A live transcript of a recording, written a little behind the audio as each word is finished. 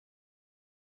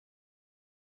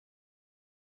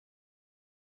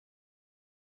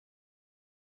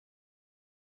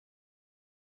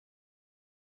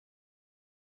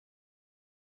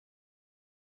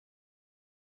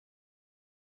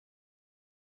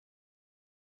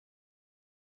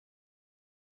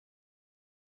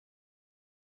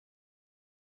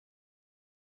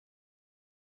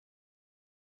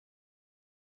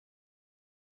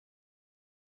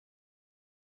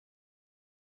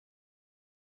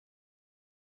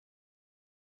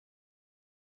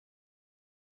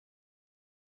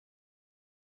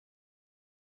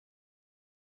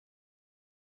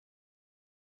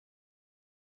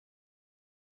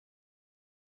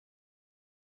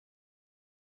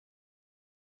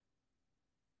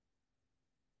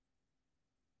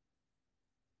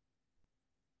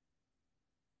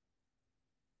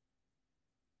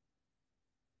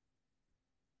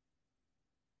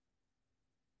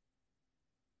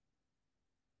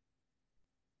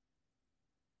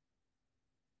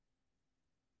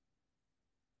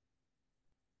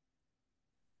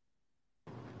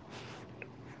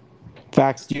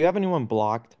Facts. Do you have anyone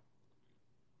blocked?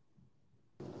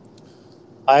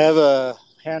 I have a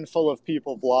handful of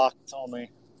people blocked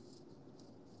only.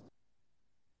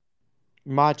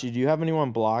 Machi, do you have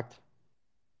anyone blocked?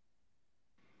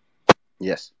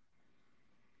 Yes.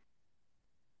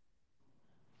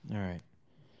 All right.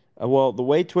 Well, the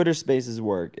way Twitter Spaces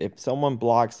work, if someone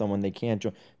blocks someone, they can't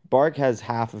join. Bark has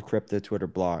half of crypto Twitter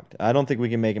blocked. I don't think we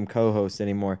can make him co-host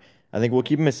anymore. I think we'll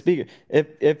keep him as speaker.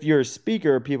 If you're a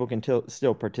speaker, people can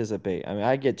still participate. I mean,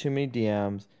 I get too many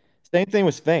DMs. Same thing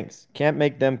with Sphinx. Can't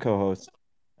make them co-host.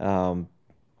 Um,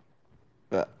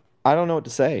 but I don't know what to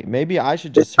say. Maybe I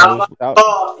should It's just not my host without.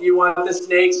 fault you want the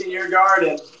snakes in your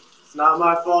garden. It's not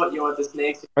my fault you want the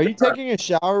snakes in Are your you garden. taking a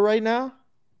shower right now?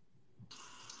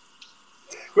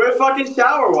 Quit fucking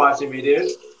shower watching me, dude.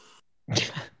 You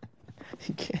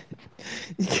can't.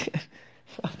 You can't.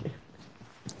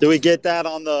 Do we get that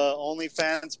on the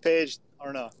OnlyFans page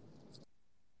or no?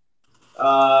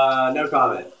 No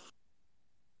comment.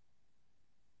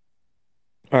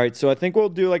 All right, so I think we'll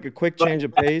do like a quick change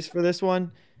of pace for this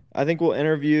one. I think we'll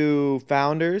interview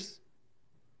founders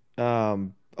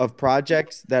of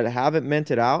projects that haven't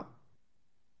minted out.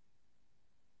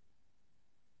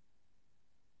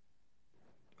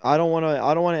 I don't want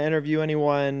to interview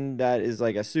anyone that is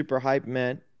like a super hype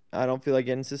mint. I don't feel like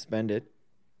getting suspended.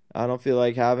 I don't feel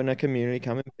like having a community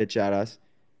come and bitch at us.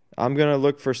 I'm gonna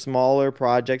look for smaller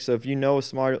projects. So if you know a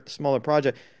smaller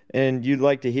project and you'd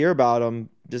like to hear about them,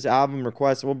 just have them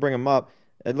request. We'll bring them up.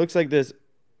 It looks like this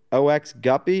OX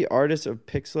Guppy, artist of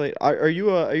Pixelate. Are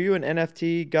you an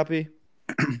NFT Guppy?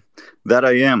 That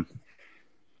I am.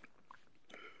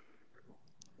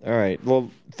 All right.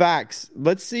 Well, facts.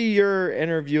 Let's see your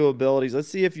interview abilities. Let's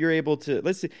see if you're able to.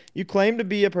 Let's see. You claim to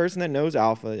be a person that knows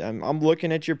alpha. I'm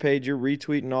looking at your page. You're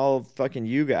retweeting all of fucking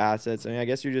Yuga assets. I mean, I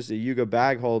guess you're just a Yuga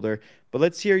bag holder. But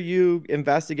let's hear you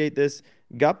investigate this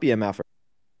Guppy MF.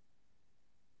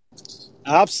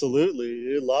 Absolutely,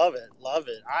 dude. Love it. Love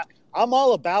it. I'm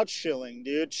all about shilling,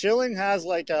 dude. Shilling has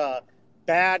like a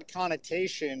bad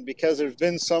connotation because there's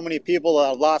been so many people that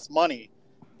have lost money.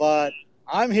 But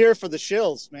I'm here for the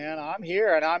shills, man. I'm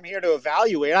here and I'm here to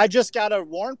evaluate. I just got to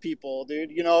warn people, dude.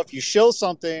 You know, if you shill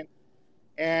something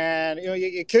and, you know,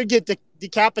 it could get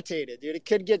decapitated, dude. It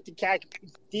could get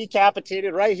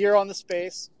decapitated right here on the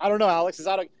space. I don't know, Alex.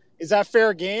 Is that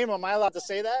fair game? Am I allowed to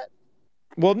say that?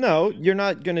 Well, no, you're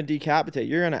not going to decapitate.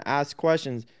 You're going to ask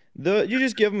questions. You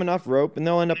just give them enough rope and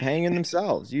they'll end up hanging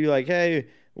themselves. You like, hey,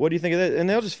 what do you think of this? And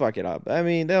they'll just fuck it up. I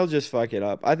mean, they'll just fuck it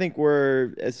up. I think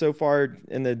we're so far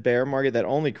in the bear market that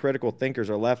only critical thinkers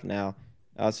are left now.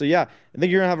 So yeah, I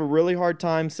think you're gonna have a really hard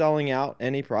time selling out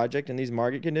any project in these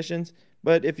market conditions.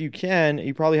 But if you can,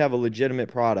 you probably have a legitimate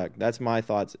product. That's my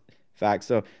thoughts, facts.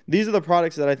 So these are the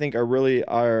products that I think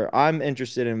are I'm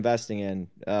interested in investing in.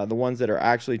 The ones that are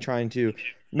actually trying to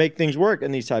make things work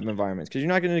in these type of environments. Because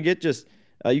you're not going to get just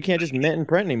you can't just mint and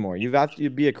print anymore. You have to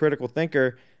be a critical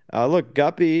thinker. Look,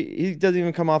 Guppy, he doesn't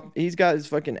even come off. He's got his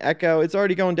fucking echo. It's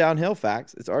already going downhill.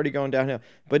 Facts. It's already going downhill.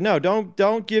 But no,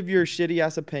 don't give your shitty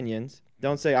ass opinions.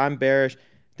 Don't say I'm bearish.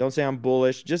 Don't say I'm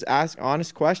bullish. Just ask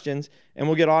honest questions, and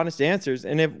we'll get honest answers.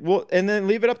 And then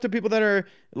leave it up to people that are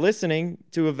listening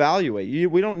to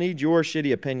evaluate. We don't need your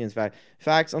shitty opinions.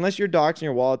 Facts. Unless you're doxing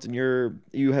your wallets and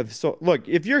you have look.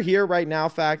 If you're here right now,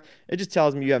 fact, it just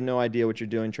tells me you have no idea what you're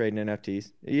doing trading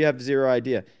NFTs. You have zero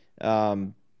idea.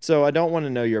 So I don't want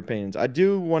to know your opinions. I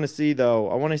do want to see though.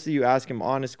 I want to see you ask them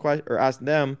honest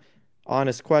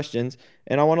questions,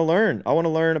 and I want to learn. I want to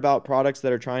learn about products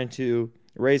that are trying to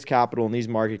raise capital in these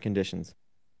market conditions.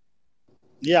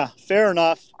 Yeah, fair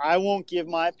enough. I won't give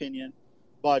my opinion,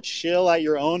 but shill at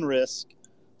your own risk.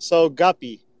 So,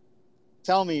 Guppy,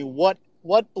 tell me what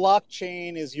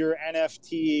blockchain is your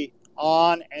NFT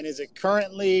on, and is it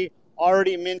currently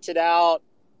already minted out?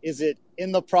 Is it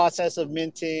in the process of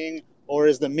minting, or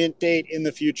is the mint date in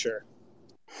the future?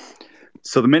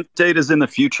 So the mint date is in the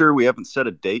future. We haven't set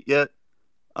a date yet.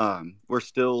 We're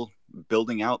still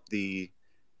building out the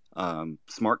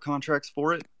smart contracts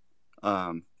for it.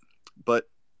 But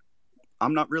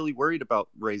I'm not really worried about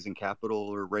raising capital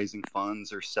or raising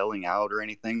funds or selling out or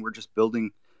anything. We're just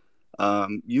building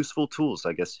useful tools,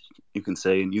 I guess you can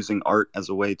say, and using art as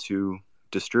a way to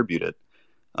distribute it.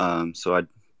 So I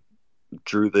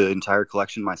drew the entire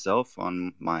collection myself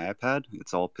on my iPad.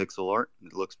 It's all pixel art.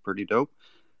 It looks pretty dope.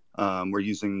 We're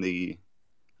using the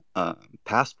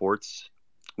passports,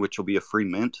 which will be a free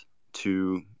mint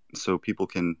so people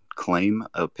can claim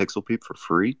a Pixel Peep for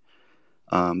free.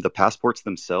 The passports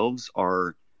themselves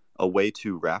are a way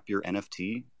to wrap your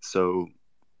NFT. So,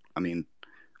 I mean,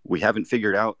 we haven't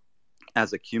figured out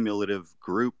as a cumulative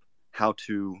group how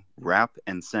to wrap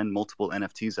and send multiple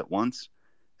NFTs at once.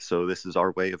 So this is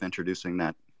our way of introducing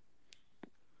that.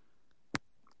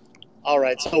 All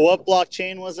right. So what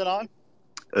blockchain was it on?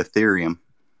 Ethereum.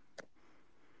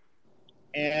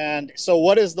 And so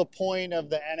what is the point of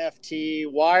the NFT?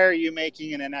 Why are you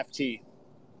making an NFT?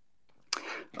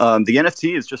 The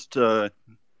NFT is just a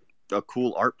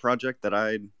cool art project that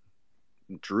I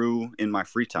drew in my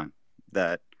free time.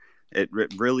 That it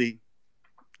really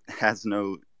has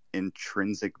no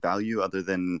intrinsic value other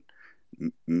than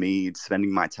me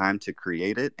spending my time to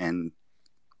create it, and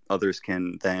others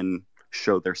can then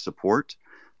show their support.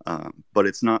 But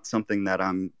it's not something that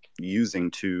I'm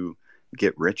using to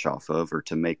get rich off of or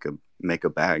to make a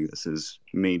bag. This is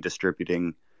me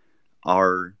distributing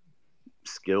our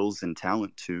skills and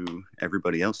talent to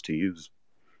everybody else to use.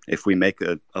 If we make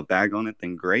a bag on it,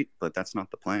 then great, but that's not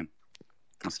the plan.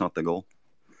 That's not the goal.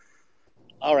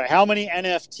 All right. How many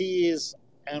NFTs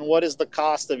and what is the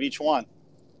cost of each one?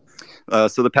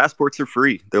 So the passports are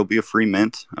free. There'll be a free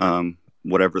mint.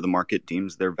 Whatever the market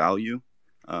deems their value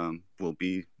will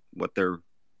be what they're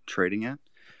trading at.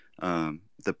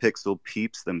 The Pixel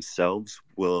Peeps themselves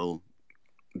will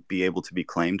be able to be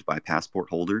claimed by passport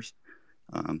holders.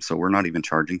 So we're not even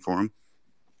charging for them.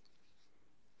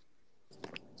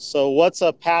 So what's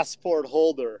a passport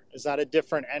holder? Is that a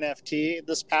different NFT,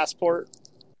 this passport?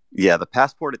 Yeah, the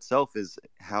passport itself is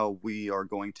how we are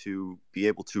going to be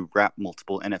able to wrap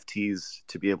multiple NFTs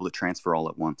to be able to transfer all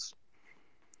at once.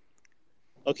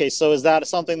 Okay, so is that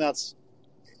something that's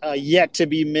yet to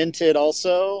be minted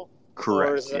also?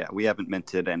 Correct. Yeah, we haven't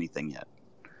minted anything yet.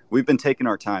 We've been taking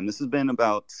our time. This has been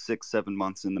about 6-7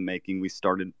 months in the making. We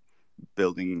started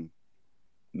building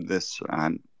this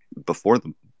before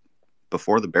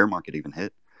the bear market even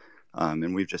hit,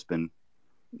 and we've just been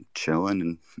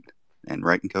chilling and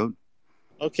writing code.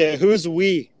 Okay, who's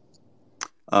we?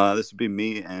 This would be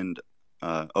me and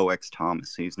OX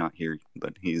Thomas. He's not here,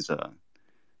 but he's a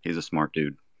smart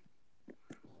dude.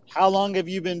 How long have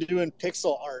you been doing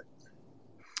pixel art?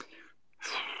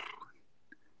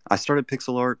 I started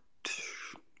pixel art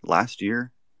last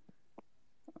year,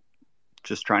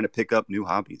 just trying to pick up new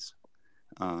hobbies.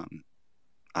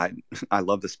 I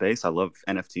love the space. I love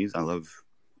NFTs. I love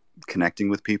connecting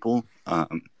with people,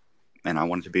 and I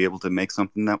wanted to be able to make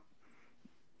something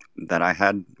that I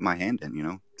had my hand in. You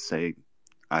know, say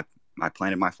I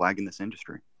planted my flag in this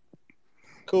industry.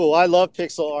 Cool. I love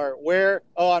pixel art.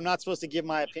 I'm not supposed to give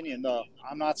my opinion though.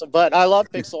 I'm not, but I love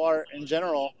pixel art in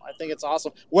general. I think it's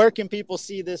awesome. Where can people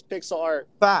see this pixel art?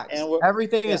 Facts.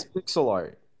 Everything is pixel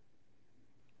art.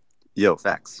 Yo,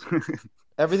 facts.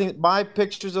 Everything. My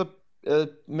pictures are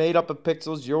made up of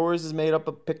pixels. Yours is made up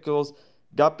of pixels.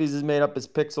 Guppy's is made up as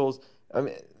pixels. I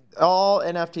mean, all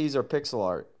NFTs are pixel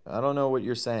art. I don't know what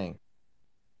you're saying.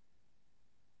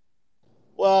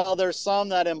 Well, there's some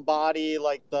that embody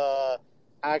like the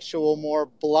actual more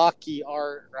blocky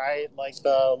art, right? Like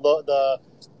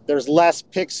there's less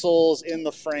pixels in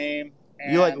the frame.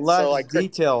 And you like less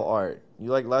detail art. You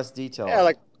like less detail. Yeah,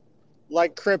 art.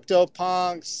 like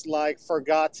CryptoPunks, like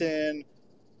Forgotten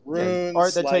Runes.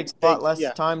 Art that takes a lot less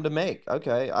time to make.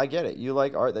 Okay, I get it. You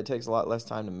like art that takes a lot less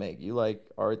time to make. You like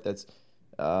art that's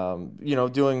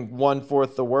doing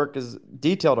 1/4 the work is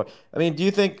detailed art. I mean, do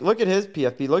you think, look at his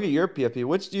PFP, look at your PFP,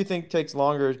 which do you think takes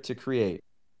longer to create?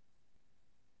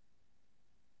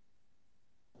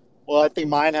 Well, I think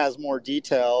mine has more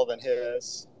detail than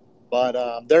his,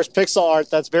 but there's pixel art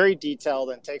that's very detailed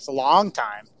and takes a long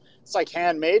time. It's like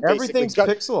handmade. Everything's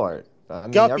pixel art. I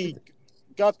mean,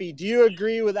 Guppy, do you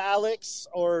agree with Alex,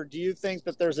 or do you think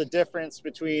that there's a difference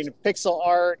between pixel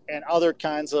art and other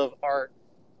kinds of art?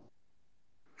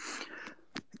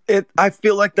 I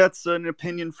feel like that's an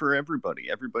opinion for everybody.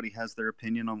 Everybody has their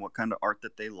opinion on what kind of art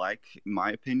that they like. In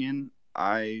my opinion,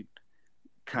 I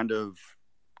kind of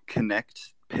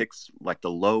connect like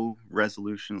the low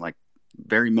resolution, like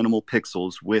very minimal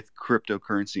pixels with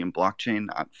cryptocurrency and blockchain.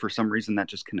 For some reason, that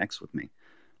just connects with me.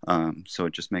 So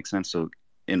it just makes sense. So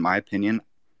in my opinion,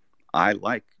 I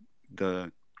like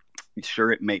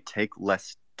sure, it may take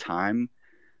less time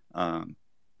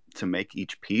to make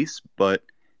each piece, but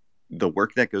the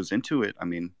work that goes into it, I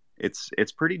mean,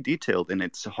 it's pretty detailed, and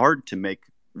it's hard to make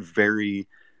very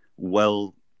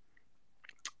well,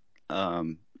 I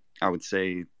would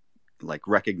say, like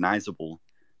recognizable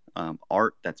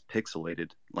art that's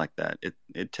pixelated like that.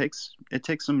 It takes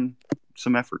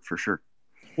some effort for sure.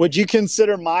 Would you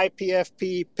consider my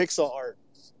PFP pixel art?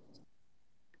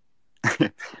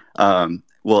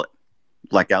 Well,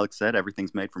 like Alex said,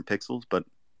 everything's made from pixels, but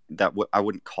I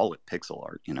wouldn't call it pixel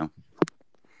art, you know?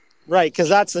 Right, because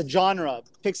that's a genre.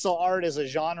 Pixel art is a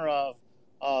genre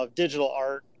of digital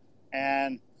art.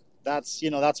 and that's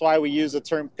why we use the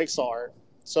term pixel art.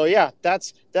 So yeah,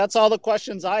 that's all the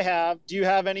questions I have. Do you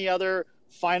have any other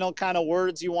final kind of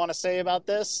words you want to say about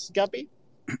this, Guppy?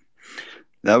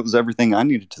 That was everything I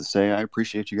needed to say. I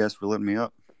appreciate you guys for letting me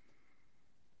up.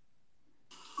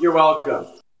 You're welcome.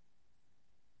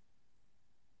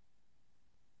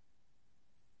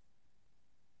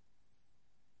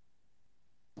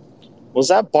 Was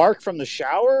that Bark from the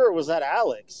shower, or was that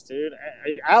Alex, dude?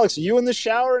 Alex, are you in the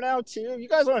shower now too? You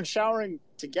guys aren't showering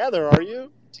together, are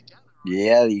you?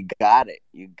 Yeah, you got it.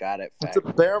 You got it. It's a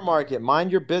bear market.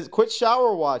 Mind your business. Quit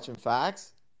shower watching,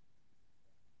 Facts.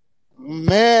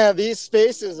 Man, these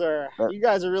spaces you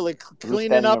guys are really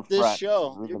cleaning up this front,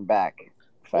 show. Moving back.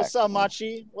 What's up,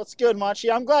 Machi? What's good, Machi?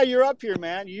 I'm glad you're up here,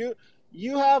 man. You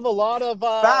have a lot of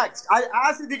Facts. I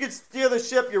asked if you could steer the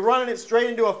ship. You're running it straight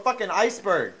into a fucking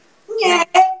iceberg. Yeah.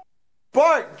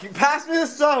 Bart, pass me the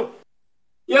soap.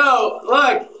 Yo,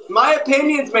 look, my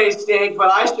opinions may stink,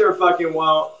 but I sure fucking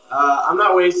won't. I'm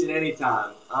not wasting any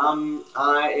time. I'm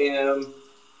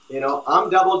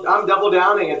double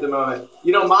downing at the moment.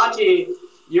 Machi,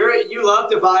 you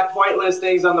love to buy pointless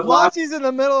things on the block. Machi's in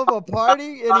the middle of a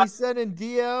party and he's sending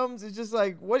DMs. It's just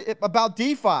like, what about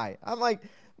DeFi? I'm like,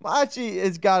 Machi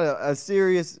has got a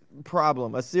serious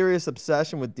problem, a serious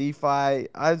obsession with DeFi. I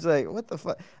was like, what the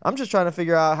fuck? I'm just trying to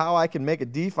figure out how I can make a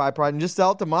DeFi project and just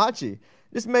sell it to Machi.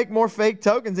 Just make more fake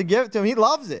tokens and give it to him. He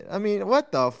loves it. I mean,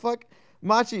 what the fuck?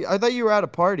 Machi, I thought you were at a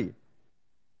party.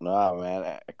 No, man.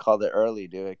 I called it early,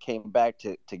 dude. I came back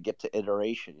to get to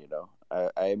iteration,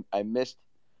 I missed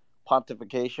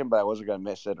pontification, but I wasn't going to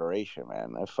miss iteration,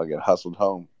 man. I fucking hustled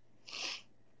home.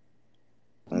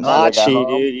 Machi,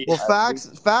 dude. Well,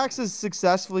 Fax has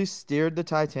successfully steered the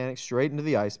Titanic straight into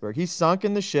the iceberg. He's sunk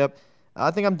in the ship.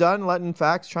 I think I'm done letting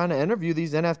Fax trying to interview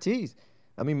these NFTs.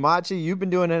 I mean, Machi, you've been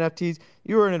doing NFTs.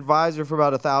 You were an advisor for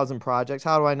about 1,000 projects.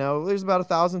 How do I know? There's about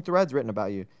 1,000 threads written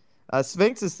about you.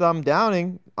 Sphinx is thumb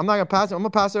downing. I'm not going to pass it. I'm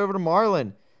going to pass it over to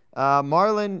Marlon.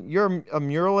 Marlon, you're a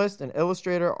muralist, an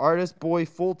illustrator, artist, boy,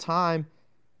 full-time.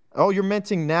 Oh, you're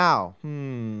minting now. I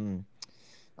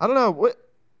don't know. What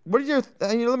are your...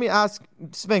 let me ask,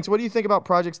 Sphinx, what do you think about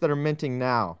projects that are minting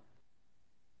now?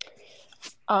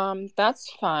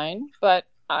 That's fine, but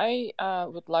I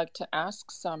would like to ask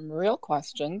some real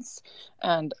questions,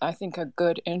 and I think a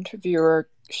good interviewer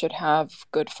should have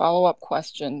good follow-up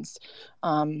questions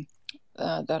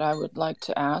that I would like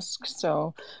to ask.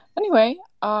 So anyway,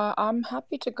 I'm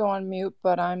happy to go on mute,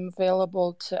 but I'm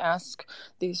available to ask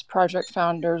these project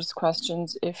founders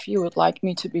questions if you would like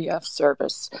me to be of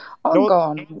service. I'll go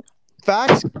on mute.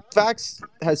 Fax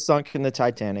has sunk in the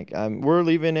Titanic. We're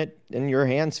leaving it in your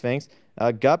hands, Sphinx.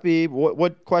 Guppy,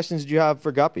 what questions do you have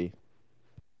for Guppy?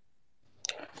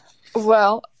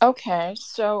 Well, okay.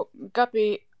 So,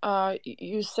 Guppy,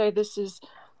 you say this is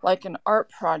like an art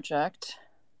project.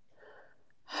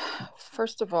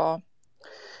 First of all,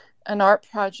 an art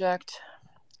project,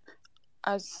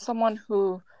 as someone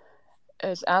who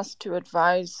is asked to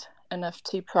advise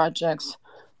NFT projects,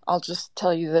 I'll just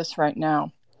tell you this right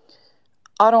now.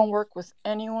 I don't work with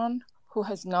anyone who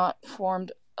has not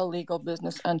formed a legal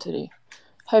business entity.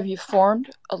 Have you formed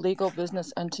a legal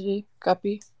business entity,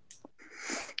 Guppy?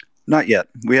 Not yet.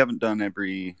 We haven't done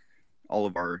all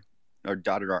of our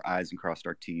dotted our I's and crossed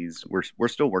our T's. We're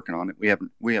still working on it. We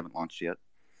haven't launched yet.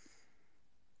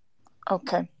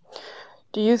 Okay.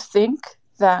 Do you think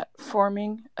that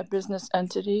forming a business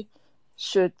entity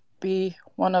should be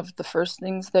one of the first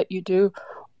things that you do,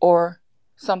 or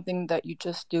something that you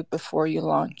just do before you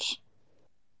launch?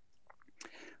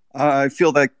 I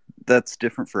feel that that's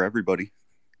different for everybody.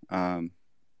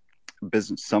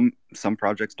 Business. Some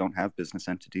projects don't have business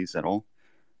entities at all.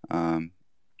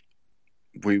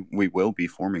 We will be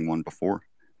forming one before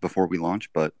we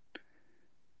launch, but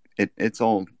it's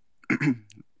all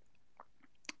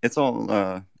it's all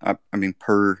I mean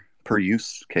per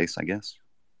use case, I guess.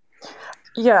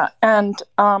 Yeah, and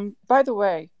by the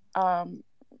way,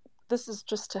 this is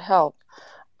just to help.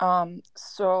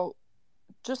 So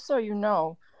just so you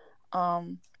know,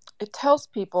 it tells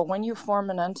people when you form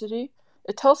an entity,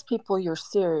 it tells people you're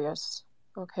serious,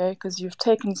 okay? Because you've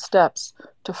taken steps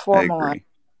to formalize.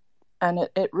 And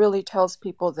it really tells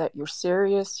people that you're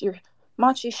serious.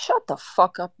 Machi, shut the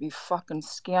fuck up, you fucking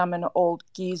scamming old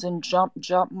geese and jump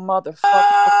motherfucker.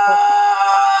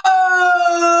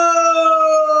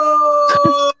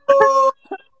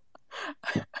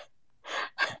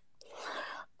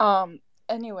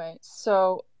 Anyway,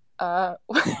 so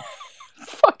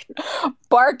fucking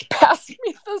Bark passed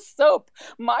me the soap.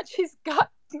 Machi's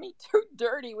got me too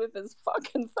dirty with his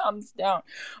fucking thumbs down.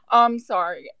 I'm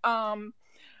sorry.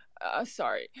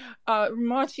 Sorry.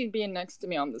 Machi being next to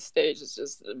me on the stage has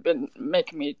just been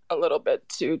making me a little bit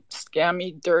too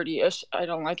scammy, dirty-ish. I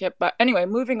don't like it. But anyway,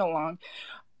 moving along.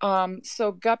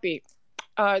 So Guppy,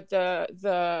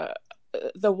 the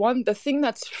thing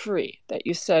that's free that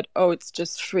you said, oh, it's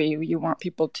just free. You want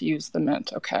people to use the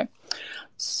Mint, okay?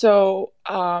 So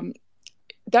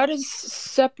that is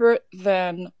separate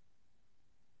than.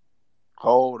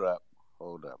 Hold up.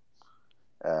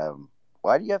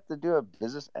 Why do you have to do a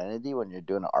business entity when you're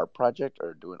doing an art project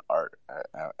or doing art?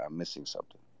 I'm missing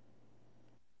something.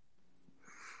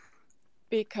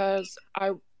 Because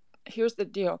here's the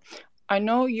deal. I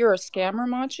know you're a scammer,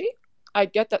 Machi. I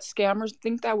get that scammers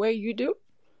think that way, you do.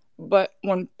 But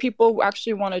when people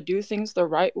actually want to do things the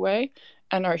right way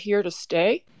and are here to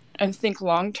stay and think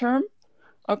long term,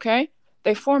 okay,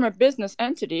 they form a business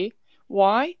entity.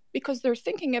 Why? Because they're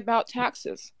thinking about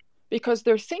taxes, because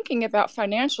they're thinking about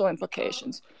financial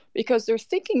implications, because they're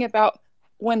thinking about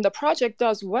when the project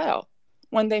does well,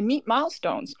 when they meet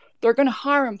milestones, they're going to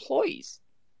hire employees,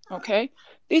 okay?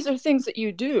 These are things that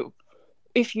you do.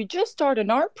 If you just start an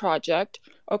art project,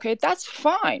 okay, that's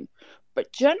fine.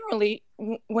 But generally,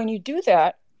 when you do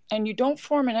that and you don't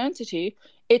form an entity,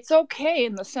 it's okay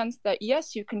in the sense that,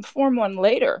 yes, you can form one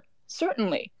later,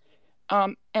 certainly.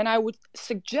 And I would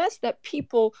suggest that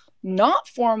people not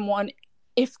form one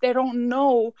if they don't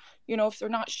know, if they're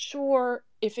not sure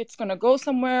if it's going to go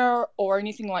somewhere or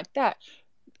anything like that.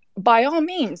 By all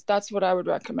means, that's what I would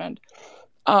recommend.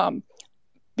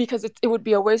 Because it would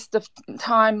be a waste of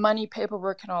time, money,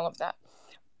 paperwork, and all of that.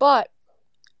 But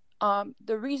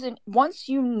the reason, once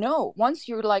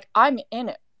you're like, I'm in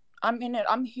it,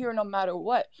 I'm here no matter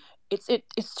what, it's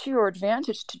to your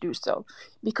advantage to do so,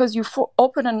 because you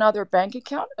open another bank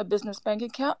account, a business bank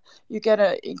account, you get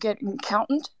an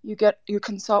accountant, you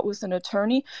consult with an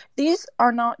attorney. These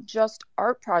are not just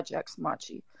art projects,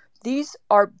 Machi. These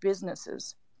are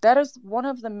businesses. That is one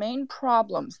of the main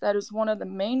problems. That is one of the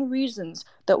main reasons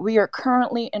that we are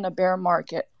currently in a bear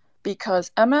market,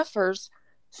 because MFers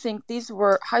think these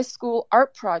were high school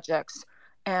art projects,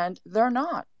 and they're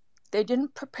not. They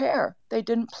didn't prepare. They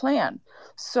didn't plan.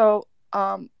 So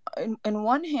in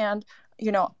one hand,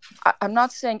 I'm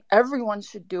not saying everyone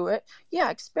should do it. Yeah,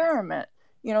 experiment.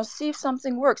 See if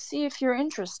something works. See if you're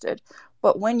interested.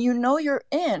 But when you're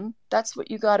in, that's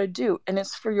what you got to do. And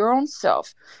it's for your own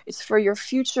self. It's for your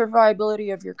future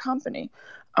viability of your company.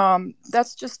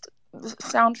 That's just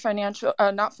sound financial,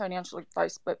 not financial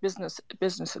advice, but business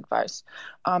advice.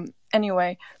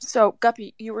 Anyway, so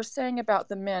Guppy, you were saying about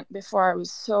the Mint before I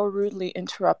was so rudely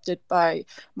interrupted by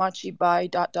Machi Bai ...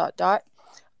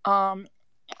 I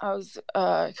was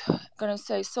gonna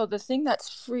say, so the thing that's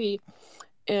free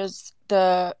is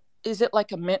it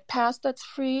like a Mint Pass that's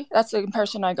free? That's the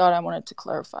impression I got. I wanted to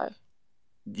clarify.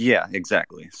 Yeah,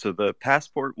 exactly. So the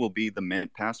passport will be the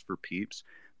Mint Pass for Peeps,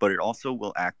 but it also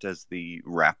will act as the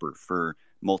wrapper for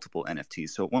multiple NFTs.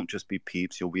 So it won't just be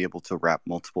Peeps. You'll be able to wrap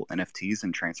multiple NFTs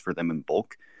and transfer them in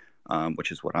bulk,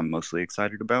 which is what I'm mostly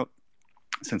excited about,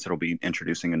 since it'll be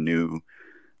introducing a new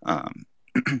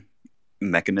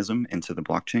mechanism into the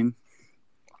blockchain.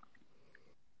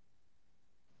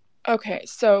 Okay,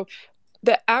 so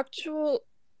the actual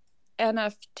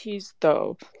NFTs,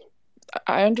 though,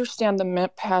 I understand the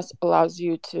Mint Pass allows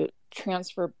you to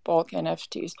transfer bulk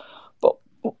NFTs, but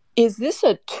is this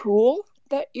a tool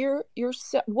that you're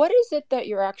what is it that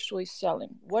you're actually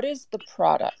selling? What is the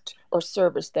product or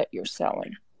service that you're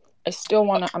selling?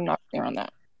 I'm not clear on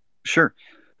that. Sure.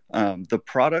 The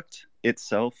product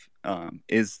itself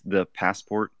is the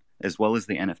passport as well as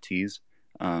the NFTs.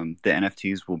 The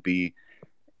NFTs will be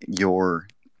your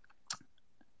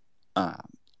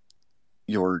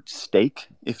stake,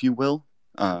 if you will.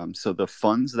 So the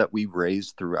funds that we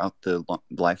raise throughout the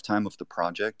lifetime of the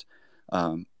project,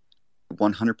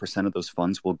 100% of those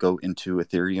funds will go into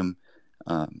Ethereum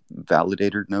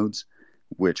validator nodes,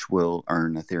 which will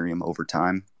earn Ethereum over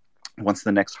time. Once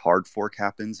the next hard fork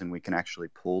happens and we can actually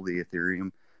pull the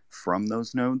Ethereum from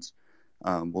those nodes,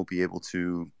 we'll be able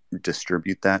to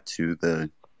distribute that to the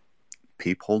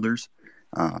Peep holders.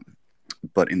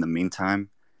 But in the meantime,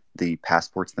 the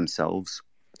passports themselves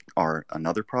are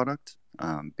another product,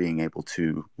 being able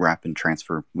to wrap and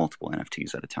transfer multiple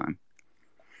NFTs at a time.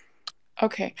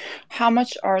 Okay. How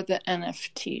much are the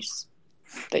NFTs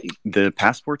that you... The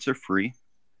passports are free.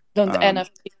 The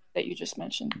NFTs that you just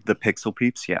mentioned. The Pixel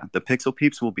Peeps, yeah. The Pixel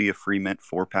Peeps will be a free mint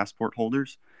for passport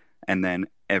holders, and then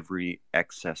every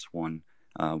excess one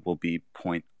will be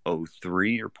 0.03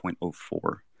 or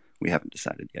 0.04. We haven't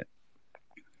decided yet.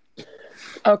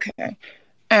 Okay.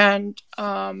 And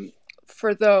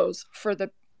for the,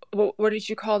 what did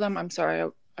you call them? I'm sorry,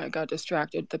 I got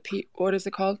distracted. What is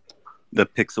it called? The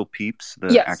Pixel Peeps,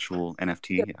 the Yes. actual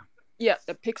NFT. Yeah. Yeah,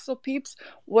 the Pixel Peeps.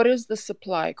 What is the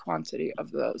supply quantity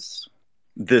of those?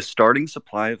 The starting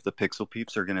supply of the Pixel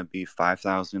Peeps are going to be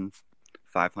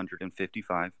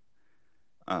 5,555.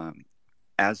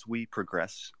 As we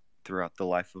progress throughout the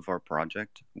life of our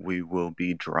project, we will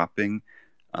be dropping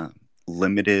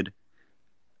limited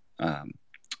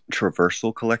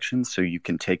traversal collections, so you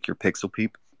can take your Pixel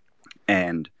Peep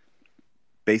and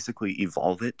basically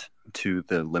evolve it to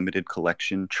the limited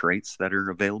collection traits that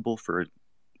are available for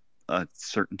a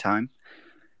certain time.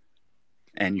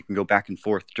 And you can go back and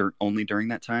forth only during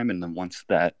that time. And then once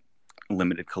that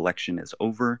limited collection is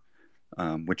over,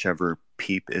 whichever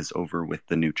peep is over with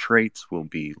the new traits will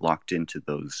be locked into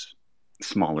those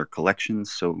smaller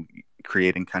collections. So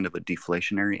creating kind of a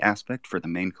deflationary aspect for the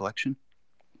main collection.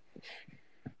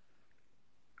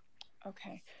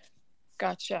 Okay,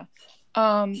 gotcha.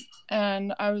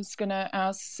 And I was gonna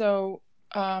ask, so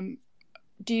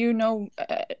do you know,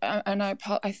 and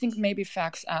I think maybe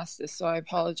Fax asked this, so I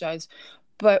apologize,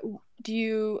 but do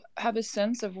you have a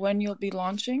sense of when you'll be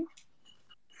launching?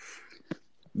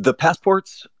 The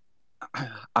passports,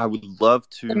 I would love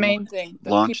to the main thing,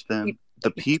 launch them.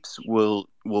 The peeps will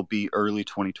be early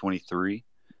 2023.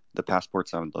 The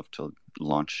passports I would love to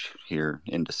launch here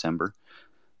in December.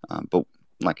 But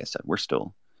like I said, we're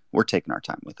taking our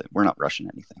time with it. We're not rushing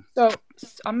anything. So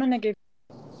I'm going to give...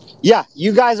 Yeah,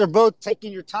 you guys are both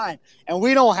taking your time, and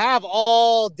we don't have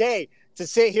all day to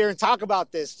sit here and talk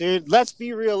about this, dude. Let's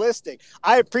be realistic.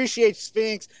 I appreciate,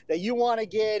 Sphinx, that you want to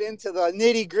get into the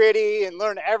nitty gritty and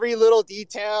learn every little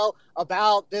detail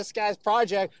about this guy's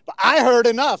project, but I heard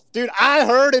enough, dude. I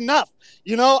heard enough.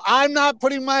 You know, I'm not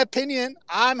putting my opinion.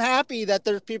 I'm happy that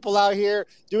there's people out here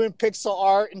doing pixel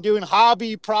art and doing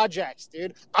hobby projects,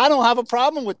 dude. I don't have a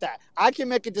problem with that. I can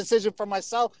make a decision for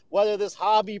myself whether this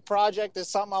hobby project is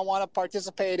something I want to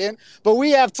participate in, but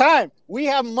we have time. We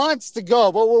have months to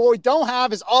go, but what we don't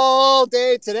have is all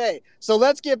day today. So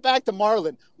let's get back to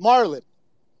Marlon. Marlon,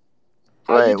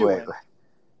 how you doing?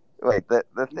 Wait. The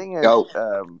thing is,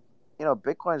 you know,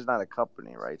 Bitcoin is not a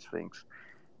company, right, Sphinx?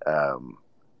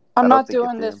 I'm not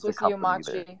doing this with you,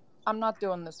 Machi. I'm not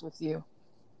doing this with you.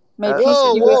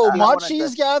 Whoa,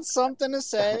 Machi's got something to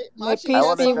say. Machi's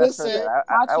got something to say.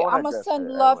 Machi, I'm going to send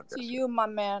love to you, my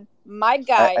man. My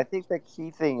guy. I think the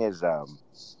key thing is,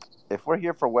 if we're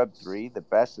here for Web3, the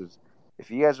best is,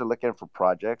 if you guys are looking for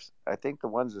projects, I think the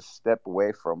ones to step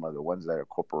away from are the ones that are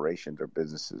corporations or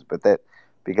businesses. But that,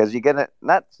 because you're going to,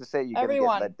 not to say you're going to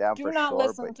get let down for sure. Do not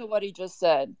listen to what he just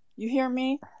said. You hear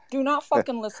me? Do not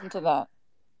fucking listen to that.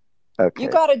 Okay. You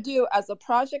got to do, as a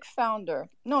project founder.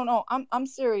 No, I'm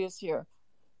serious here.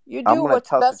 You do what's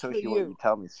best for you. What you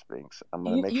tell me, Sphinx. I'm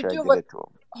going to make sure I get it to him.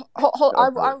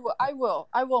 I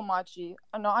will, Machi.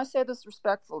 No, I say this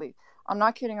respectfully. I'm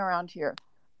not kidding around here.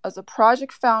 As a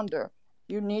project founder,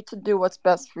 you need to do what's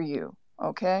best for you.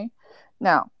 Okay?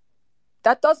 Now,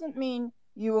 that doesn't mean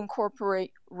you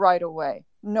incorporate right away.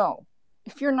 No.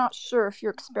 If you're not sure, if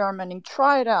you're experimenting,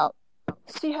 try it out.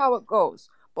 See how it goes.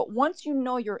 But once you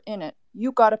know you're in it,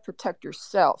 you got to protect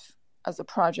yourself as a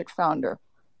project founder.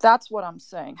 That's what I'm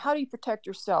saying. How do you protect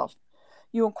yourself?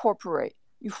 You incorporate.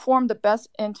 You form the best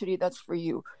entity that's for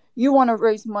you. You want to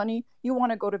raise money. You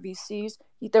want to go to VCs.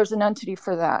 There's an entity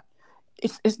for that.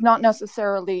 It's not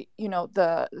necessarily, you know,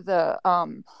 the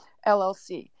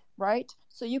LLC, right?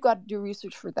 So you got to do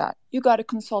research for that. You got to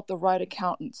consult the right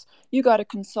accountants. You got to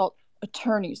consult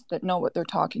attorneys that know what they're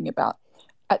talking about.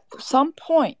 At some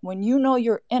point, when you know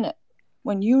you're in it,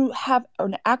 when you have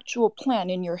an actual plan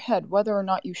in your head, whether or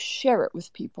not you share it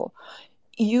with people,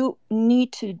 you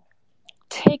need to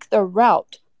take the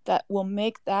route that will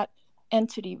make that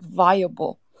entity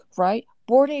viable, right?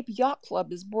 Bored Ape Yacht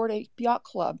Club is Bored Ape Yacht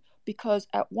Club because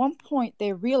at one point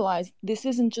they realized this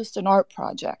isn't just an art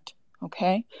project,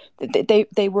 okay?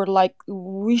 They were like,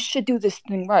 we should do this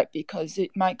thing right because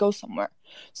it might go somewhere.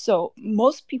 So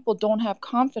most people don't have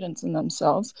confidence in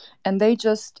themselves, and they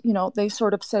just, you know, they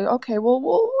sort of say, okay, well,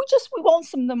 we won't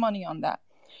spend the money on that.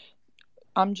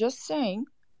 I'm just saying,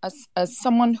 as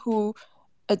someone who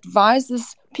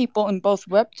advises people in both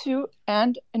Web 2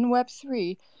 and in Web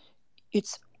 3,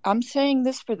 I'm saying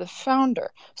this for the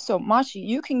founder. So Machi,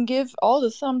 you can give all the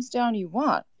thumbs down you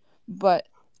want, but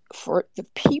for the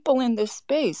people in this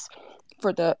space,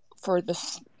 for the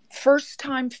first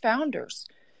time founders,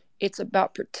 it's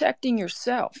about protecting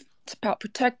yourself. It's about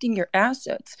protecting your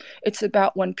assets. It's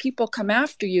about when people come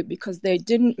after you because they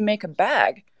didn't make a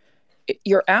bag,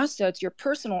 your assets, your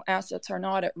personal assets are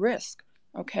not at risk.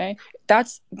 Okay?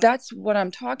 That's what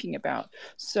I'm talking about.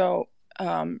 So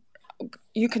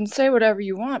you can say whatever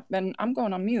you want, and I'm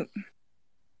going on mute.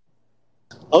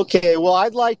 Okay, well,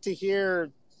 I'd like to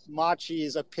hear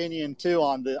Machi's opinion too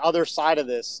on the other side of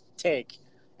this take.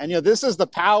 And this is the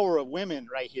power of women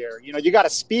right here. You got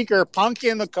a speaker,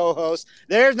 Pumpkin, the co-host.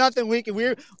 There's nothing we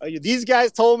can. These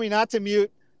guys told me not to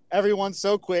mute everyone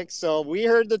so quick, so we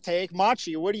heard the take.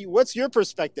 Machi, what's your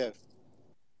perspective?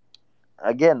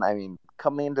 Again, I mean,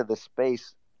 coming into this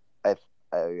space, I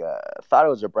thought it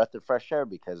was a breath of fresh air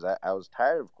because I was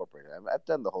tired of corporate. I've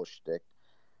done the whole shtick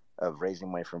of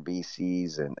raising money from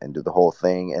VCs and do the whole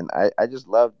thing. And I just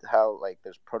loved how like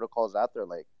there's protocols out there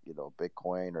like,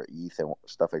 Bitcoin or ETH and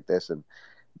stuff like this and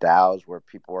DAOs where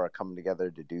people are coming together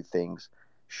to do things.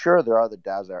 Sure, there are the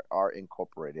DAOs that are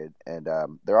incorporated and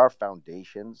there are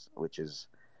foundations, which is,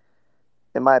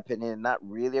 in my opinion, not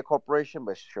really a corporation,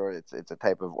 but sure, it's a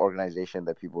type of organization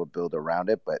that people build around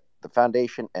it. But the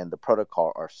foundation and the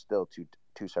protocol are still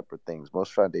two separate things.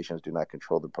 Most foundations do not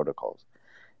control the protocols.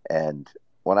 And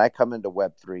when I come into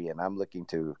Web3 and I'm looking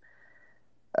to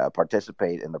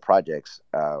participate in the projects,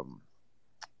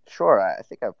 sure, I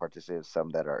think I've participated in some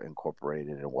that are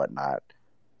incorporated and whatnot.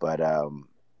 But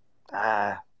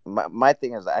my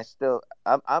thing is,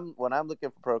 I'm when I'm looking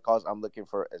for protocols, I'm looking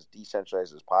for as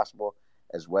decentralized as possible,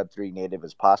 as Web3 native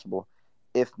as possible.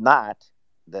 If not,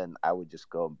 then I would just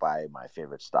go and buy my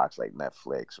favorite stocks like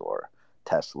Netflix or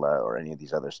Tesla or any of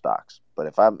these other stocks. But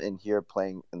if I'm in here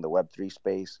playing in the Web3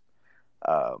 space,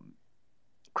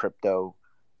 crypto,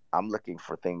 I'm looking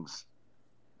for things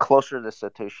closer to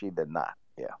Satoshi than not.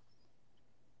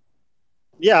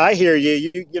 Yeah, I hear you.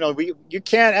 You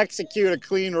can't execute a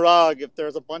clean rug if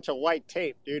there's a bunch of white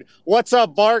tape, dude. What's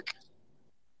up, Bark?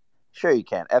 Sure you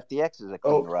can. FTX is a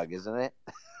clean rug, isn't it?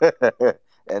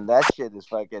 And that shit is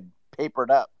fucking papered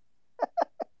up.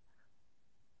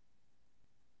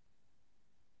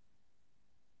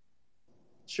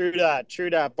 True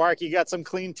that. Bark, you got some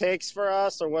clean takes for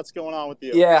us, or what's going on with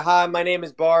you? Yeah, hi, my name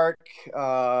is Bark.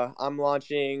 I'm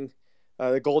launching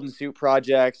the Golden Suit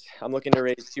Project. I'm looking to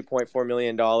raise $2.4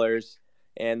 million,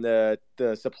 and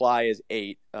the supply is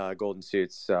 8 golden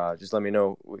suits. Just let me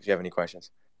know if you have any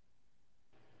questions.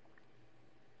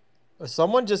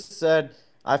 Someone just said,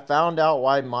 I found out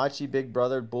why Machi Big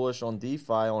Brother bullish on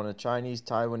DeFi on a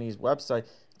Chinese-Taiwanese website.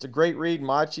 It's a great read.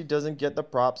 Machi doesn't get the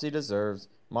props he deserves.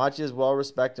 Machi is well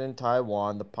respected in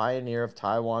Taiwan, the pioneer of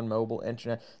Taiwan mobile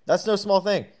internet. That's no small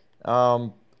thing.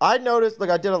 I noticed,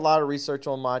 I did a lot of research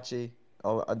on Machi.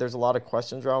 There's a lot of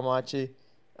questions around Machi.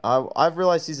 I've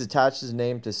realized he's attached his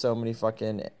name to so many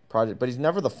fucking projects, but he's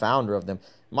never the founder of them.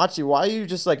 Machi, why are you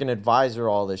just like an advisor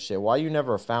all this shit? Why are you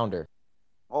never a founder?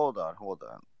 Hold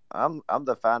on. I'm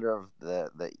the founder of the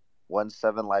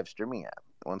 17 live streaming app.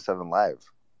 17 Live.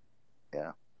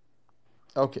 Yeah.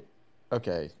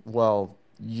 Okay. Well,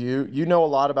 you know a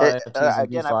lot about NFTs and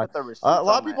again, DeFi. I put the receipts A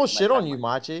lot of on people my shit on timeline. you,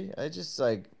 Machi. I just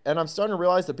and I'm starting to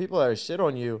realize the people that shit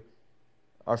on you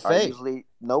are Are fake. usually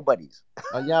nobodies.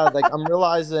 Yeah, I'm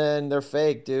realizing they're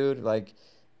fake, dude.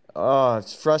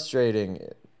 It's frustrating.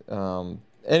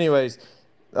 Anyways,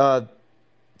 yeah,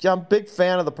 I'm a big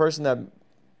fan of the person that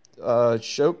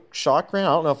Chakran. I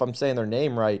don't know if I'm saying their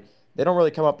name right. They don't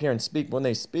really come up here and speak. When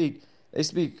they speak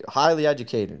highly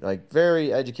educated,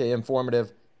 very educated,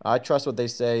 informative. I trust what they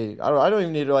say. I don't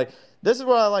even need to this is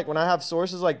what I like when I have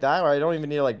sources like that where I don't even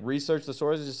need to research the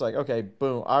sources. Just okay,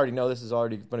 boom, I already know this is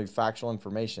already going to be factual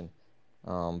information.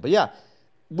 But yeah,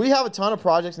 we have a ton of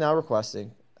projects now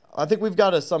requesting. I think we've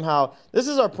got to somehow. This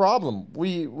is our problem.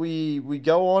 We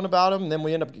go on about them, and then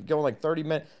we end up going 30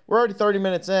 minutes. We're already 30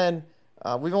 minutes in.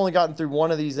 We've only gotten through one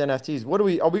of these NFTs.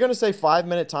 Are we going to say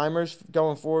 5-minute timers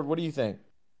going forward? What do you think?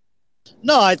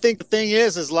 No, I think the thing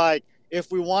is if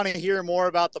we want to hear more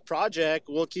about the project,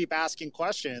 we'll keep asking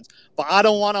questions. But I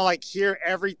don't want to hear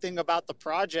everything about the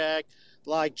project,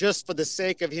 just for the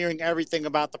sake of hearing everything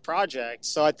about the project.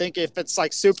 So I think if it's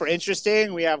super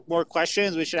interesting, we have more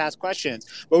questions, we should ask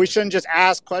questions. But we shouldn't just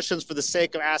ask questions for the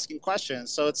sake of asking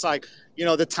questions. So it's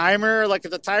the timer, if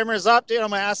the timer is up, dude,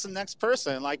 I'm going to ask the next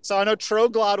person. So I know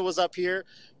Troglod was up here.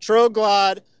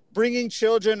 Troglod, bringing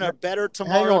children a better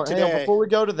tomorrow today. Hang on. Before we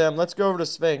go to them, let's go over to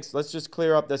Sphinx. Let's just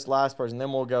clear up this last person,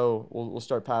 then we'll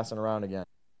start passing around again.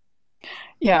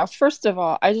 Yeah, first of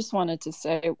all, I just wanted to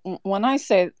say, when I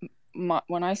say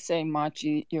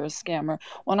Machi, you're a scammer,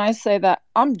 when I say that,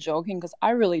 I'm joking because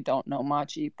I really don't know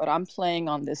Machi, but I'm playing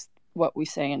on this, what we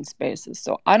say in spaces.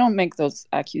 So I don't make those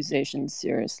accusations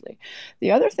seriously.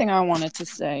 The other thing I wanted to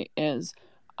say is,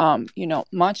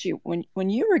 Machi, when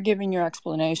you were giving your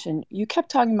explanation, you kept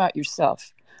talking about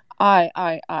yourself.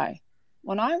 I.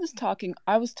 When I was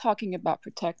talking about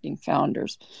protecting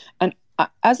founders. And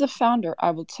as a founder,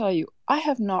 I will tell you, I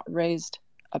have not raised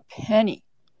a penny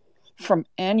from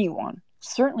anyone,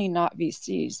 certainly not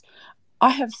VCs. I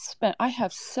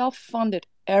have self-funded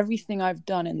everything I've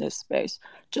done in this space,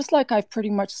 just like I've pretty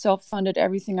much self-funded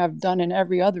everything I've done in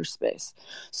every other space.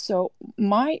 So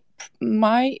my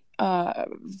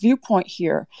viewpoint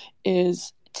here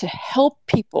is to help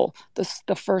people,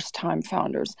 the first-time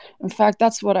founders. In fact,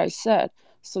 that's what I said.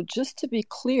 So just to be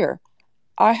clear,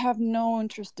 I have no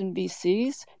interest in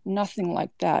VCs, nothing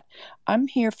like that. I'm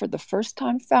here for the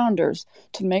first-time founders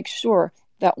to make sure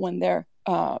that when their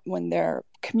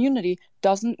community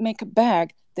doesn't make a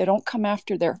bag, they don't come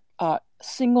after their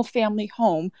single-family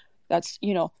home that's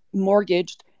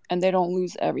mortgaged, and they don't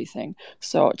lose everything.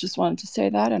 So I just wanted to say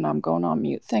that, and I'm going on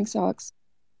mute. Thanks, Alex.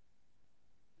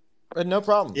 No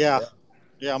problem.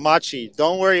 Yeah, Machi,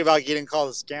 don't worry about getting called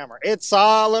a scammer. It's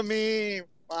all a meme,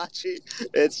 Machi.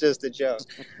 It's just a joke.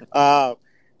 So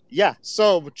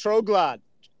Troglod,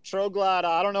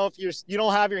 I don't know if you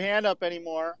don't have your hand up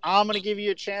anymore. I'm going to give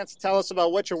you a chance to tell us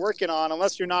about what you're working on,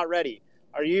 unless you're not ready.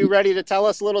 Are you ready to tell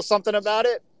us a little something about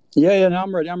it? Yeah, no,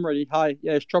 I'm ready. Hi,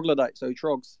 yeah, it's Troglodyte, so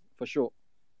Trogs for short.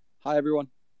 Hi, everyone.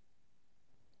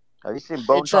 Have you seen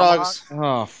Bone Tomahawk?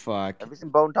 Oh, fuck. Have you seen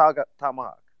Bone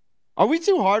Tomahawk? Are we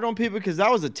too hard on people? Because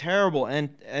that was a terrible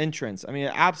entrance. I mean,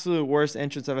 an absolute worst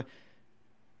entrance ever.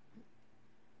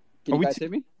 Can you guys hear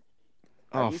me?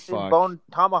 Have you seen Bone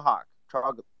Tomahawk,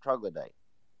 Troglodyte?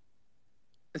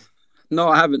 No,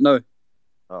 I haven't, no.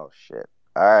 Oh, shit.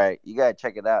 All right, you got to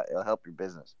check it out. It'll help your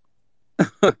business.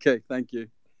 Okay, thank you.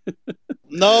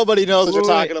 Nobody knows what you're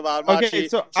talking about, Machi. Okay,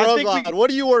 so Troglod, what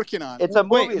are you working on? It's a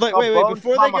movie. Wait.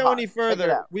 Before Tomahawk. They go any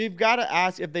further, we've got to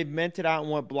ask if they've minted out on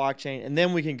what blockchain, and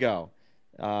then we can go.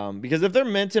 Because if they're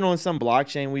minting on some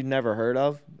blockchain we've never heard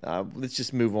of, let's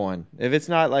just move on. If it's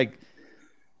not like...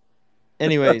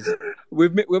 Anyways. We're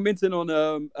minting on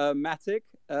Matic,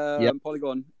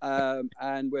 Polygon,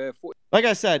 and we're... Like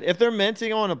I said, if they're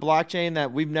minting on a blockchain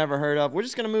that we've never heard of, we're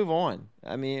just going to move on.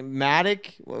 I mean,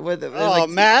 Matic...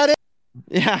 Matic?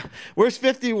 Yeah, where's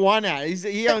 51 at?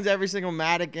 He owns every single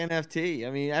Matic NFT. I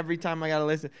mean, every time I gotta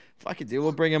listen, fuck it, dude,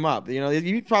 we'll bring him up.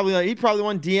 He probably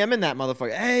one DMing that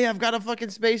motherfucker. Hey, I've got a fucking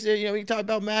space here. We talk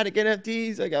about Matic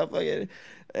NFTs. I got fucking.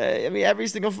 I mean, every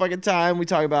single fucking time we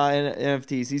talk about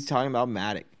NFTs, he's talking about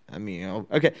Matic. I mean,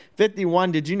 okay,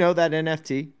 51. Did you know that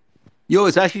NFT? Yo,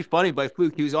 it's actually funny by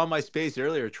fluke. He was on my space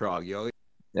earlier, Trog. Yo.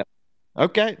 Yep.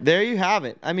 Okay, there you have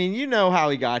it. I mean, you know how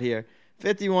he got here.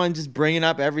 51 just bringing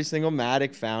up every single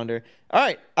Matic founder. All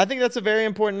right, I think that's a very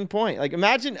important point. Like,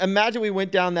 imagine we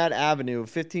went down that avenue of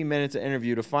 15 minutes of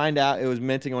interview to find out it was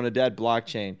minting on a dead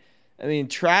blockchain. I mean,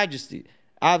 tragedy,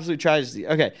 absolute tragedy.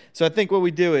 Okay, so I think what we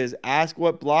do is ask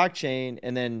what blockchain,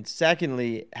 and then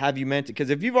secondly, have you minted? Because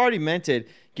if you've already minted,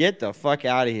 get the fuck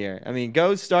out of here. I mean,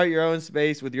 go start your own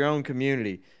space with your own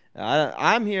community.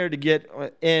 I'm here to get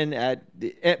in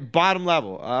at bottom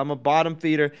level. I'm a bottom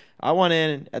feeder. I want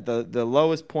in at the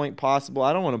lowest point possible.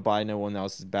 I don't want to buy no one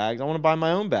else's bags. I want to buy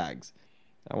my own bags.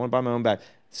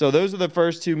 So those are the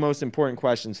first two most important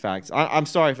questions, Facts. I'm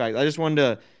sorry, Facts. I just wanted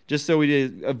to, just so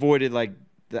we avoided like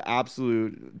the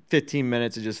absolute 15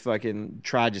 minutes of just fucking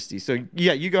tragedy. So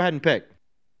yeah, you go ahead and pick.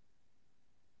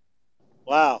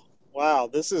 Wow.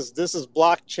 This is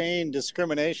blockchain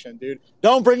discrimination, dude.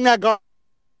 Don't bring that guy.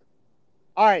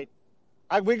 All right,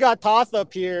 we got Toth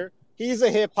up here. He's a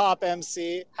hip-hop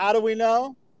MC. How do we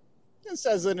know? It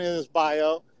says it in his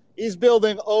bio. He's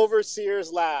building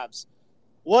Overseers Labs.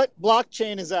 What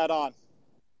blockchain is that on?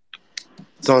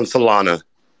 It's on Solana.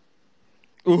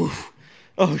 Ooh.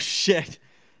 Oh, shit.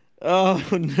 Oh,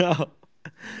 no.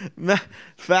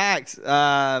 Facts.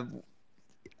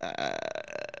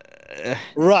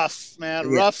 Rough, man.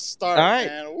 Yeah. Rough start. All right.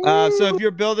 Man. So if you're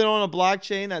building on a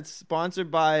blockchain that's sponsored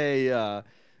by a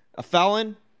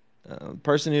felon, a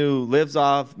person who lives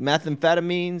off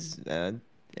methamphetamines,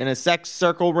 in a sex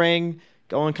circle ring,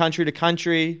 going country to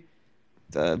country,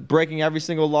 breaking every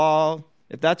single law,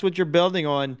 if that's what you're building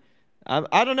on,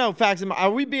 I don't know. Facts.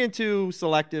 Are we being too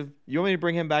selective? You want me to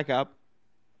bring him back up?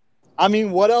 I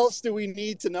mean, what else do we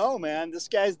need to know, man? This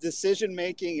guy's decision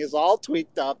making is all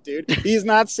tweaked up, dude. He's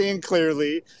not seeing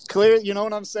clearly. You know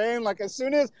what I'm saying? Like as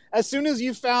soon as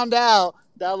you found out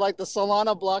that like the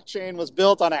Solana blockchain was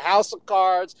built on a house of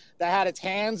cards that had its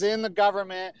hands in the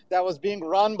government, that was being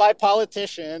run by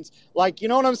politicians, like, you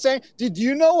know what I'm saying? Did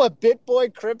you know what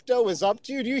BitBoy Crypto is up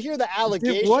to? Do you hear the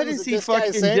allegations? Dude, what is he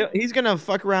fucking doing? He's gonna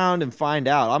fuck around and find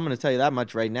out. I'm gonna tell you that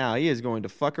much right now. He is going to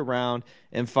fuck around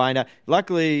and find out.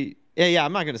 Luckily. Yeah,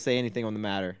 I'm not going to say anything on the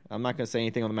matter.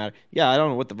 Yeah, I don't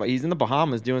know what he's in the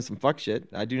Bahamas doing some fuck shit.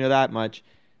 I do know that much.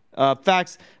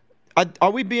 Facts.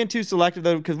 Are we being too selective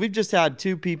though? Because we've just had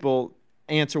 2 people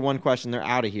answer one question, they're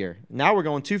out of here. Now we're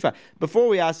going too fast. Before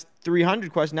we asked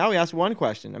 300 questions, now we ask 1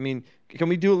 question. I mean, can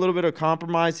we do a little bit of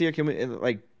compromise here? Can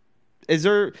we is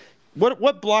there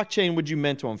what blockchain would you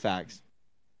mint on Facts?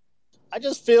 I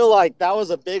just feel like that was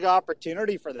a big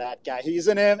opportunity for that guy. He's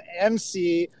an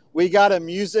MC. We got a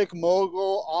music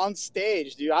mogul on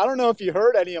stage, dude. I don't know if you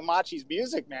heard any of Machi's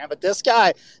music, man, but this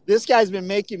guy's been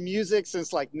making music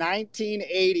since like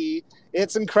 1980.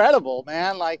 It's incredible,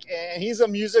 man. Like, and he's a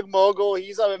music mogul.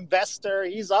 He's an investor.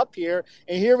 He's up here,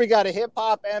 and here we got a hip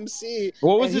hop MC.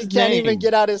 What was his name? He can't even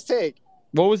get out his take.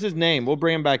 What was his name? We'll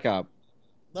bring him back up.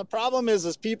 The problem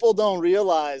is people don't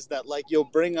realize that, like, you'll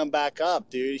bring him back up,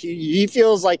 dude. He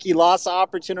feels like he lost the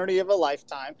opportunity of a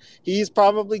lifetime. He's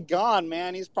probably gone,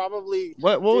 man. He's probably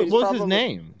what was his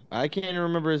name? I can't even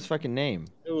remember his fucking name.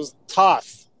 It was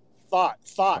Thought.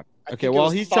 Okay, while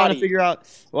he's trying to figure out,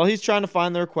 while he's trying to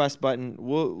find the request button,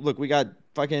 we got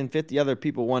fucking 50 other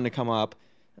people wanting to come up.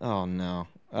 Oh no.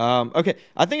 Okay,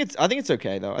 I think it's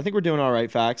okay though. I think we're doing all right,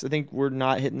 Facts. I think we're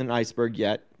not hitting an iceberg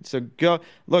yet. So go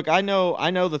look. I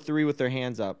know the 3 with their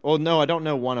hands up. Well, no, I don't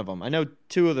know one of them. I know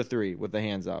 2 of the 3 with the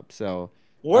hands up. So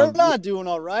we're not doing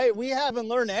all right. We haven't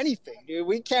learned anything, dude.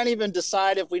 We can't even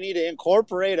decide if we need to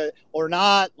incorporate it or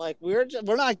not. Like we're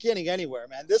not getting anywhere,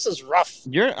 man. This is rough.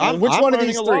 I'm one of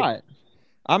these 3?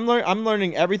 I'm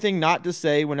learning everything not to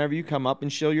say whenever you come up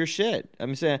and show your shit.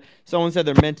 I'm saying someone said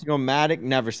they're minting on Matic,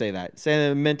 never say that. Say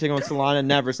they're minting on Solana,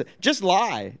 never say. Just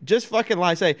lie. Just fucking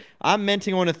lie. Say I'm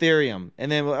minting on Ethereum,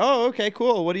 and then oh okay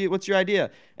cool. What's your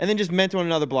idea? And then just mint on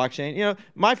another blockchain. You know,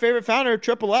 my favorite founder,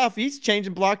 Triple F, he's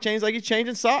changing blockchains like he's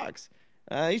changing socks.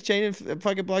 He's changing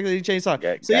fucking blockchains. He's changing socks.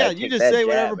 So yeah, you just say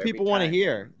whatever people want to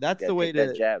hear. That's the way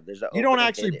to. You don't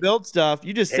actually build stuff.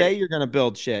 You just say you're gonna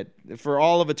build shit for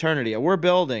all of eternity. We're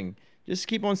building. Just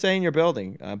keep on saying you're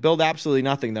building. Build absolutely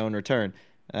nothing though in return.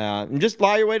 And just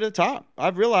lie your way to the top.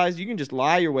 I've realized you can just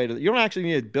lie your way to. You don't actually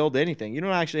need to build anything. You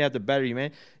don't actually have to better you,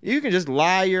 man. You can just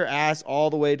lie your ass all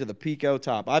the way to the Pico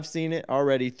top. I've seen it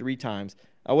already 3 times.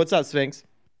 What's up, Sphinx?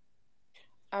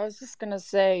 I was just going to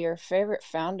say your favorite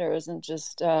founder isn't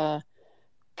just up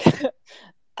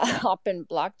in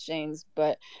blockchains,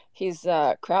 but he's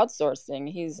crowdsourcing.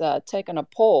 He's taking a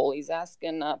poll. He's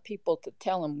asking people to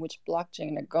tell him which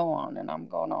blockchain to go on, and I'm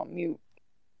going on mute.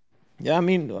 Yeah, I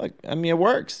mean, it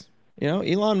works. You know,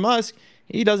 Elon Musk,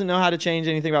 he doesn't know how to change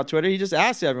anything about Twitter. He just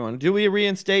asks everyone, do we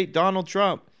reinstate Donald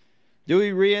Trump? Do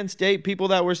we reinstate people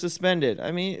that were suspended?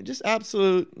 I mean, just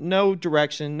absolute no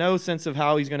direction, no sense of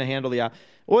how he's going to handle the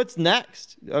what's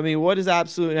next? I mean, what is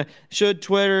absolute? Should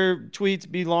Twitter tweets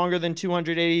be longer than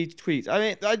 280 tweets? I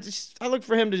mean, I look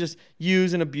for him to just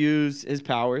use and abuse his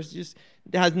powers. Just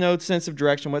has no sense of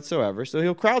direction whatsoever. So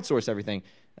he'll crowdsource everything.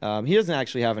 He doesn't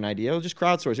actually have an idea. He'll just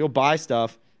crowdsource. He'll buy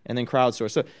stuff and then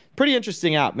crowdsource. So pretty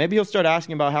interesting app. Maybe he'll start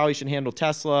asking about how he should handle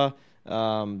Tesla,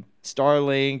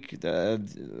 Starlink.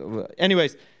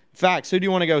 Anyways, Facts. Who do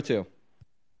you want to go to?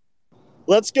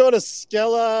 Let's go to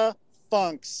Skella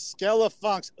Funks.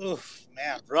 Oof,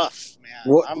 man, rough, man.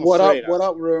 What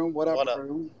up, room? What up,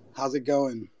 room? How's it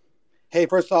going? Hey,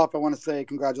 first off, I want to say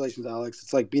congratulations, Alex.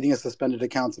 It's like beating a suspended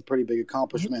account's a pretty big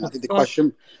accomplishment. I think the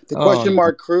question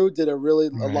mark crew did a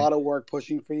lot of work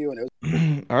pushing for you, and it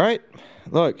was all right.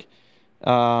 Look,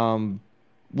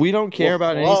 we don't care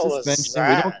about any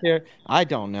suspension. We don't care. I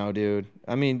don't know, dude.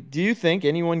 I mean, do you think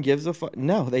anyone gives a fuck?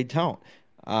 No, they don't.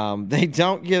 They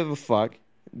don't give a fuck.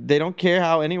 They don't care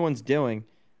how anyone's doing.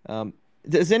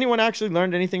 Has anyone actually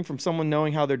learned anything from someone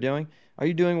knowing how they're doing? Are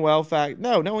you doing well?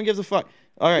 No one gives a fuck.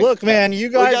 All right. Look, man, you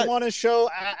guys want to show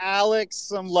Alex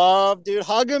some love, dude.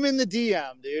 Hug him in the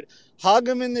DM, dude. Hug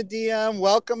him in the DM.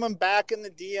 Welcome him back in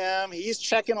the DM. He's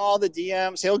checking all the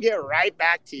DMs. He'll get right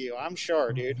back to you, I'm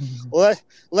sure, dude.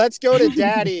 Let's go to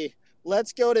Daddy.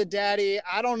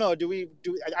 I don't know.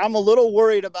 I'm a little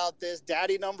worried about this.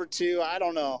 Daddy number 2. I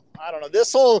don't know.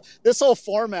 This whole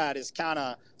format is kind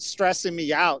of stressing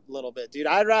me out a little bit, dude.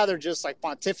 I'd rather just like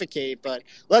pontificate, but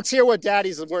let's hear what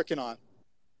Daddy's working on.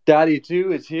 Daddy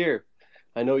 2 is here.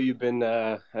 I know you've been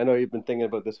thinking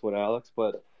about this one, Alex,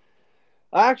 but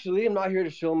actually I'm not here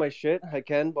to show my shit. I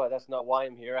can, but that's not why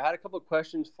I'm here. I had a couple of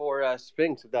questions for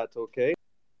Sphinx, if that's okay.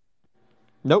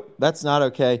 Nope, that's not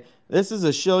okay. This is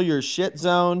a show your shit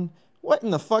zone. What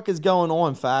in the fuck is going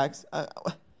on, Facts?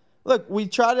 Look, we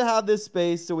try to have this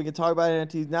space so we can talk about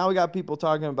NFTs. Now we got people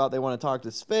talking about they want to talk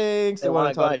to Sphinx. They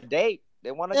want to go on a date. They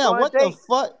want to go on a date. Yeah, what the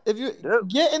fuck? If you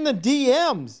get in the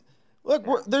DMs. Look,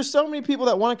 there's so many people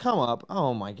that want to come up.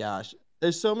 Oh my gosh.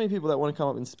 There's so many people that want to come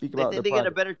up and speak about their they get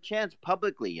a better chance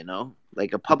publicly, you know?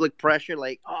 Like a public pressure,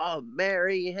 like, oh,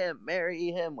 marry him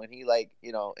when he, like,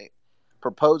 you know,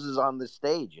 proposes on this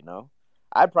stage. You know,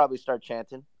 I'd probably start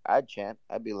chanting. I'd chant.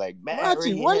 I'd be like, Machi,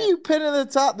 marry what are him. you pinning the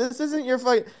top? This isn't your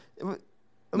fucking.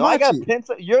 No, I got pins.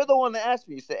 You're the one that asked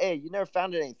me. You said, "Hey, you never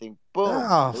found anything." Boom.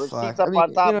 Oh, The fuck. receipts up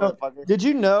on top, motherfucker. Did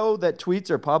you know that tweets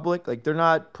are public? Like, they're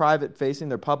not private facing,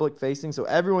 they're public facing, so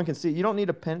everyone can see. You don't need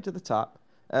to pin it to the top.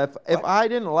 If I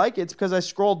didn't like it, it's because I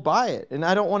scrolled by it, and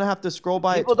I don't want to have to scroll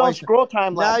by it twice. People don't scroll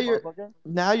time lapse, motherfucker.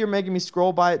 Now you're making me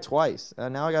scroll by it twice.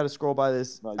 Now I got to scroll by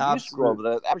this. No, you scroll,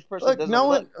 but the average person doesn't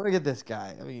look. Look at this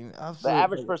guy. I mean, the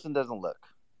average person doesn't look.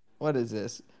 What is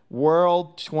this?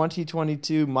 World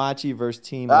 2022 Machi versus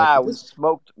Team Liquid.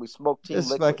 We smoked Team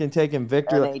Liquid. Liquid. Fucking taking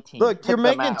victory. Look, you're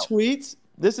making tweets.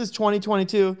 This is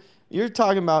 2022. You're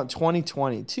talking about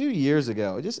 2020, 2 years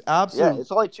ago. Just absolutely. Yeah,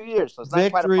 it's only 2 years, so it's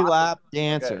victory not quite a lap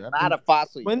dancer. Okay, not a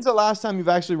fossil. When's the last time you've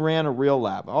actually ran a real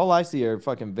lap? All I see are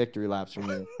fucking victory laps from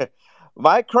you.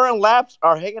 My current laps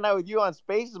are hanging out with you on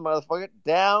Spaces, motherfucker.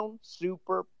 Down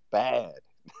super bad.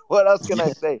 What else can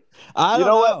I say? I don't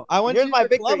know. What? I went Here's to my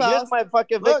victory. Clubhouse. Here's my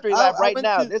fucking victory lap right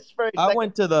now. This is very. I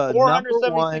went to the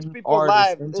 476 people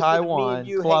live in Taiwan. Me and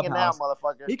you Clubhouse. hanging out,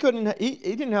 motherfucker. He couldn't. He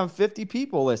didn't have 50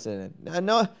 people listening.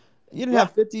 No, you didn't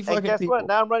have 50 fucking guess people. What?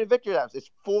 Now I'm running victory laps.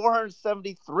 It's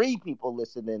 473 people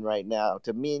listening right now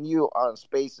to me and you on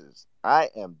Spaces. I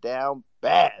am down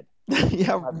bad.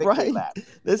 Yeah, right. Lap.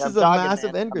 This is a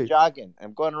massive increase. I'm jogging.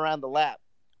 I'm going around the lap.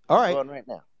 All right. I'm going right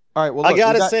now. All right, well, look, I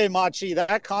gotta say, Machi,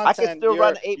 that content. I can still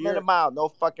run an 8-minute mile, no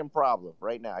fucking problem.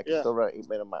 Right now, I can still run an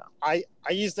 8-minute mile. I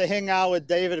used to hang out with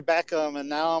David Beckham, and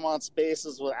now I'm on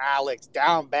Spaces with Alex.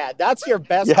 Down bad. That's your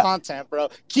best content, bro.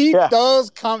 Keep those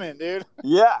coming, dude.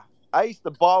 Yeah, I used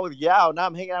to ball with Yao. Now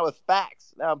I'm hanging out with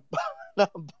Facts. Now I'm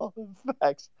balling with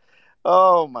Facts.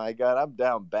 Oh my god, I'm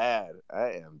down bad.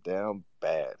 I am down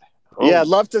bad. Oh. Yeah, I'd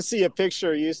love to see a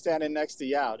picture of you standing next to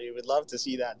Yao, dude. We'd love to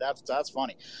see that. That's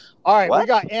funny. All right, we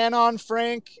got Anon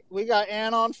Frank. We got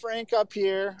Anon Frank up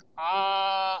here.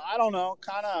 I don't know,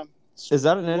 kind of. Is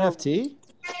that an NFT?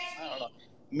 I don't know.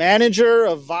 Manager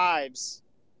of Vibes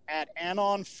at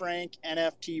Anon Frank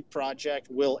NFT project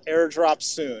will airdrop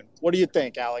soon. What do you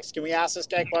think, Alex? Can we ask this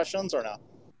guy questions or no?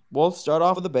 We'll start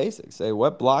off with the basics. Say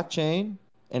what blockchain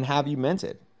and have you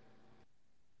minted?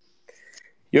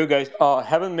 Yo, guys,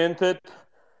 haven't minted.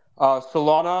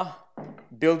 Solana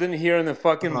building here in the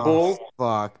fucking bull.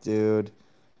 Fuck, dude.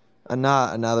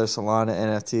 Not another Solana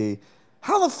NFT.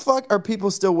 How the fuck are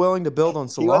people still willing to build on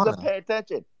Solana?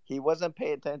 He wasn't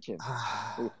paying attention.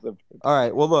 All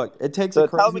right, well, look, it takes a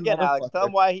crazy tell him again, Alex. Tell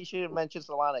him why he shouldn't mention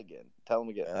Solana again. Tell him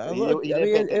again.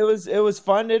 It was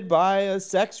funded by a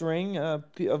sex ring of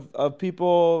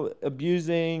people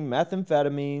abusing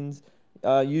methamphetamines,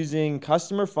 using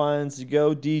customer funds to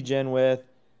go degen with,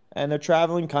 and they're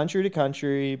traveling country to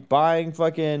country, buying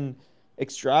fucking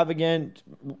extravagant.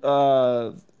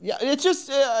 It's just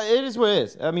it is what it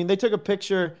is. I mean, they took a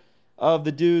picture of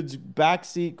the dude's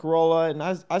backseat Corolla, and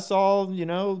I saw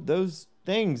those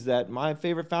things that my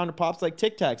favorite founder pops like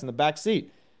Tic Tacs in the back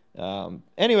seat.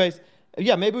 Anyways,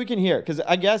 yeah, maybe we can hear it because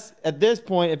I guess at this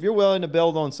point, if you're willing to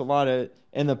build on Solana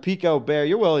and the Pico Bear,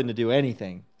 you're willing to do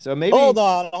anything. So maybe hold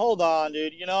on,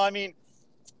 dude. I mean,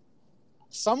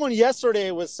 someone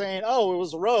yesterday was saying, oh, it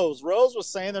was Rose. Rose was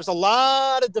saying there's a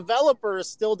lot of developers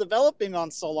still developing on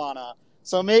Solana.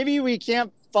 So maybe we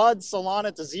can't FUD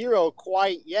Solana to zero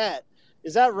quite yet.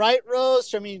 Is that right,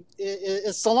 Rose? I mean,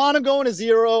 is Solana going to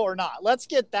zero or not? Let's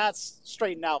get that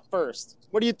straightened out first.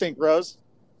 What do you think, Rose?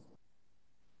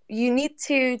 You need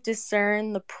to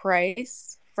discern the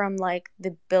price from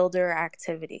the builder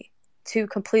activity. Two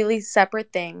completely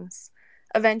separate things.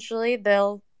 Eventually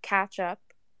they'll catch up.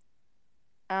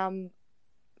 But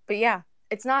yeah,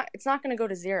 it's not going to go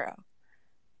to zero.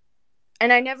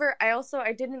 And I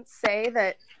didn't say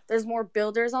that there's more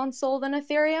builders on Sol than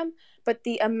Ethereum, but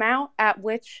the amount at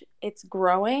which it's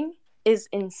growing is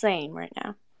insane right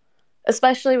now.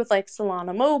 Especially with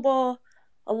Solana Mobile,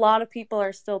 a lot of people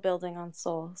are still building on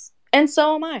Sols. And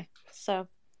so am I. So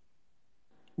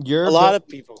you're a lot of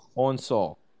people on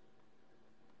Sol.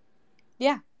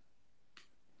 Yeah.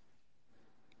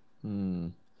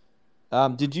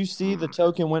 Did you see the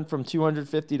token went from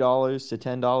 $250 to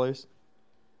 $10?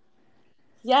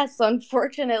 Yes,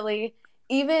 unfortunately,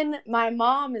 even my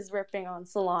mom is ripping on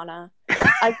Solana.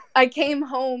 I came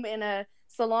home in a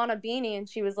Solana beanie and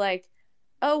she was like,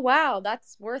 "Oh wow,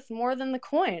 that's worth more than the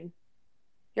coin.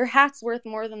 Your hat's worth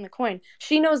more than the coin."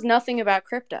 She knows nothing about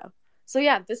crypto. So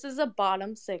yeah, this is a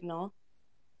bottom signal.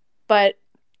 But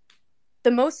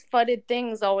the most FUDed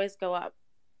things always go up.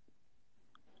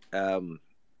 And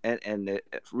the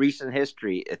recent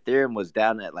history, Ethereum was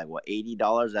down at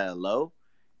 $80 at a low,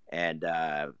 And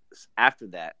after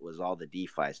that was all the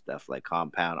DeFi stuff like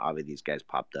Compound. Obviously, these guys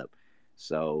popped up.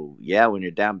 So yeah, when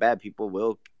you're down bad, people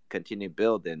will continue to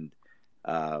build. And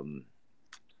one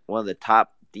of the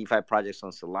top DeFi projects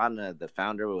on Solana, the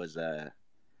founder was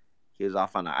he was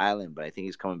off on an island, but I think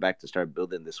he's coming back to start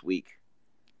building this week.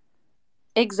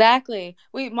 Exactly.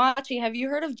 Wait, Machi, have you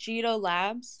heard of Jito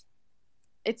Labs?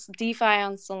 It's DeFi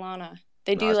on Solana.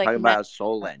 They do I was like talking about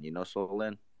Solend. You know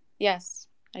Solend? Yes,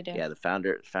 I do. Yeah, the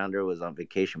founder was on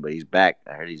vacation, but he's back.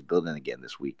 I heard he's building again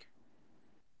this week.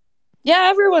 Yeah,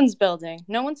 everyone's building.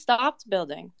 No one stopped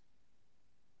building.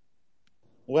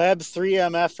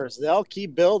 Web3 MFers, they'll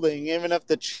keep building even if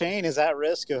the chain is at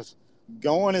risk of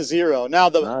going to zero. Now,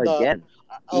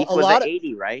 ETH was at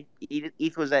 80, right?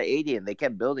 ETH was at 80, and they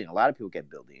kept building. A lot of people kept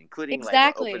building, including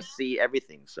like OpenSea,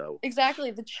 everything. So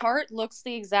exactly, the chart looks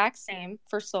the exact same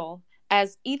for Sol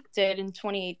as ETH did in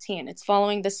 2018. It's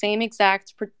following the same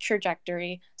exact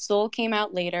trajectory. Sol came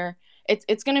out later.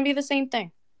 It's going to be the same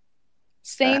thing.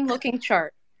 Same looking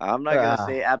chart. I'm not going to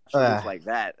say absolutes like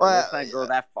that. Let's not go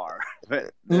that far.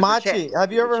 Machi,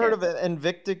 have you ever heard of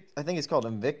Invictus? I think it's called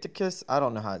Invicticus. I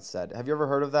don't know how it's said. Have you ever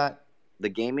heard of that? The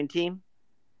gaming team?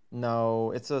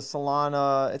 No, it's a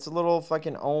Solana. It's a little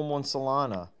fucking Ohm on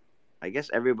Solana. I guess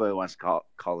everybody wants to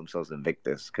call themselves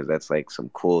Invictus because that's like some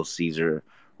cool Caesar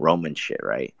Roman shit,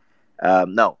 right?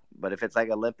 No, but if it's like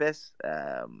Olympus,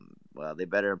 well, they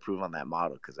better improve on that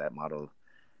model because that model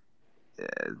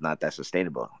is not that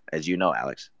sustainable, as you know,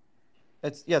 Alex.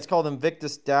 It's called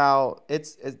Invictus DAO.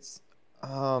 It's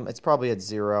probably at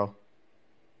 0.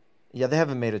 Yeah, they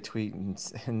haven't made a tweet in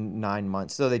 9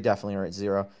 months, so they definitely are at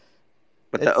 0.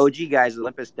 But the OG guys,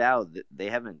 Olympus DAO, they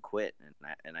haven't quit,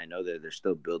 and I know that they're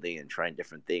still building and trying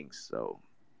different things. So,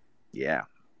 yeah.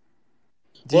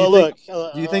 Do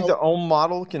you think the Ohm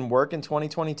model can work in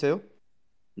 2022?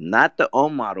 Not the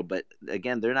Ohm model, but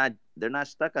again, they're not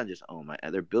stuck on just Ohm.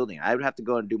 They're building. I would have to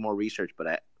go and do more research,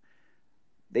 but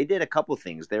they did a couple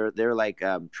things. They're like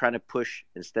trying to push,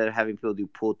 instead of having people do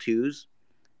pool twos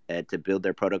to build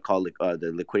their protocol,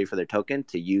 the liquidity for their token,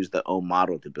 to use the Ohm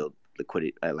model to build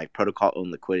liquidity, like protocol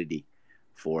owned liquidity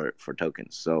for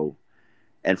tokens. So,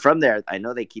 and from there, I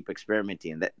know they keep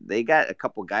experimenting. That they got a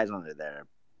couple guys on there that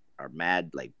are mad,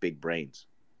 like big brains.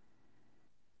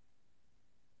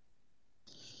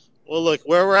 Well, look,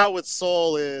 where we're at with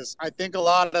Sol is, I think a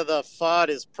lot of the FUD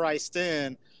is priced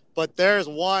in, but there's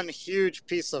one huge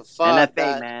piece of FUD.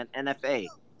 NFA.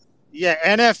 Yeah,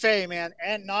 NFA, man,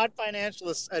 and not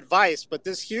financial advice, but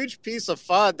this huge piece of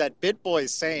FUD that BitBoy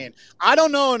is saying. I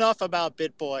don't know enough about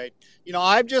BitBoy. You know,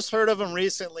 I've just heard of him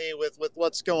recently with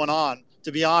what's going on,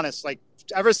 to be honest, like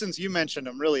ever since you mentioned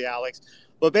him, really, Alex.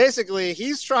 But basically,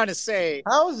 he's trying to say...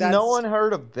 How has no one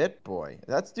heard of BitBoy?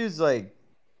 That dude's like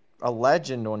a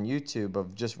legend on YouTube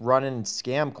of just running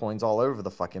scam coins all over the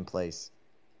fucking place.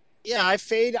 Yeah, I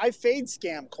fade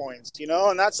scam coins, you know,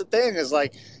 and that's the thing is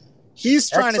like... He's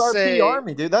trying XRP to say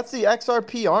army, dude. That's the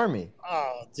XRP army.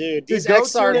 Oh, dude, these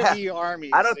XRP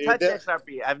armies. I don't touch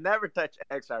XRP. I've never touched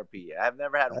XRP. I've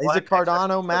never had one. He's a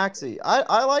Cardano maxi.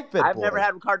 I like BitBoy. I've never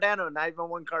had Cardano, not even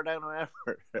one Cardano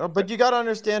ever. Oh, but you got to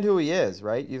understand who he is,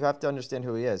 right? You have to understand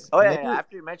who he is. Oh, yeah.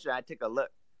 After you mentioned it, I took a look.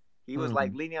 He was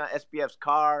like leaning on SBF's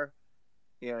car.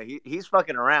 You know, he's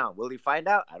fucking around. Will he find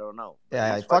out? I don't know. But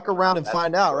yeah, fuck around and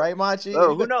find out, right, Machi?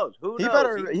 Oh, who knows?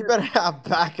 He better have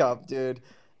backup, dude.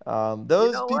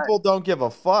 Those people don't give a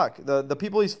fuck. The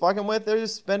people he's fucking with, they're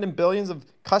just spending billions of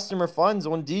customer funds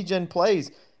on degen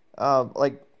plays,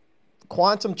 like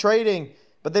quantum trading,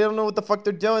 but they don't know what the fuck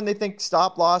they're doing. They think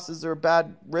stop losses are a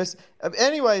bad risk.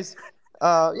 Anyways,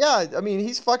 yeah, I mean,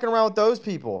 he's fucking around with those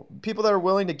people that are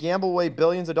willing to gamble away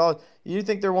billions of dollars. You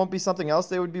think there won't be something else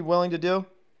they would be willing to do?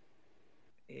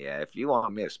 Yeah, if you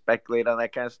want me to speculate on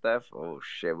that kind of stuff, oh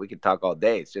shit, we could talk all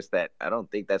day. It's just that I don't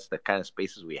think that's the kind of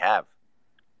spaces we have.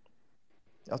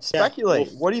 I'll speculate.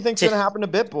 Yeah, what do you think's going to happen to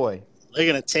BitBoy? They're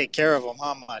going to take care of him,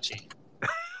 huh, Machi?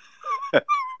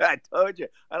 I told you.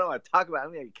 I don't want to talk about it.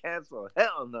 I'm going to cancel.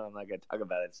 Hell no, I'm not going to talk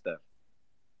about that stuff.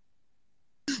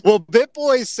 Well,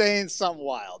 BitBoy's saying something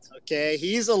wild, okay?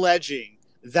 He's alleging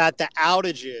that the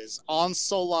outages on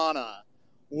Solana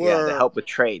were... to help with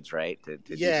trades, right? To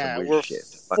do some weird shit.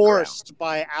 Forced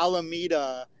by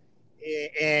Alameda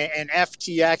and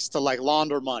FTX to like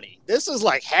launder money. This is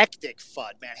like hectic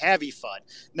FUD, man, heavy FUD.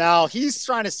 Now he's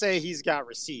trying to say he's got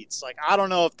receipts. Like, I don't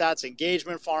know if that's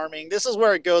engagement farming. This is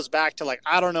where it goes back to like,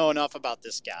 I don't know enough about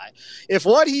this guy. If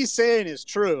what he's saying is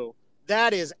true,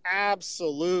 that is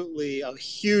absolutely a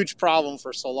huge problem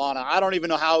for Solana. I don't even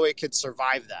know how it could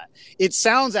survive that. It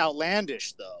sounds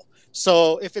outlandish though.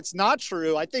 So if it's not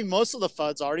true, I think most of the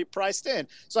FUD's already priced in.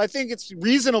 So I think it's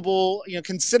reasonable,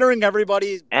 considering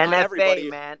everybody, not everybody.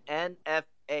 Man,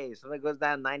 NFA. Something goes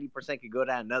down 90% could go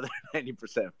down another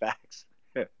 90%. Facts.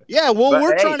 Yeah, well,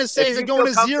 we're trying to say, is it going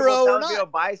to zero or not? If you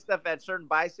buy stuff at certain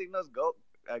buy signals,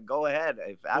 go ahead.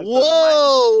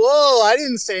 Whoa! I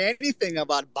didn't say anything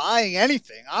about buying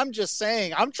anything. I'm just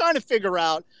saying, I'm trying to figure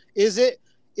out, is it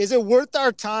worth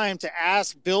our time to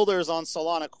ask builders on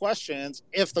Solana questions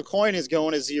if the coin is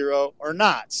going to zero or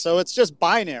not? So it's just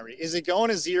binary. Is it going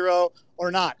to zero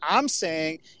or not? I'm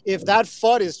saying if that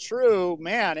FUD is true,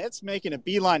 man, it's making a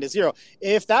beeline to zero.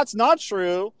 If that's not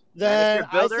true, then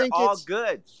if you're a builder, I think all it's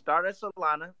good. Start at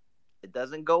Solana. It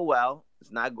doesn't go well. It's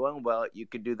not going well. You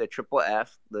could do the triple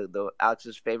F, the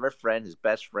Alex's favorite friend, his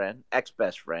best friend,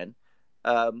 ex-best friend.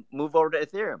 Move over to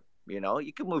Ethereum.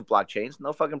 You can move blockchains,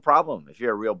 no fucking problem. If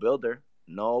you're a real builder,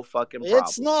 no fucking problem.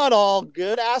 It's not all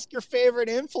good. Ask your favorite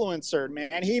influencer,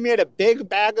 man. He made a big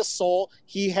bag of Sol.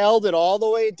 He held it all the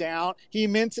way down. He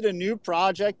minted a new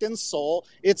project in Sol.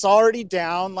 It's already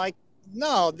down.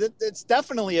 No, it's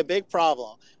definitely a big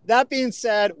problem. That being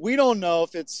said, we don't know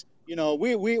if it's, we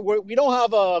don't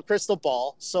have a crystal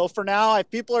ball. So for now, if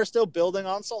people are still building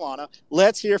on Solana,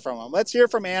 let's hear from them. Let's hear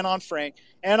from Anon Frank.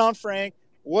 Anon Frank,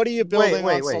 what are you building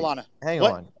on Solana? Hang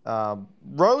on.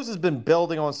 Rose has been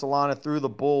building on Solana through the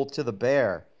bull to the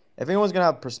bear. If anyone's going to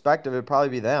have perspective, it'd probably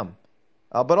be them.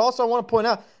 But also I want to point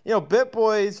out,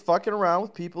 BitBoy's fucking around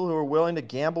with people who are willing to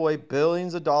gamble away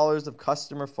billions of dollars of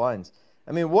customer funds.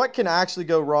 I mean, what can actually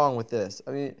go wrong with this?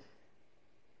 I mean,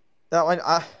 that one,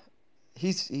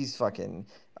 he's fucking.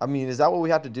 I mean, is that what we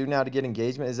have to do now to get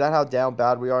engagement? Is that how down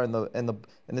bad we are in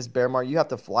this bear market? You have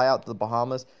to fly out to the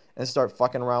Bahamas and start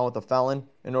fucking around with a felon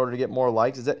in order to get more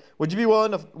likes? Would you be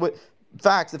willing to?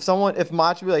 Facts. If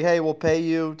Mach would be like, hey, we'll pay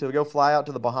you to go fly out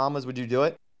to the Bahamas, would you do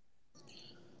it?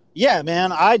 Yeah,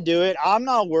 man, I'd do it. I'm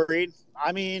not worried.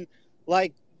 I mean,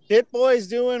 BitBoy's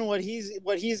doing what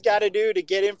he's got to do to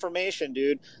get information,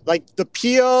 dude. The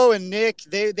PO and Nick,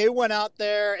 they went out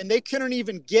there and they couldn't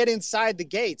even get inside the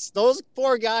gates. Those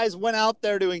poor guys went out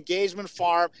there to engagement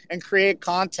farm and create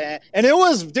content. And it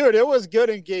was good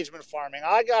engagement farming.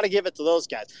 I got to give it to those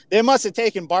guys. They must have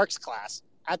taken Bark's class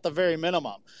at the very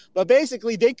minimum. But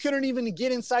basically, they couldn't even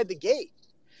get inside the gate.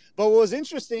 But what was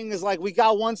interesting is we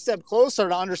got one step closer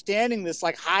to understanding this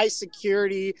high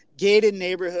security gated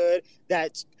neighborhood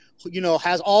that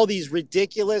has all these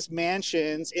ridiculous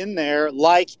mansions in there,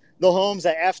 like the homes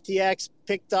that FTX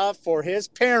picked up for his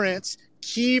parents,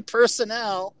 key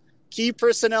personnel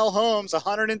homes,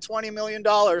 $120 million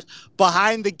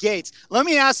behind the gates. Let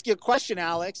me ask you a question,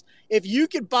 Alex. If you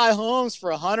could buy homes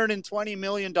for $120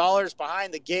 million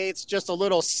behind the gates, just a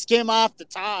little skim off the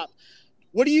top,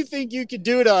 what do you think you could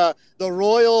do to the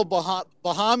Royal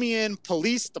Bahamian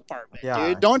Police Department,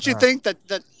 dude? Don't you think that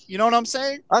you know what I'm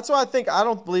saying? That's what I think. I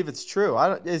don't believe it's true.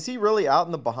 Is he really out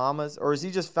in the Bahamas, or is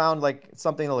he just found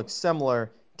something that looks similar,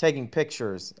 taking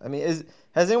pictures? I mean,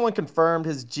 has anyone confirmed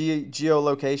his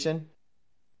geolocation?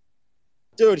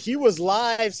 Dude, he was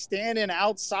live standing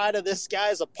outside of this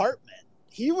guy's apartment.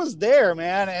 He was there,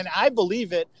 man, and I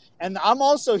believe it. And I'm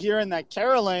also hearing that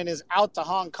Caroline is out to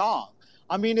Hong Kong.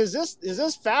 I mean, is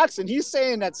this facts? And he's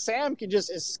saying that Sam can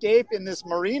just escape in this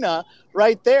marina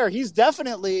right there. He's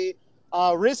definitely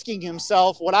risking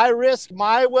himself. Would I risk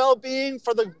my well-being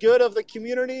for the good of the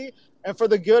community and for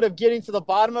the good of getting to the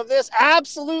bottom of this?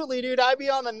 Absolutely, dude. I'd be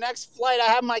on the next flight.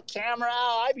 I have my camera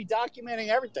out. I'd be documenting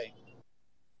everything.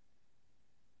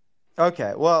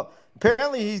 Okay, well,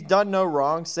 apparently he's done no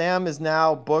wrong. Sam is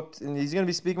now booked, and he's going to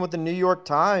be speaking with the New York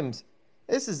Times.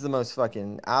 This is the most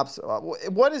fucking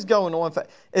absolute. What is going on?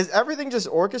 Is everything just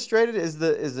orchestrated? Is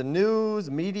the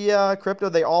news, media, crypto,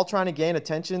 they all trying to gain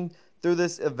attention through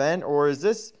this event, or is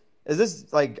this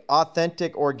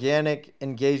authentic, organic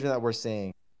engagement that we're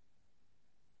seeing?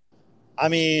 I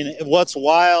mean, what's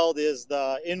wild is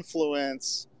the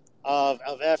influence of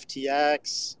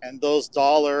FTX and those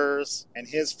dollars and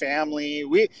his family.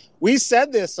 We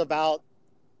said this about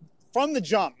from the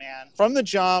jump, man. From the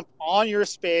jump on your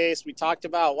space, we talked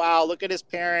about, wow, look at his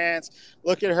parents,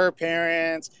 look at her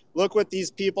parents, look what these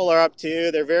people are up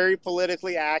to. They're very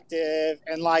politically active.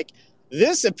 And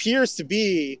this appears to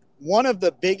be one of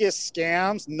the biggest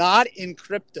scams, not in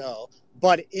crypto,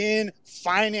 but in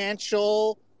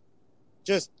financial,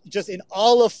 just in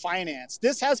all of finance.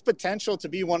 This has potential to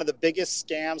be one of the biggest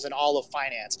scams in all of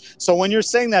finance. So when you're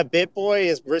saying that BitBoy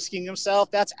is risking himself,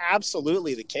 that's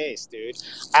absolutely the case, dude.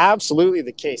 Absolutely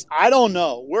the case. I don't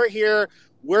know. We're here.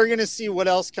 We're going to see what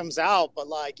else comes out. But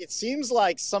it seems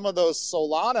like some of those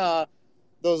Solana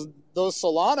those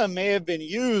Solana may have been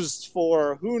used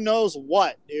for who knows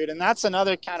what, dude. And that's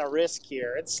another kind of risk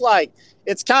here. It's like,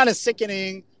 it's kind of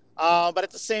sickening. But at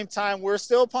the same time, we're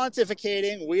still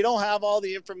pontificating. We don't have all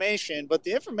the information, but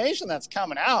the information that's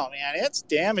coming out, man, it's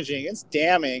damaging, it's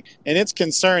damning, and it's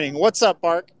concerning. What's up,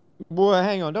 Bark? Boy,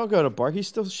 hang on. Don't go to Bark. He's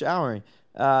still showering.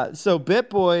 So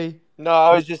BitBoy. No,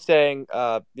 I was just saying,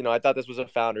 I thought this was a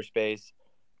founder space.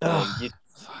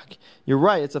 Fuck. You're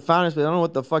right. It's a founder space. I don't know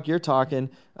what the fuck you're talking.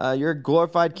 You're a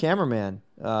glorified cameraman.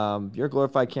 You're a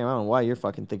glorified cameraman. I don't know why you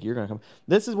fucking think you're going to come.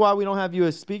 This is why we don't have you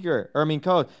as speaker.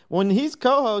 Co-host. When he's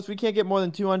co-host, we can't get more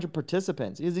than 200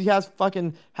 participants. He has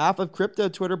fucking half of crypto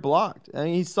Twitter blocked. I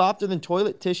mean, he's softer than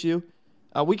toilet tissue.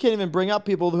 We can't even bring up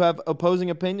people who have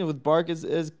opposing opinion with Bark as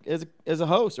a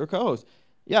host or co-host.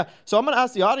 Yeah. So I'm going to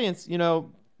ask the audience,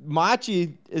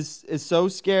 Machi is so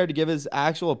scared to give his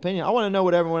actual opinion. I want to know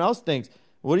what everyone else thinks.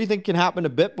 What do you think can happen to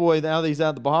BitBoy now that he's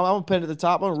at the Bahamas? I'm going to pin it at the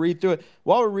top. I'm going to read through it.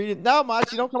 While we're reading, no,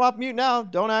 Machi, don't come off mute now.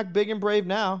 Don't act big and brave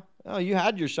now. Oh, you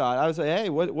had your shot. I would say, hey,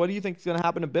 what do you think is going to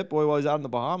happen to BitBoy while he's out in the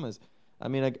Bahamas? I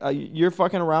mean, you're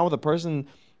fucking around with a person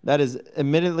that is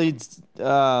admittedly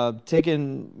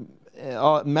taking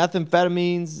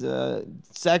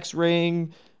methamphetamines, sex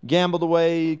ring, gambled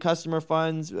away customer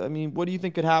funds. I mean, what do you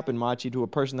think could happen, Machi, to a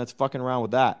person that's fucking around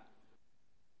with that?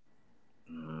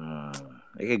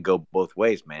 It could go both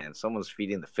ways, man. Someone's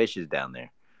feeding the fishes down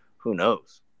there. Who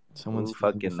knows? Who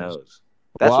fucking knows?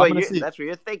 That's what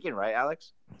you're thinking, right,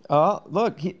 Alex?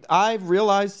 Look, I've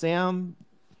realized Sam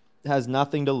has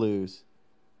nothing to lose.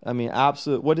 I mean,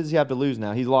 absolutely. What does he have to lose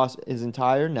now? He's lost his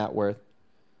entire net worth.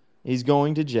 He's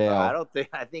going to jail.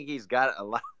 I think he's got a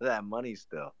lot of that money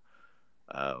still.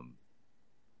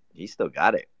 He still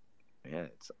got it. Yeah,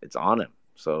 it's on him.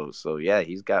 So yeah,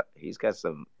 he's got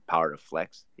some power to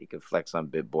flex. He can flex on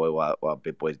BitBoy while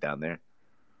BitBoy's down there.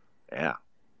 Yeah.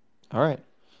 All right.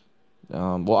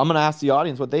 Well, I'm going to ask the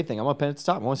audience what they think. I'm going to pin it at the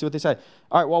top. I want to see what they say.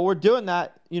 All right. While we're doing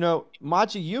that,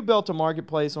 Machi, you built a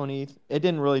marketplace on ETH. It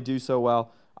didn't really do so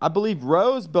well. I believe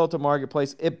Rose built a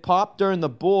marketplace. It popped during the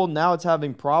bull. Now it's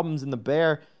having problems in the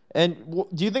bear. And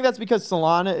do you think that's because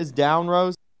Solana is down,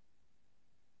 Rose?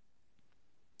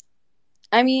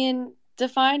 I mean,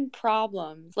 define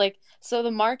problems. So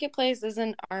the marketplace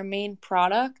isn't our main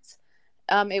product.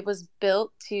 It was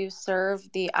built to serve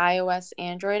the iOS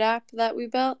Android app that we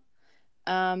built.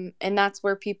 And that's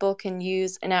where people can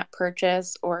use in-app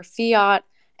purchase or fiat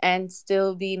and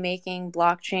still be making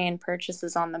blockchain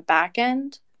purchases on the back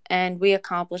end. And we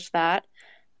accomplished that.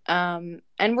 And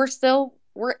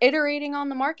we're iterating on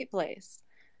the marketplace.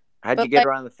 How'd you get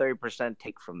around the 30%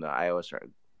 take from the iOS or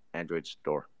Android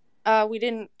store? We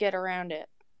didn't get around it.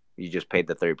 You just paid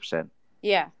the 30%?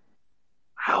 Yeah.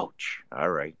 Ouch. All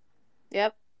right.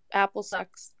 Yep. Apple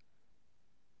sucks.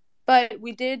 But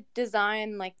we did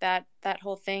design that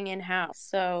whole thing in-house.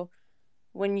 So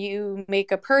when you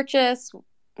make a purchase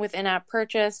with in-app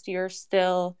purchase,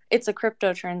 it's a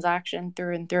crypto transaction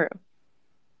through and through.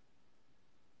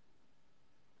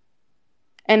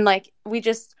 And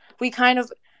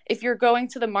if you're going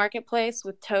to the marketplace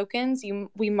with tokens,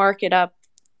 we mark it up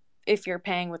if you're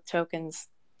paying with tokens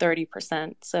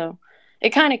 30%. So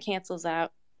it kind of cancels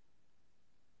out.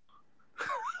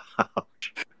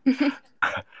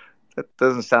 That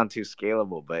doesn't sound too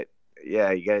scalable, but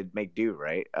yeah, you gotta make do,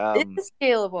 right? It's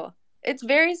scalable. It's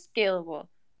very scalable.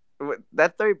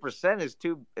 That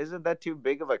 30% isn't that too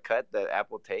big of a cut that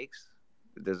Apple takes?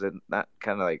 Does it not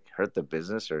kind of hurt the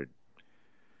business? Or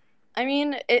I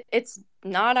mean, it's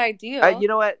not ideal. You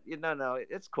know what? No,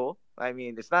 it's cool. I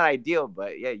mean, it's not ideal,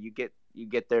 but yeah, you get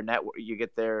their network, you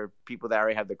get their people that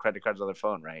already have the credit cards on their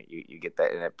phone, right? You get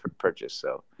that in a purchase.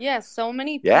 So yeah, so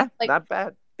many people. Yeah, not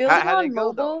bad. How did it go,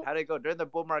 mobile, though? How did it go during the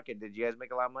bull market? Did you guys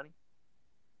make a lot of money?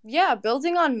 Yeah,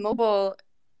 building on mobile,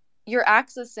 you're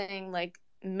accessing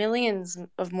millions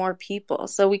of more people.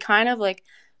 So we kind of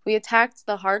we attacked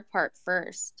the hard part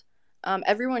first.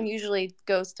 Everyone usually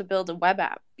goes to build a web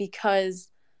app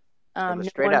because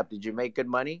straight up, did you make good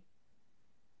money?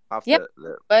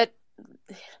 But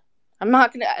I'm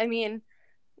not gonna. I mean,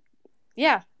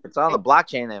 yeah, it's on the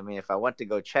blockchain. I mean, if I went to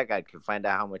go check, I could find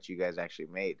out how much you guys actually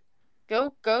made.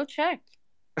 Go check.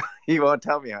 You won't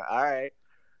tell me. All right.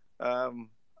 I'm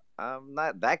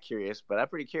not that curious, but I'm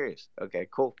pretty curious. Okay,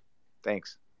 cool.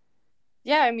 Thanks.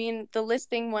 Yeah, I mean, the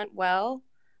listing went well.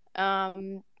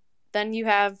 Then you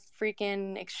have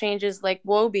freaking exchanges like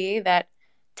Wobi that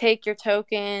take your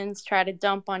tokens, try to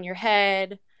dump on your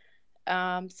head.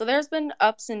 So there's been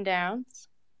ups and downs,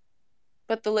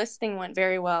 but the listing went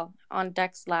very well on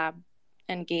Dex Lab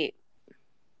and Gate.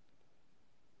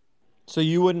 So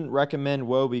you wouldn't recommend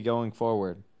Wobi going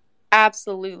forward?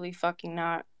 Absolutely fucking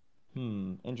not.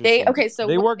 Interesting. So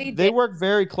they what work. they They did, work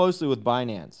very closely with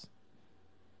Binance.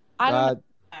 I don't know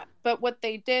that, but what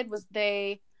they did was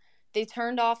they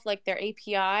turned off like their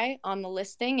API on the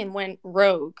listing and went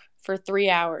rogue for 3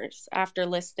 hours after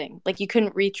listing. Like you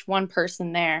couldn't reach one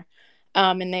person there,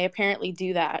 and they apparently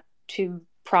do that to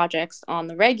projects on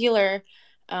the regular,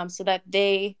 so that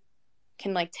they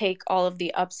can like take all of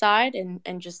the upside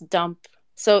and just dump.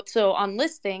 So on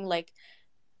listing, like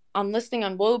on listing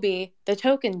on Wobi, the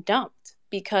token dumped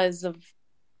because of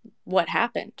what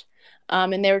happened.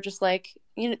 And they were just like,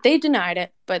 they denied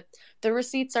it, but the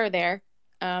receipts are there.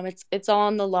 It's all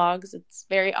in the logs. It's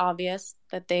very obvious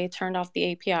that they turned off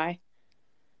the API.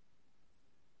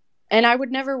 And I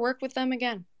would never work with them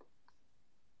again.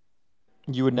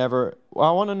 You would never. Well,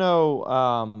 I want to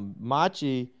know,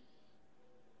 Machi.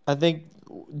 I think.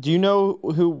 Do you know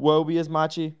who Wobi is,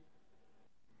 Machi?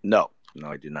 No,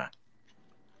 I do not.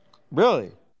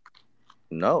 Really?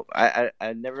 No, I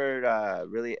never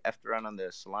really effed around on the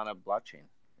Solana blockchain.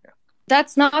 Yeah.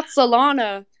 That's not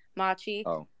Solana, Machi.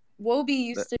 Oh. Wobi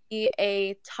used to be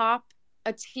a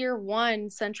tier 1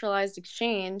 centralized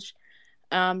exchange.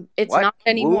 It's what? not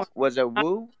anymore. Was it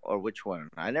Woo or which one?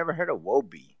 I never heard of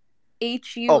Wobi.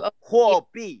 H-U-O-B. Oh,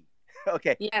 Huobi.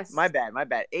 Okay. Yes. My bad.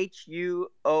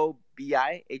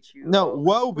 H-U-O-B-I? No,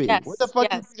 Wobi. Yes, What the fuck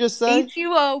did you just say?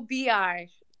 H-U-O-B-I.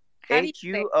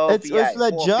 H-U-O-B-I. It's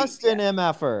the Huobi, Justin yeah.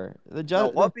 MFer. No,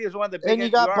 Huobi is one of the biggest. And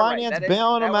you got Binance right.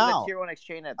 bailing them that was out. a tier 1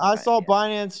 exchange at the I time, saw yeah.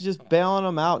 Binance just bailing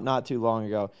them out not too long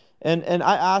ago. And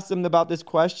I asked them about this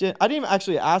question. I didn't even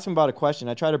actually ask them about a question.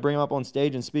 I tried to bring them up on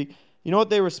stage and speak. You know what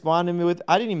they responded to me with?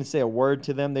 I didn't even say a word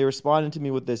to them. They responded to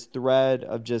me with this thread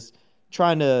of just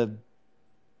trying to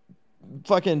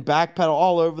fucking backpedal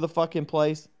all over the fucking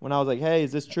place. When I was like, hey,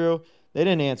 is this true? They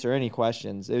didn't answer any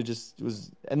questions. It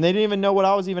was, and they didn't even know what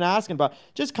I was even asking about.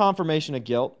 Just confirmation of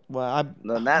guilt. Well,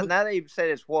 now that you said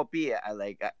it's Wobi,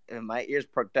 my ears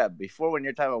perked up. Before, when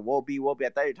you're talking about Wobi, I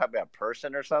thought you were talking about a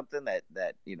person or something that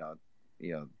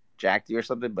jacked you or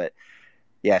something. But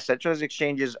yeah, centralized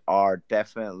exchanges are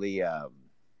definitely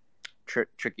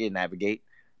tricky to navigate.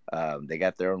 They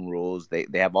got their own rules. They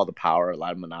have all the power, a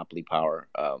lot of monopoly power.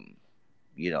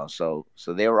 So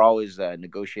they were always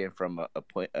negotiating from a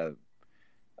point of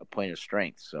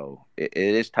strength. So it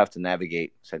is tough to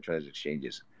navigate centralized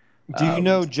exchanges. Do you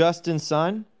know Justin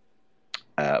Sun?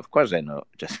 Of course I know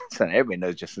Justin Sun. Everybody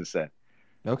knows Justin Sun.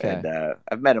 Okay. And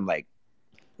I've met him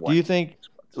do you think,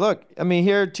 look, I mean,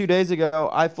 here 2 days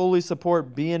ago, I fully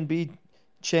support BNB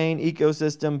chain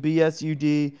ecosystem,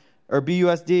 BSUD or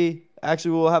BUSD.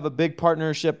 Actually, we'll have a big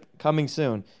partnership coming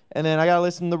soon. And then I got to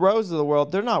listen to the Rose of the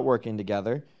world. They're not working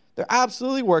together. They're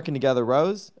absolutely working together,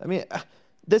 Rose. I mean,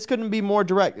 this couldn't be more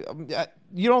direct.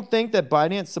 You don't think that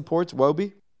Binance supports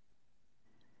Wobi?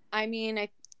 I mean,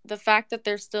 the fact that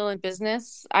they're still in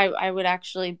business, I would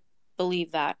actually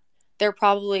believe that. They're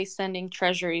probably sending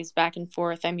treasuries back and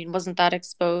forth. I mean, wasn't that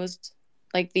exposed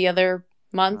like the other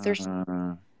month or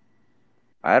so?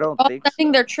 I don't think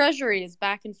sending their treasuries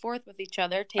back and forth with each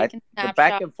other, taking snapshots. The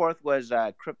back and forth was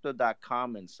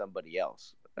Crypto.com and somebody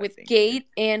else. With Gate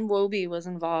and Wobi was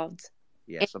involved.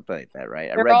 Yeah, something like that,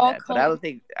 right? I read that, but I don't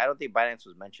think Binance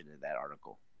was mentioned in that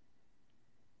article.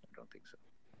 I don't think so.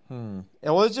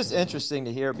 Well, it's just interesting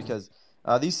to hear because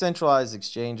these centralized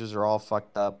exchanges are all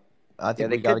fucked up. I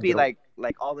think they could be like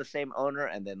all the same owner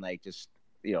and then like just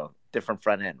different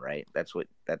front end, right? That's what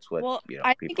well,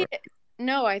 I think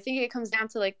I think it comes down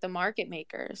to like the market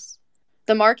makers.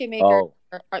 The market makers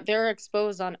they're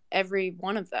exposed on every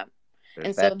one of them. There's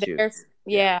and so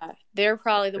they're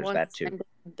probably the There's ones sending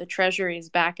the treasuries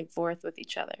back and forth with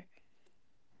each other.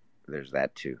 There's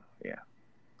that too. Yeah.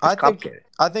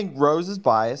 I think Rose is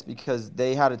biased because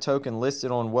they had a token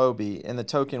listed on Wobi and the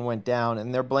token went down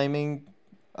and they're blaming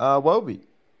Wobi.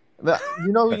 But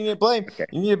you know who you need to blame? Okay.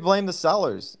 You need to blame the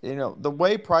sellers. The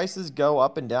way prices go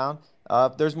up and down,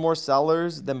 if there's more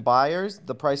sellers than buyers,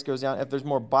 the price goes down. If there's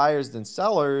more buyers than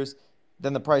sellers,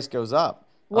 then the price goes up.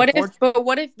 What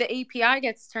if the API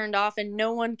gets turned off and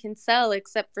no one can sell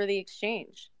except for the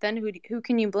exchange? Then who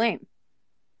can you blame?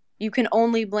 You can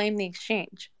only blame the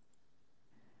exchange.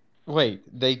 Wait,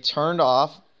 they turned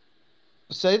off?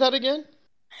 Say that again?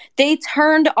 They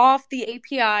turned off the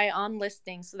API on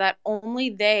listing so that only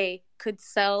they could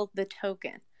sell the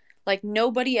token. Like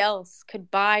nobody else could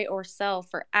buy or sell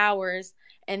for hours,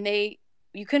 and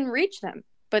you couldn't reach them.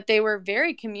 But they were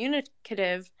very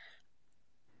communicative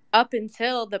up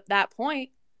until that point.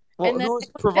 Well, who's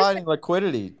providing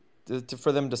liquidity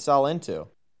for them to sell into?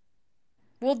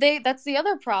 Well, that's the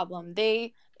other problem.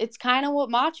 it's kind of what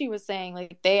Machi was saying.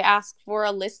 Like, they ask for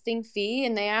a listing fee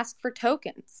and they ask for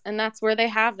tokens, and that's where they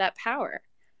have that power.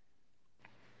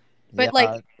 But Yeah,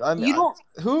 like, I mean, you don't.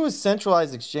 who is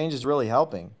centralized exchanges really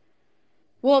helping?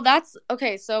 Well, that's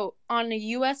okay. So on a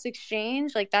U.S.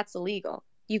 exchange, like, that's illegal.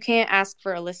 You can't ask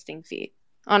for a listing fee.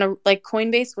 On a, like,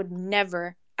 Coinbase would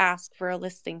never ask for a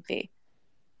listing fee.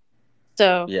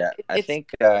 So Yeah, I it's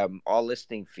think all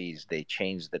listing fees, they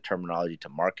changed the terminology to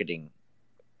marketing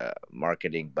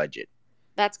budget.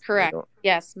 that's They correct. don't.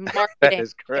 Yes, That marketing.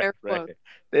 is Air correct, right? quotes.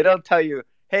 They Yeah. don't tell you,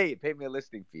 hey, pay me a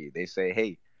listing fee. They say,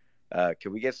 hey,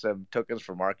 can we get some tokens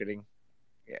for marketing?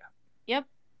 Yeah. Yep.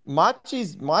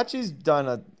 Machi's done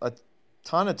a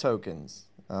ton of tokens,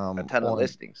 A ton of on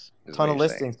listings is ton what of you're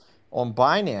saying. listings on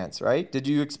Binance, right? Did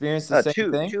you experience the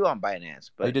same thing? Two on Binance,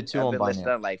 Oh, you but did two I've on been listed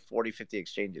Binance. on like 40, 50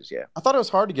 exchanges. Yeah, I thought it was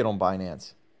hard to get on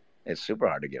Binance. it's super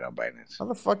hard to get on Binance How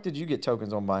the fuck did you get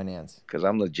tokens on Binance? because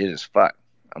I'm legit as fuck.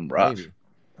 I'm rough. Maybe.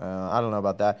 I don't know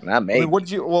about that. Not I mean, maybe.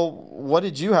 what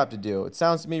did you have to do? It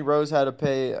sounds to me Rose had to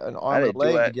pay an I arm and a didn't do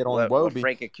leg to get on what Woby.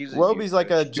 Frank accuses you. Woby's like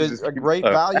Accuses a me great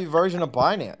of. value version of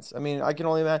Binance. I mean, I can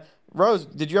only imagine. Rose,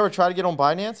 did you ever try to get on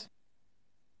Binance?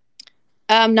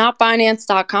 Not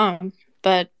Binance.com,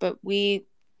 but we're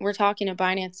talking to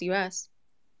Binance US.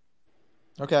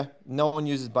 Okay. No one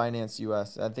uses Binance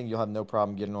US. I think you'll have no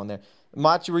problem getting on there.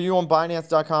 Machi, were you on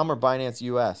Binance.com or Binance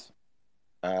US?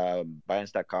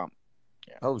 Binance.com.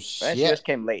 Yeah. Oh Binance shit. US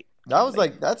came late. That's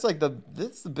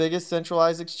the biggest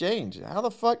centralized exchange. How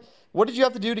the fuck? What did you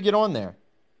have to do to get on there?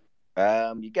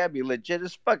 You gotta be legit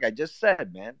as fuck. I just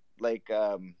said, man. Like,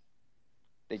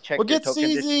 they check Well, your get token.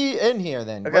 CZ in here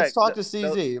then. Okay, Let's talk to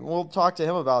CZ. We'll talk to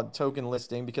him about token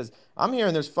listing because I'm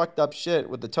hearing there's fucked up shit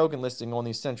with the token listing on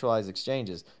these centralized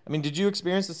exchanges. I mean, did you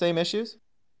experience the same issues?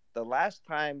 The last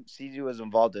time CZ was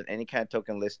involved in any kind of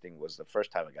token listing was the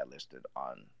first time it got listed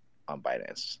on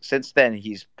Binance. Since then,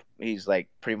 he's like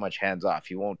pretty much hands off.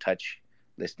 He won't touch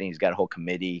listing. He's got a whole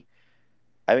committee.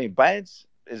 I mean, Binance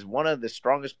is one of the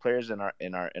strongest players in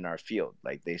our field.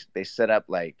 Like they set up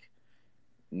like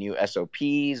new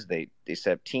SOPs. They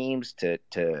set up teams to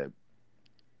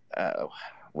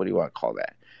what do you want to call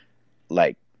that?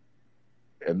 Like,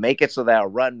 make it so that I'll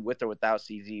run with or without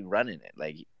CZ running it.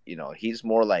 Like, you know, he's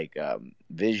more like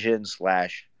vision /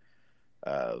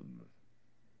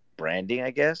 branding, I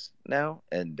guess now.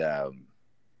 And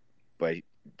but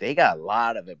they got a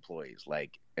lot of employees,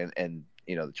 like, and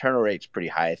you know, the turnover rate's pretty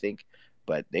high, I think,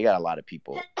 but they got a lot of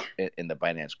people in the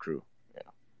Binance crew. Yeah.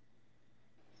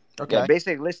 Okay. Yeah,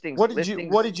 basic listings. What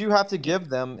did you have to give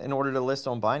them in order to list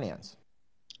on Binance?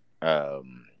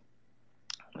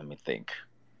 Let me think.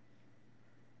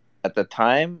 At the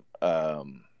time,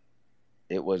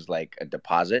 it was like a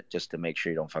deposit just to make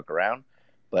sure you don't fuck around.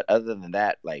 But other than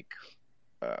that, like,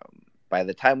 by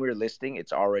the time we were listing,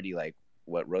 it's already like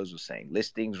what Rose was saying.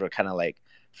 Listings were kind of like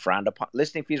frowned upon.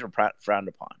 Listing fees were frowned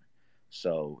upon.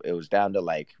 So it was down to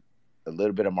like a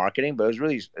little bit of marketing, but it was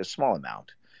really a small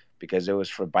amount because it was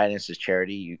for Binance's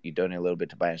charity. You donate a little bit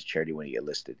to Binance charity when you get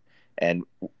listed. And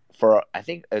for, I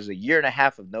think it was a year and a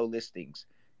half of no listings,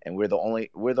 and we're the only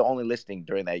listing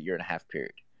during that year and a half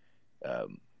period,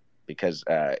 because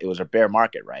it was a bear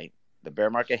market, right? The bear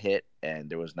market hit, and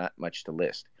there was not much to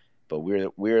list. But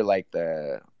we're like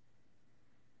the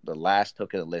last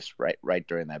token to list right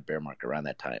during that bear market around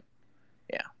that time.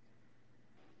 Yeah.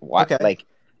 Why? Okay. Like,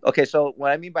 okay. So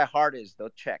what I mean by hard is they'll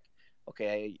check.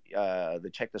 Okay, they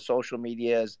check the social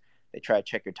medias. They try to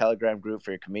check your Telegram group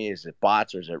for your community. Is it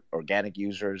bots or is it organic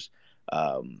users?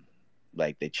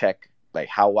 Like, they check like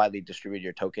how widely distributed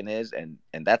your token is, and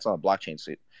that's on a blockchain.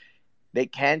 So they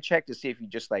can check to see if you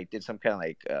just like did some kind of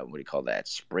like what do you call that,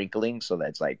 sprinkling, so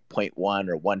that's like 0.1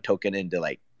 or 1 token into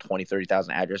like 20,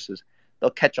 30,000 addresses. They'll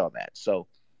catch all that. So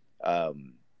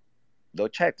they'll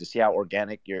check to see how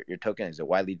organic your token is,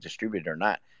 widely distributed or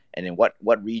not, and in what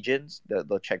regions.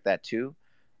 They'll check that too.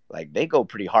 Like, they go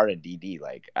pretty hard on DD.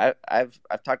 Like, I've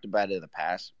talked about it in the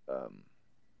past.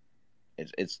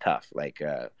 It's tough. Like,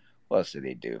 what else do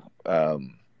they do?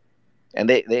 And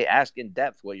they ask in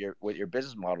depth what your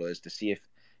business model is to see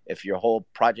if your whole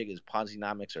project is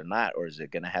Ponzi-nomics or not, or is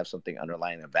it going to have something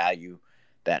underlying a value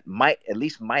that might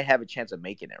have a chance of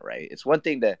making it, right? It's one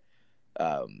thing to,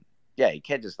 you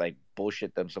can't just like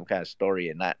bullshit them some kind of story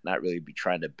and not really be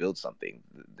trying to build something.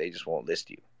 They just won't list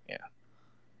you. Yeah.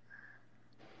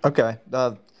 Okay.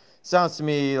 Sounds to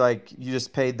me like you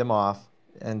just paid them off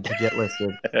and to get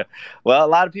listed. Well, a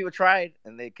lot of people tried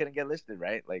and they couldn't get listed,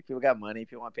 right? Like, people got money,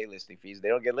 people want to pay listing fees, they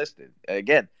don't get listed.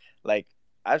 Again, like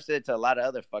I've said to a lot of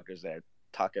other fuckers that are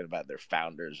talking about their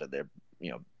founders or their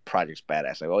projects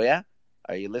badass, like, oh yeah,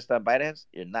 Are you listed on Binance?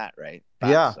 You're not, right?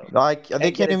 Yeah, So. like they Can't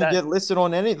get can't it even done. get listed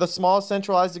on any the small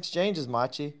centralized exchanges,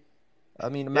 Machi. I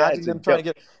mean, Yeah, imagine it's a them trying to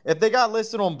joke. get if they got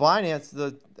listed on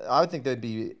Binance. I would think they'd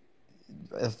be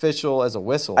official as a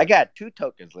whistle. I got 2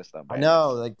 tokens listed on Binance. I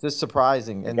know, like just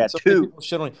surprising, I and got so many 2. people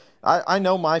shit on. I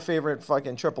know my favorite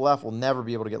fucking Triple F will never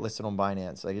be able to get listed on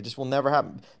Binance. Like it just will never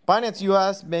happen. Binance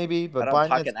US maybe, but I don't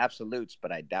talk Binance. in absolutes,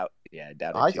 but I doubt. Yeah, I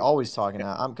doubt it I too. always talking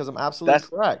out. Because I'm absolutely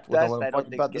correct with what I I'm don't fucking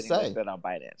think about to getting say. listed on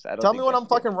Binance. I don't Tell think me when that's I'm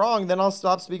fucking wrong, then I'll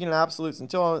stop speaking in absolutes.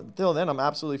 Until then, I'm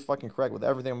absolutely fucking correct with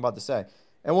everything I'm about to say.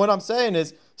 And what I'm saying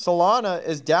is Solana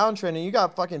is downtrending. You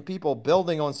got fucking people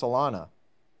building on Solana.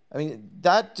 I mean,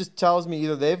 that just tells me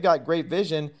either they've got great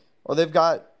vision or they've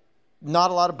got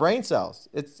not a lot of brain cells.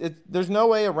 There's no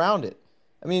way around it.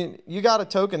 I mean, you got a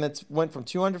token that's went from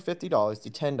 $250 to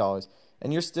 $10,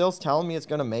 and you're still telling me it's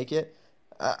going to make it.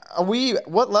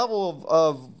 What level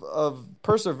of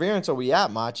perseverance are we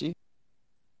at, Machi?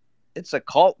 It's a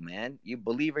cult, man. You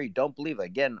believe or you don't believe.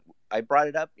 Again, I brought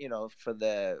it up, for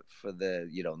the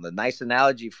the nice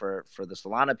analogy for the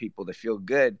Solana people to feel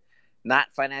good, not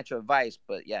financial advice,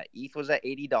 but yeah, ETH was at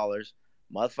 $80.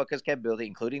 Motherfuckers kept building,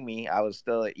 including me. I was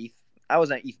still at ETH. I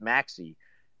was at ETH Maxi,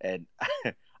 and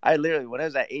I literally, when I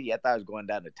was at 80, I thought I was going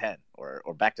down to 10 or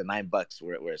back to $9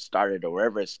 where it started or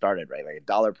wherever it started, right? Like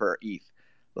 $1 per ETH.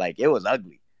 Like it was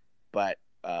ugly, but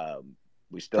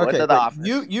we still went to the office.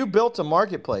 You built a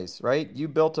marketplace, right? You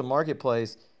built a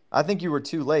marketplace. I think you were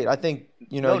too late. I think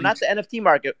No, not the NFT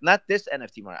market, not this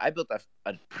NFT market. I built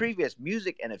a previous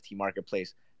music NFT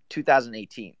marketplace,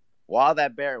 2018. While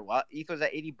ETH was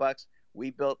at $80,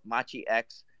 we built Machi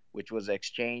X, which was an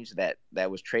exchange that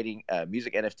was trading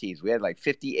music NFTs. We had like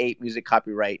 58 music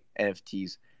copyright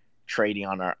NFTs trading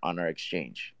on our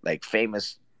exchange, like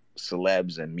famous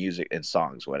celebs and music and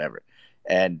songs, whatever.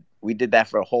 And we did that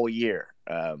for a whole year.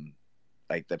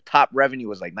 Like the top revenue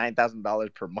was like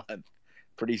 $9,000 per month.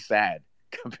 Pretty sad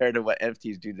compared to what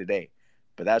NFTs do today.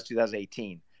 But that was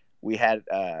 2018. We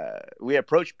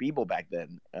approached Beeple back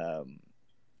then.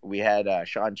 We had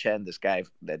Sean Chen, this guy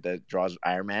that draws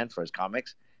Iron Man for his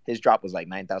comics. His drop was like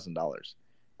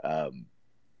 $9,000.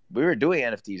 We were doing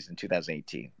NFTs in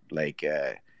 2018. Like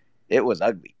it was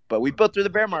ugly, but we built through the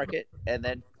bear market, and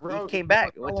then he came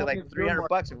back. It went to like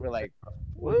 $300, and we're like,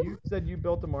 well, you said you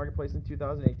built a marketplace in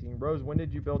 2018. Rose, when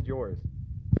did you build yours?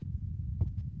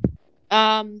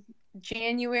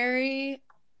 January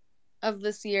of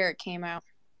this year it came out.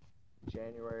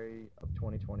 January of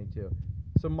 2022.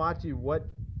 So Machi, what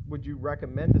would you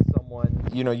recommend to someone?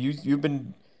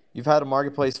 You've had a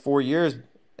marketplace 4 years.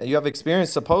 You have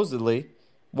experience supposedly.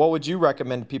 What would you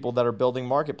recommend to people that are building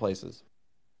marketplaces?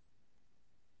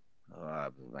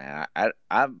 Man,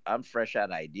 I'm fresh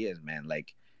out of ideas, man.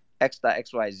 Like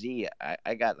X.XYZ,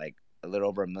 I got like a little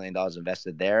over $1 million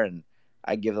invested there, and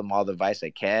I give them all the advice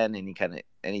I can.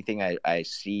 Anything I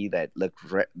see that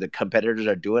the competitors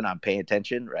are doing, I'm paying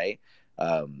attention, right?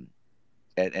 And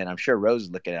I'm sure Rose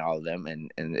is looking at all of them,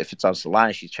 and if it's on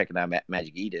Solana, she's checking out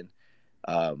Magic Eden.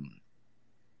 On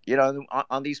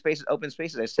these spaces, open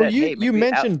spaces, I said, well, you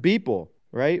mentioned Beeple,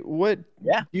 right? What?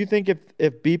 Yeah. Do you think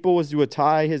if Beeple was to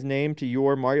tie his name to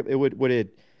your market, would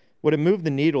it move the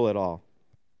needle at all?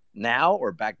 Now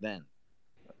or back then?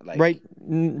 Like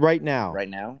right now. Right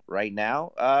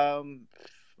now.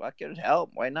 Fuck, it would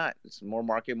help. Why not? It's more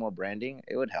marketing, more branding.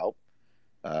 It would help.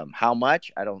 How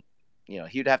much? I don't.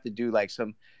 He'd have to do like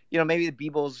some. Maybe the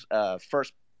Beeble's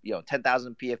first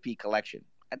 10,000 PFP collection.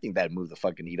 I think that'd move the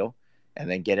fucking needle, and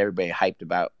then get everybody hyped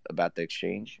about the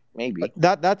exchange. Maybe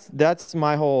that's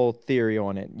my whole theory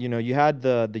on it. You had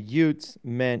the Utes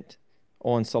mint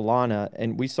on Solana,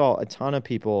 and we saw a ton of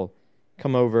people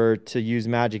come over to use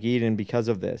Magic Eden because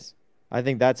of this. I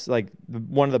think that's like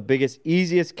one of the biggest,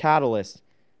 easiest catalysts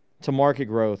to market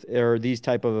growth are these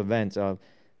type of events of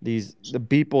the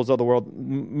Beeples of the world,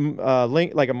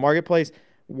 link like a marketplace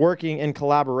working in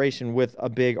collaboration with a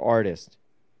big artist.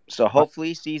 So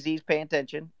hopefully CZ's paying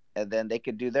attention, and then they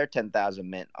could do their 10,000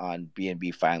 mint on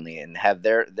BNB finally, and have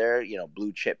their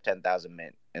blue chip 10,000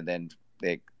 mint, and then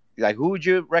they. Like, who would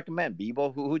you recommend,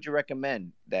 Beeple? Who would you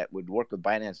recommend that would work with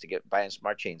Binance to get Binance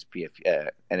Smart Chain's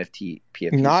NFT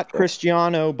PFP? Not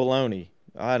Cristiano Baloney.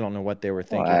 I don't know what they were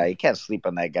thinking. You can't sleep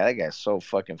on that guy. That guy's so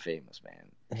fucking famous,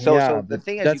 man. So the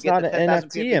thing is, you get the 10,000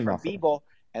 PFP from Beeple,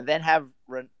 and then have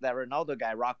that Ronaldo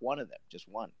guy rock one of them, just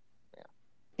one. Yeah.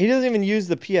 He doesn't even use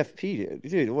the PFP,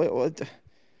 dude. What?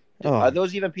 Oh. Are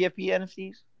those even PFP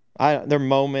NFTs? They're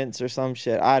moments or some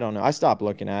shit. I don't know. I stopped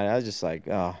looking at it. I was just like,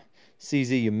 oh.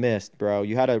 CZ, you missed, bro.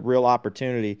 You had a real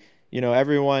opportunity.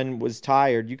 Everyone was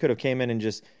tired. You could have came in and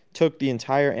just took the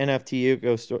entire NFT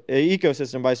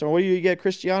ecosystem by storm. What do you get?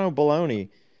 Cristiano Baloney.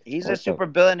 He's a super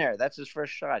billionaire. That's his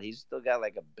first shot. He's still got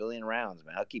like 1 billion rounds,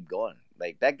 man. I'll keep going.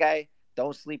 Like that guy,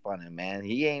 don't sleep on him, man.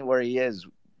 He ain't where he is.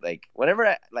 Like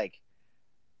whenever, like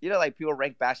people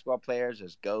rank basketball players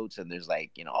as goats, and there's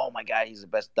like, oh my god, he's the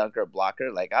best dunker,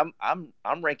 blocker. Like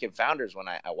I'm ranking founders when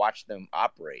I watch them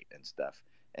operate and stuff,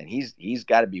 and he's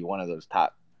got to be one of those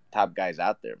top guys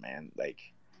out there, man. Like,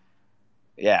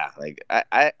 yeah, like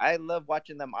I love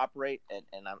watching them operate,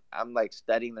 and I'm like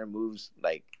studying their moves,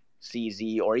 like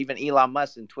CZ or even Elon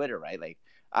Musk in Twitter, right? Like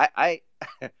I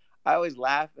I always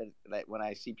laugh at like when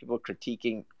I see people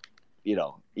critiquing,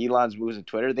 Elon's moves in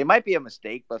Twitter. They might be a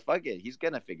mistake, but fuck it, he's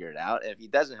gonna figure it out. And if he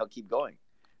doesn't, he'll keep going.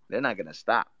 They're not gonna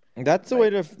stop. That's the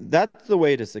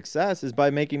way to success, is by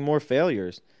making more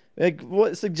failures. Like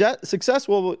success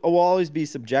will always be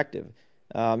subjective.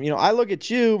 I look at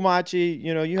you, Machi.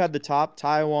 You had the top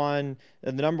Taiwan,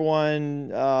 the number one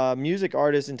music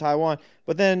artist in Taiwan.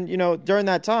 But then, during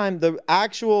that time, the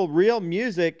actual real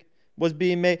music was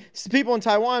being made. People in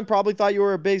Taiwan probably thought you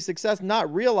were a big success,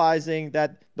 not realizing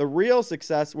that the real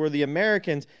success were the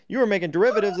Americans. You were making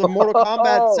derivatives of Mortal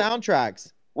Kombat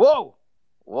soundtracks. Whoa,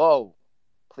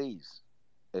 please.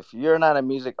 If you're not a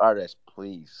music artist,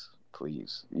 please.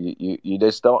 You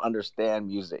just don't understand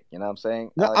music. You know what I'm saying?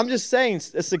 No, I'm just saying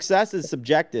success is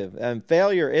subjective and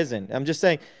failure isn't. I'm just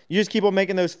saying you just keep on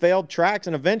making those failed tracks,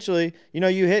 and eventually,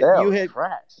 you hit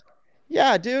tracks.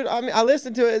 Yeah, dude. I mean, I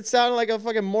listened to it. It sounded like a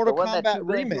fucking Mortal Kombat that 2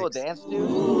 billion remix. People dance to?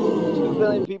 2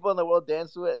 billion people in the world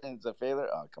dance to it, and it's a failure?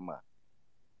 Oh, come on.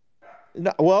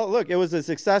 No, well, look, it was a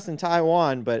success in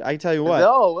Taiwan, but I tell you what,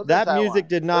 no, that Taiwan. music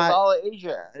did not. It was all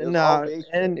Asia. No,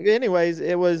 and anyways,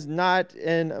 it was not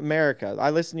in America. I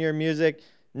listen to your music.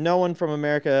 No one from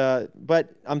America, but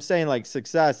I'm saying like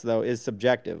success though is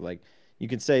subjective. Like you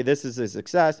could say this is a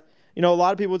success. A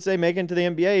lot of people would say making it to the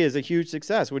NBA is a huge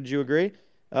success. Would you agree?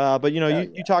 But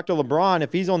you talk to LeBron.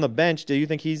 If he's on the bench, do you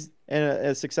think he's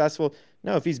a successful?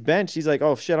 No, if he's benched, he's like,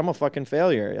 oh shit, I'm a fucking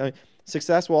failure. I mean,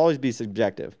 success will always be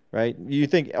subjective, right? You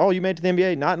think, oh, you made it to the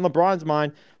NBA. Not in LeBron's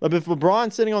mind. But if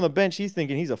LeBron's sitting on the bench, he's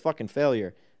thinking he's a fucking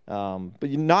failure. But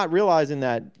you're not realizing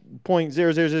that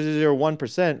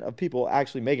 0.00001% of people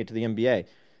actually make it to the NBA.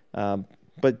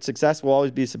 But success will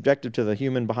always be subjective to the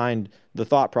human behind the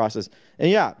thought process.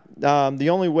 And yeah, the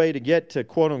only way to get to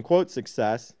quote unquote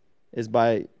success is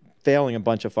by failing a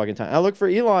bunch of fucking times. I look for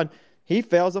Elon, he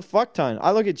fails a fuck ton.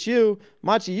 I look at you,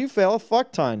 Machi, you fail a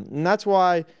fuck ton. And that's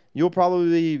why you'll probably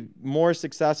be more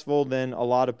successful than a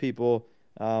lot of people.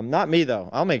 Not me, though.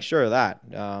 I'll make sure of that.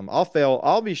 I'll fail.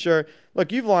 I'll be sure.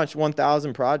 Look, you've launched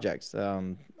 1,000 projects.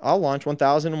 I'll launch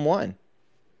 1,001.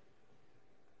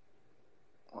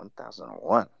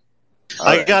 1,001.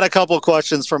 I got a couple of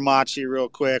questions for Machi real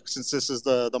quick, since this is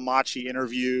the Machi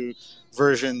interview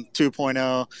version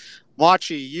 2.0.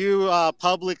 Machi, you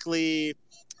publicly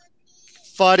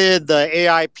fudded the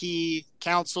AIP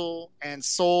Council and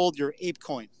sold your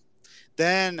ApeCoin.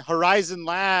 Then Horizon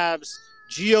Labs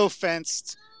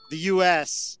geofenced the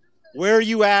U.S. Where are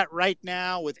you at right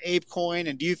now with ApeCoin,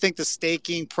 and do you think the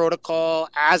staking protocol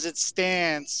as it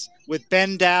stands with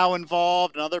Ben Dow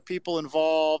involved and other people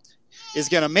involved is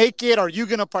going to make it? Or are you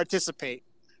going to participate?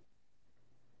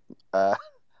 I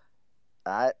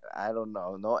don't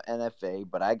know. No NFA,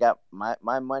 but I got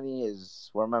my money is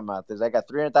where my mouth is. I got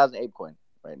 300,000 ApeCoin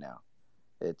right now.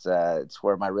 It's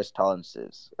where my risk tolerance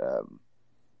is.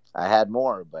 I had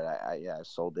more, but I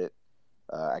sold it.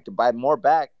 I could buy more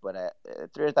back, but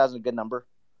 300,000 is a good number.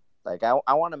 Like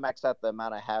I want to max out the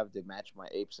amount I have to match my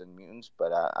apes and mutants,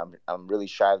 but I'm really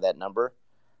shy of that number.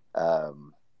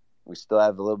 We still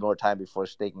have a little more time before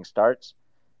staking starts,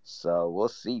 so we'll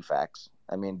see. Facts.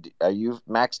 I mean, are you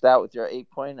maxed out with your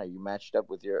ApeCoin? Are you matched up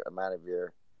with your amount of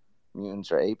your mutants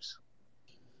or apes?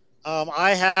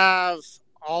 I have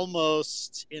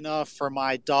almost enough for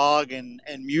my dog and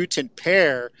mutant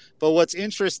pair. But what's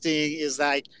interesting is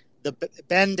like the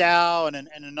Ben Dow and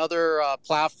another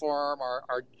platform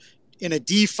are in a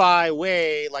DeFi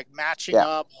way, like matching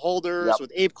up holders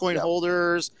with ApeCoin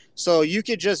holders. So you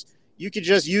could just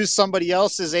use somebody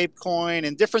else's ApeCoin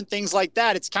and different things like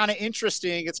that. It's kind of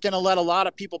interesting. It's going to let a lot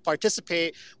of people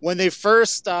participate. When they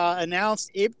first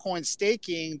announced ApeCoin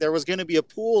staking, there was going to be a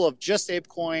pool of just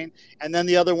ApeCoin and then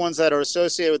the other ones that are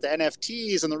associated with the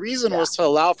NFTs. And the reason was to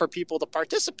allow for people to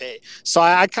participate. So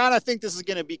I kind of think this is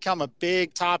going to become a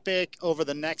big topic over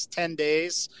the next 10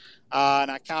 days.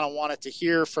 And I kind of wanted to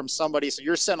hear from somebody. So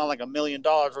you're sitting on like $1 million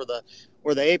or the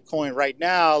ApeCoin right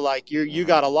now. Like you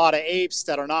got a lot of apes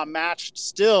that are not matched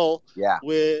still.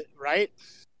 With right.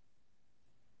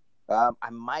 I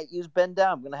might use Ben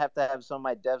Dow. I'm gonna have some of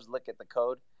my devs look at the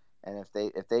code and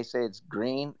if they say it's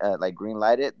green, like green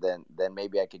light it, then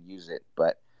maybe I could use it.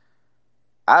 But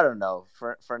I don't know.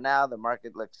 For now, the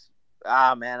market looks.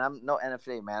 Man, I'm no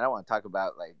NFT man. I don't want to talk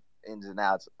about like ins and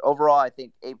outs. Overall, I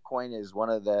think ApeCoin is one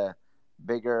of the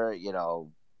bigger,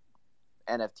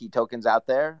 NFT tokens out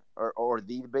there, or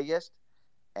the biggest.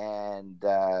 And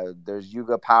there's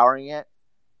Yuga powering it.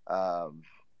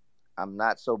 I'm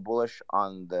not so bullish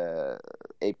on the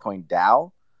ApeCoin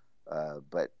DAO,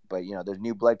 but there's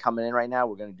new blood coming in right now.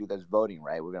 We're going to do this voting,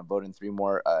 right? We're going to vote in 3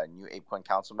 more new ApeCoin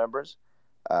council members.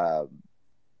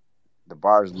 The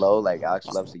bar is low, like Alex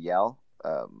loves to yell.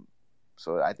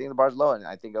 So I think the bar is low, and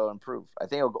I think it'll improve. I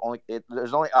think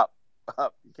there's only up.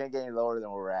 You can't get any lower than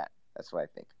where we're at. That's what I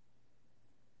think.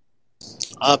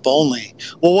 Up only.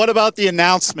 Well, what about the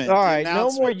announcement? All right,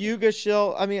 no more Yuga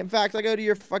shill. I mean, in fact, I go to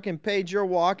your fucking page, you're a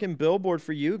walking billboard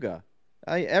for Yuga.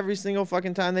 Every single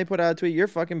fucking time they put out a tweet, you're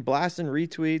fucking blasting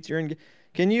retweets.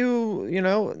 Can you,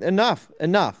 enough.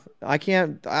 I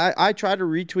can't, I try to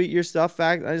retweet your stuff.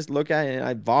 Fact, I just look at it and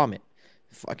I vomit.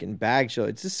 Fucking bag show.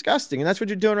 It's disgusting. And that's what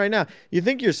you're doing right now. You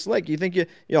think you're slick. You think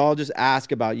I'll just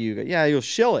ask about Yuga. Yeah, you'll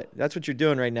shill it. That's what you're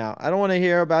doing right now. I don't want to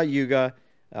hear about Yuga.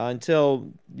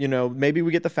 Until maybe we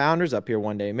get the founders up here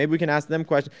one day. Maybe we can ask them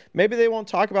questions. Maybe they won't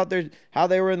talk about how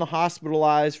they were in the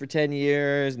hospitalized for 10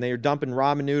 years and they were dumping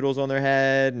ramen noodles on their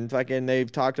head and fucking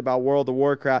they've talked about World of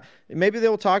Warcraft. Maybe they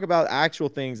will talk about actual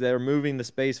things that are moving the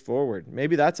space forward.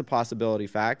 Maybe that's a possibility.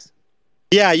 Facts.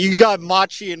 Yeah, you got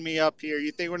Machi and me up here.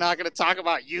 You think we're not going to talk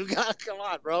about Yuga? Come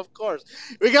on, bro. Of course.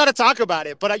 We got to talk about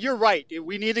it. But you're right.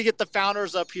 We need to get the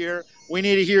founders up here. We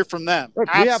need to hear from them.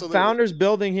 Look, we have founders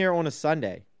building here on a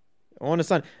Sunday. On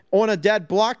a dead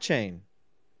blockchain.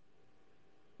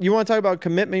 You want to talk about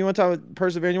commitment? You want to talk about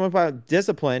perseverance? You want to talk about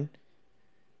discipline?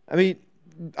 I mean,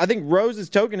 I think Rose's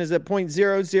token is at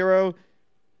 0.00000.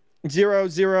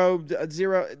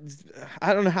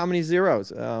 I don't know how many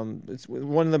zeros. It's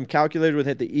one of them calculated with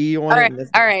hit the E on it.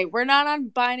 All right. We're not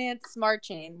on Binance Smart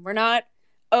Chain. We're not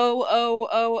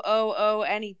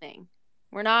anything.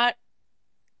 We're not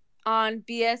on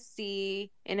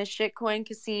BSC in a shitcoin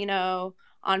casino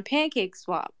on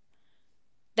PancakeSwap.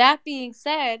 That being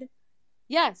said,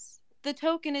 yes, the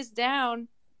token is down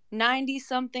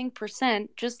 90-something%,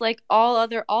 just like all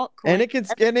other altcoins.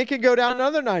 And it can go down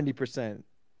another 90%.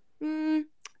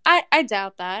 I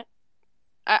doubt that.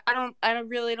 I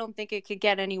really don't think it could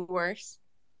get any worse.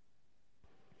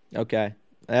 Okay.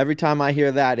 Every time I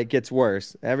hear that, it gets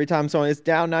worse. Every time it's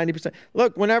down 90%.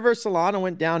 Look, whenever Solana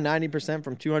went down 90%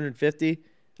 from 250,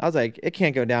 I was like, it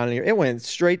can't go down anymore. It went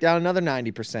straight down another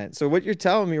 90%. So what you're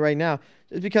telling me right now,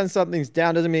 just because something's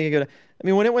down doesn't mean it go down. I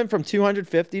mean, when it went from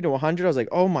 250 to 100, I was like,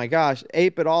 oh my gosh,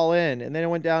 ape it all in. And then it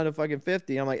went down to fucking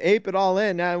 50. I'm like, ape it all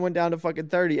in. Now it went down to fucking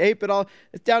 30. Ape it all.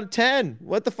 It's down to 10.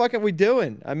 What the fuck are we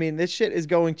doing? I mean, this shit is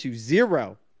going to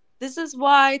zero. This is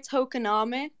why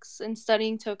tokenomics and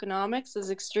studying tokenomics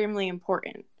is extremely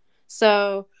important.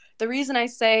 So the reason I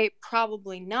say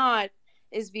probably not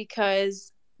is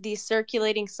because the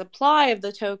circulating supply of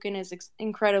the token is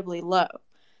incredibly low.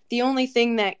 The only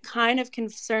thing that kind of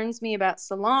concerns me about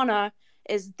Solana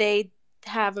is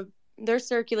their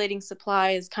circulating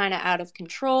supply is kind of out of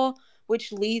control,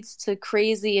 which leads to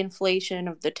crazy inflation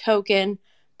of the token.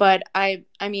 But I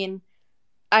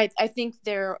think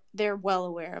they're well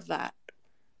aware of that.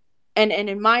 And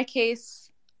in my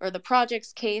case, or the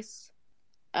project's case,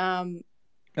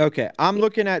 okay, I'm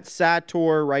looking at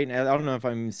Sator right now. I don't know if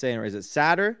I'm saying it right. Is it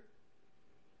Sator?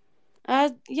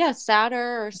 Yeah,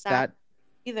 Sator or Sat.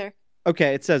 Either.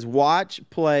 Okay, it says watch,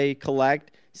 play, collect,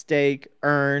 stake,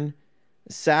 earn,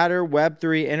 Sator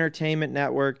Web3 Entertainment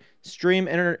Network, stream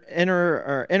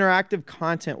interactive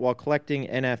content while collecting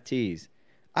NFTs.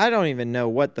 I don't even know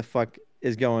what the fuck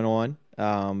is going on.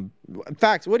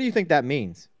 Facts, what do you think that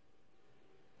means?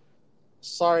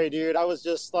 Sorry, dude. I was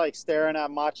just like staring at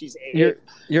Machi's ape.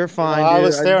 You're fine, dude. I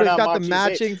was staring at got Machi's the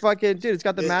matching ape. fucking dude. It's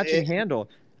got the matching handle.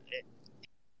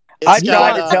 I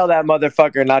tried to tell that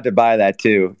motherfucker not to buy that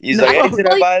too. He's like, "Hey, should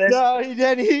I buy this?" No, he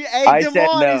did. He egged him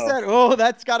on. No. He said, "Oh,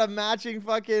 that's got a matching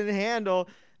fucking handle."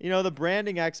 The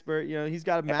branding expert. He's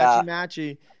got a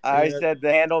matchy. I said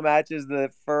the handle matches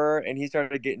the fur, and he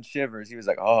started getting shivers. He was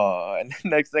like, "Oh!" And the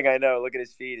next thing I know, look at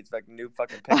his feet. It's like a new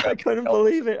fucking pickup. I couldn't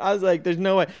believe it. I was like, "There's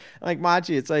no way." Like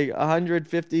Machi, it's like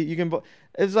 150. You can.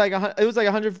 It was like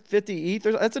 150 ETH.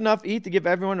 That's enough ETH to give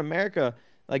everyone in America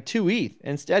like 2 ETH.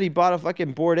 Instead, he bought a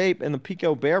fucking Bored Ape in the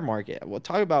Pico bear market. Well,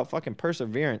 talk about fucking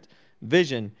perseverance,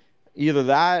 vision, either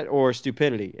that or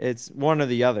stupidity. It's one or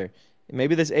the other.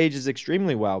 Maybe this ages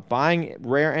extremely well. Buying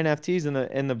rare NFTs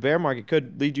in the bear market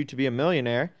could lead you to be a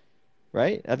millionaire,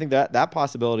 right? I think that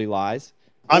possibility lies.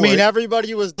 I mean,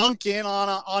 everybody was dunking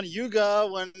on Yuga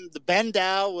when the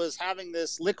BendDAO was having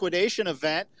this liquidation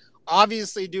event,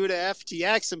 obviously due to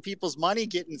FTX and people's money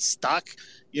getting stuck,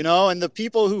 and the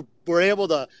people who were able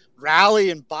to rally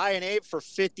and buy an ape for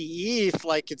 50 ETH,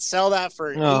 like could sell that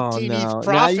for 18 ETH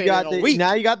profit in a week.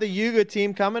 Now you got the Yuga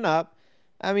team coming up.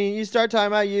 I mean, you start talking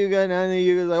about Yuga, and then the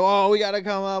Yuga's like, "Oh, we got to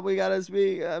come up. We got to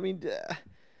speak." I mean,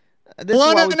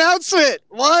 One announcement.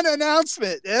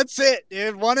 That's it,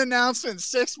 dude. One announcement,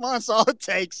 6 months, all it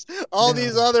takes. All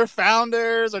these other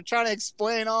founders are trying to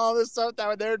explain all this stuff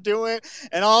that they're doing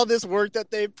and all this work that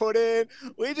they put in.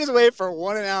 We just wait for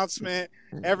one announcement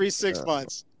every 6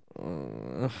 months.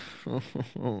 Oh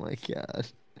my God.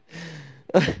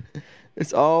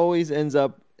 This always ends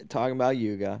up talking about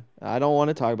Yuga. I don't want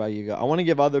to talk about Yuga. I want to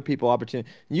give other people opportunity.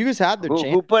 Yuga's had their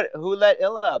chance. Who let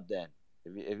Illa up then?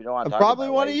 If you don't want to talk probably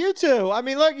about one of you two. I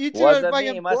mean, look, you two are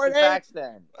fucking Bored Ape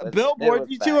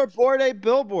billboards. You two are Bored Ape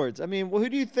billboards. I mean, who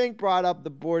do you think brought up the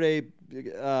Bored Ape?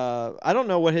 I don't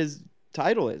know what his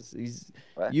title is. He's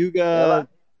Yuga.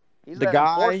 He's the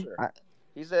guy.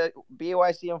 He's a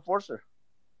BYC enforcer.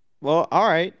 Well, all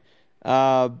right.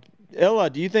 Illa,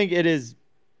 do you think it is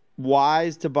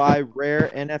wise to buy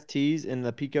rare NFTs in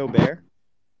the Pico Bear?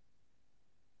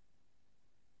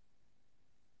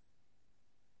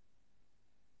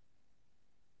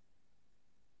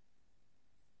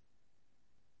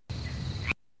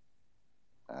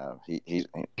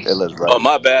 Illa's right. Oh,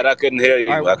 my bad. I couldn't hear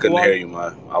you. I couldn't hear you,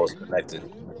 man. I was connected.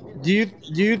 Do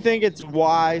you think it's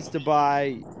wise to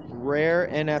buy rare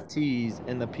NFTs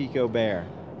in the Pico Bear?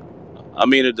 I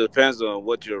mean, it depends on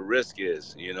what your risk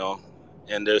is,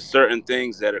 and there's certain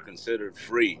things that are considered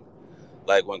free.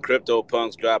 Like when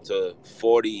CryptoPunks dropped to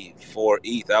 44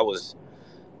 ETH,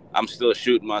 I'm still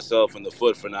shooting myself in the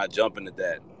foot for not jumping at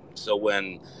that. So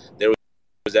when there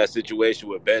was that situation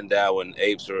with BendDAO and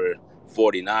apes were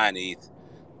 49 ETH,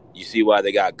 you see why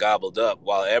they got gobbled up.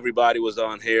 While everybody was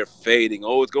on here fading,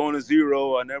 oh, it's going to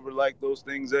zero. I never liked those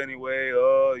things anyway.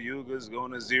 Oh, Yuga's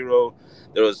going to zero.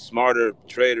 There was smarter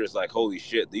traders like, holy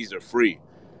shit, these are free.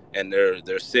 And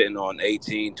they're sitting on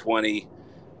 18, 20,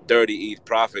 30 ETH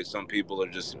profit. Some people are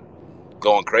just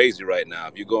going crazy right now.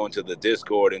 If you go into the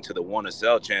Discord, into the Want to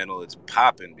Sell channel, it's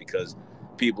popping because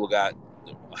people they're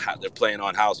playing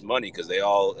on house money because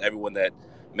everyone that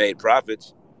made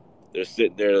profits, they're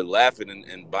sitting there laughing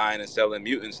and buying and selling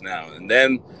mutants now. And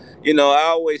then, I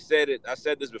always said it. I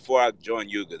said this before I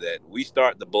joined Yuga, that we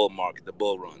start the bull market, the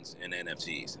bull runs in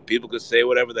NFTs. People could say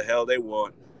whatever the hell they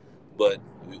want, but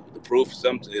the proof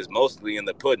is mostly in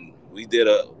the pudding. We did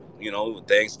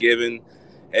Thanksgiving.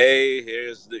 Hey,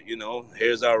 here's the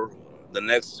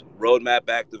next roadmap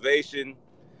activation,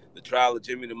 the trial of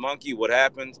Jimmy the Monkey. What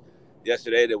happened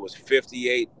yesterday? There was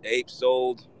 58 apes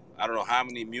sold. I don't know how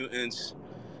many mutants.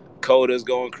 Coda's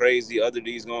going crazy, other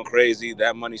D's going crazy.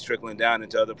 That money's trickling down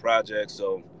into other projects.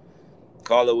 So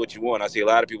call it what you want. I see a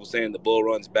lot of people saying the bull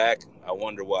run's back. I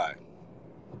wonder why.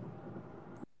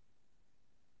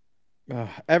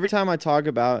 Every time I talk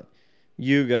about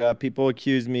Yuga, people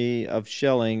accuse me of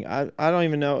shilling. I don't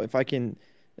even know if I can.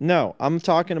 No, I'm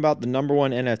talking about the number one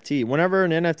NFT. Whenever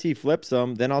an NFT flips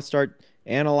them, then I'll start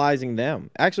analyzing them.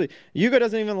 Actually, Yuga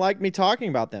doesn't even like me talking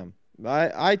about them.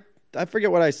 I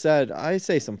forget what I said. I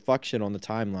say some fuck shit on the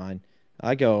timeline.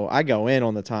 I go in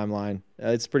on the timeline.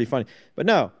 It's pretty funny. But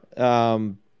no,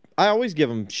 I always give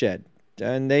them shit,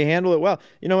 and they handle it well.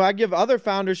 I give other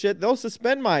founders shit. They'll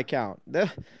suspend my account.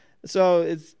 So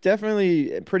it's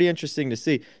definitely pretty interesting to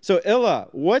see. So Illa,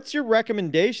 what's your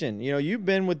recommendation? You've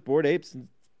been with Bored Apes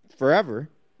forever,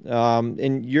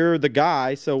 and you're the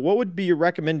guy. So what would be your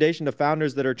recommendation to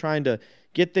founders that are trying to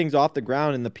get things off the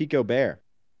ground in the Pico Bear?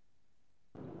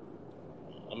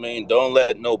 I mean, don't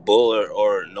let no bull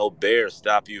or no bear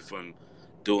stop you from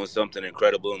doing something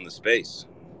incredible in the space.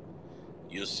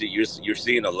 You're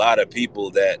seeing a lot of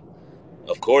people that,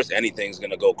 of course, anything's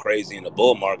going to go crazy in the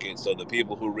bull market. So the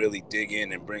people who really dig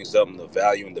in and bring something of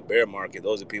value in the bear market,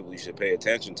 those are people you should pay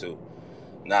attention to.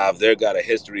 Now, if they've got a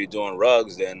history of doing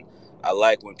rugs, then I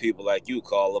like when people like you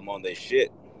call them on their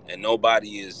shit. And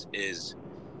nobody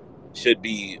should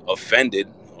be offended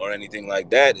or anything like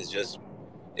that. It's just,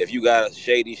 if you got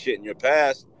shady shit in your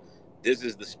past, this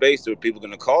is the space where people are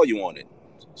going to call you on it.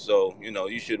 So,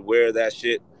 you should wear that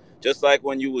shit. Just like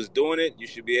when you was doing it, you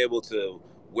should be able to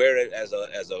wear it as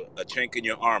a chink in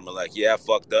your armor. Like, yeah, I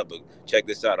fucked up, but check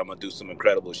this out. I'm going to do some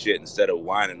incredible shit instead of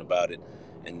whining about it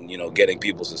and, getting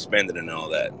people suspended and all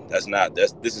that. This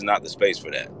is not the space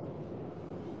for that.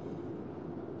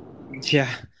 Yeah.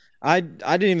 I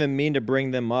didn't even mean to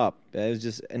bring them up. It was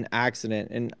just an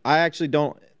accident. And I actually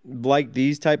don't like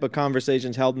these type of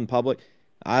conversations held in public.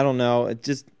 I don't know. It's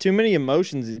just too many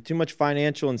emotions, too much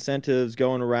financial incentives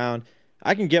going around.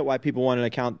 I can get why people want an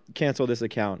account cancel this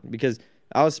account because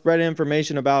I was spreading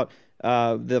information about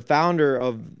the founder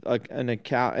of an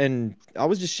account, and I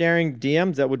was just sharing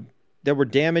DMs that were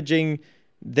damaging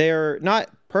their not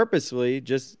purposely,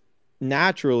 just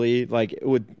naturally, like it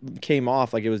would came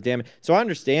off like it was damaged. So I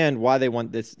understand why they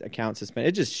want this account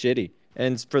suspended. It's just shitty,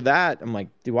 and for that, I'm like,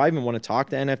 do I even want to talk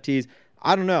to NFTs?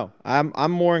 I don't know.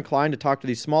 I'm more inclined to talk to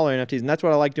these smaller NFTs, and that's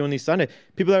what I like doing these Sunday.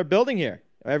 People that are building here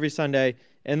every Sunday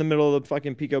in the middle of the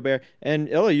fucking Pico Bear. And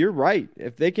Illa, you're right.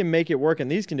 If they can make it work in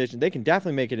these conditions, they can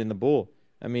definitely make it in the Bull.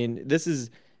 I mean, this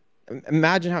is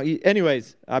imagine how.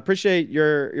 Anyways, I appreciate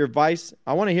your advice.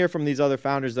 I want to hear from these other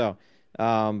founders though.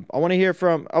 I want to hear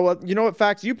from. Oh well, you know what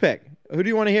facts you pick? Who do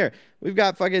you want to hear? We've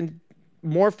got fucking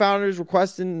more founders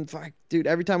requesting. Fuck, dude.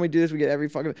 Every time we do this, we get every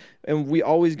fucking, and we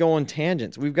always go on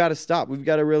tangents. We've got to stop. We've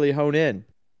got to really hone in.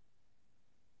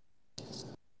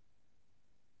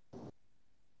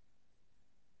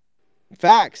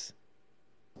 Facts.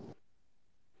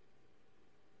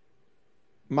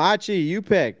 Machi, you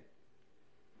pick.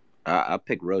 I'll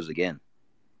pick Rose again.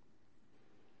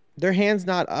 Their hand's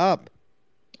not up.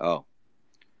 Oh. All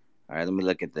right, let me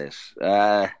look at this.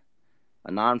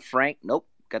 Anon Frank. Nope.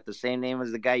 Got the same name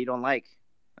as the guy you don't like.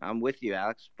 I'm with you,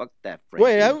 Alex. Fuck that Frank.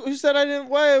 Wait, who said I didn't?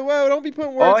 Wait, don't be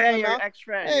putting words in my mouth.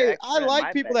 Extra. Hey, I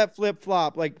like people that flip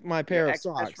flop like my pair of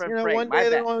socks. You know, one day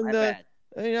they're on the.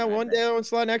 You know, one day they're on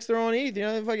Slot next, they're on ETH. You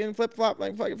know, they fucking flip flop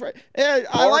like fucking. Yeah,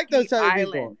 I like those type of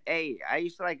people. Hey, I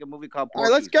used to like a movie called. All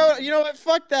right, let's go. You know what?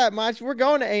 Fuck that, Mach. We're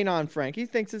going to Anon Frank. He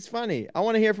thinks it's funny. I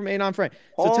want to hear from Anon Frank.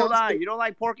 So Hold on, you don't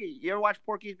like Porky? You ever watch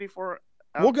Porky's before?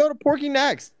 We'll go to Porky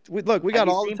next. Look, we got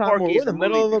all the time. We're in the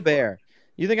middle of a bear.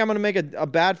 You think I'm going to make a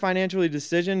bad financially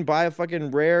decision, buy a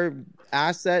fucking rare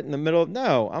asset in the middle of...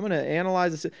 No, I'm going to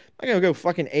analyze this. I'm going to go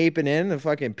fucking aping in the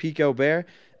fucking Pico Bear.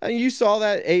 I mean, you saw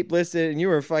that ape listed and you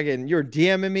were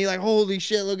DMing me like, holy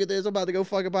shit, look at this. I'm about to go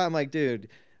fucking buy. I'm like, dude,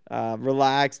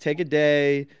 relax, take a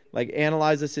day, like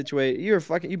analyze the situation.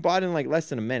 You bought in like less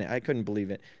than a minute. I couldn't believe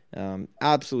it.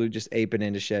 Absolute just aping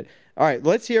into shit. All right,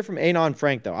 let's hear from Anon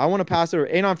Frank though. I want to pass it over.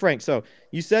 Anon Frank, so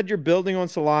you said you're building on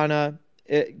Solana.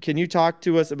 Can you talk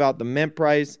to us about the mint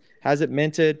price? Has it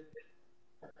minted?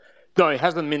 No, it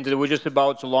hasn't minted. We're just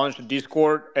about to launch the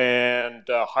Discord and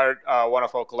hired one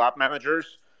of our collab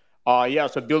managers.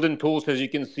 So building tools, as you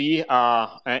can see,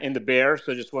 in the bear.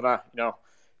 So just want to,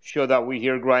 show that we're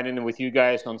here grinding with you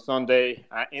guys on Sunday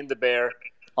in the bear.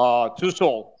 2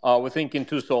 Sol. We're thinking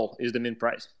 2 Sol is the mint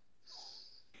price.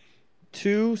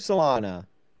 2 Solana.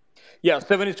 Yeah,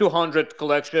 7,200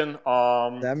 collection.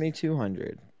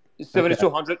 7,200.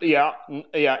 7,200. Okay.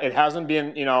 Yeah. It hasn't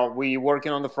been. We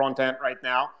working on the front end right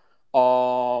now.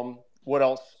 What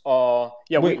else?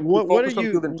 Wait, what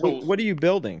are you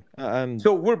building?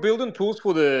 So we're building tools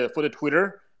for the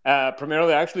Twitter,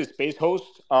 primarily actually Space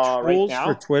Host right now.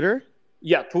 Tools for Twitter?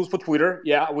 Yeah, tools for Twitter.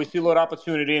 Yeah, we see a lot of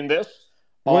opportunity in this.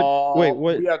 What?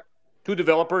 We have 2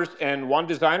 developers and 1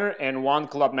 designer and 1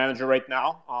 collab manager right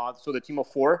now. So the team of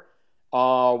 4.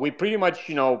 We pretty much,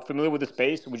 familiar with the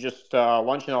space. We're just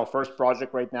launching our first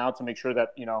project right now to make sure that,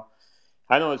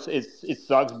 I know it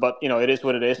sucks, but, it is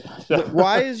what it is. So.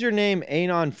 Why is your name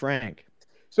Anon Frank?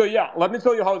 So, yeah, let me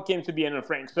tell you how it came to be Anon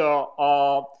Frank.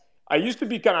 So I used to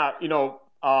be kind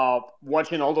of,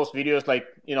 watching all those videos like,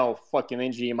 fucking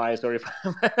NGMI story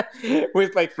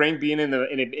with like Frank being in a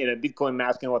Bitcoin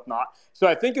mask and whatnot. So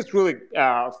I think it's really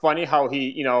funny how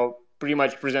he, pretty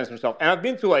much presents himself. And I've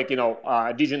been to like, Degen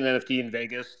NFT in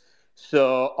Vegas.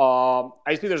 So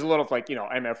I see there's a lot of like,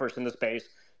 MFers in the space.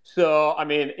 So, I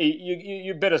mean,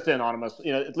 you better stay anonymous,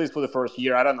 at least for the first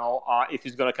year. I don't know if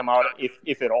he's going to come out,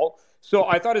 if at all. So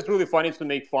I thought it's really funny to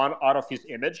make fun out of his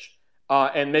image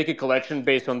and make a collection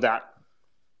based on that.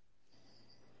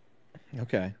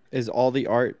 Okay. Is all the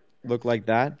art look like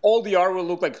that? All the art will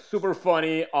look like super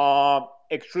funny,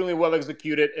 extremely well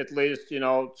executed, at least,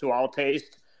 to our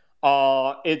taste.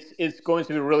 It's going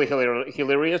to be really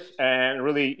hilarious and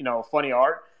really, funny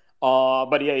art.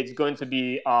 But yeah, it's going to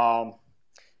be,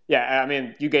 I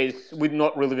mean, you guys, we've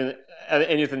not really been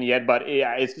anything yet, but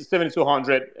yeah, it's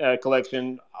 7,200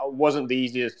 collection. Wasn't the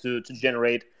easiest to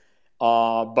generate.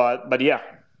 But yeah,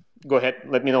 go ahead.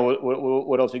 Let me know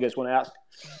what else you guys want to ask.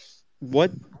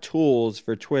 What tools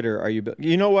for Twitter are you building?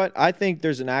 You know what? I think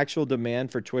there's an actual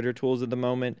demand for Twitter tools at the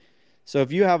moment. So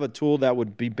if you have a tool that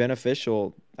would be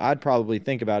beneficial, I'd probably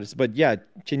think about it. But yeah,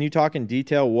 can you talk in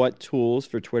detail what tools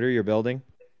for Twitter you're building?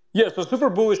 Yeah, so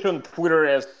super bullish on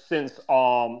Twitter since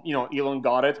Elon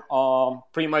got it.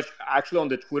 Pretty much actually on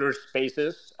the Twitter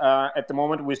Spaces at the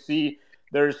moment we see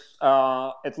there's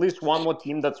at least one more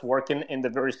team that's working in the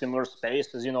very similar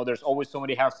space. As you know, there's always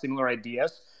somebody have similar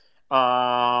ideas.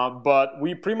 But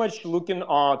we pretty much looking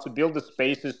to build the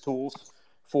spaces tools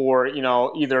for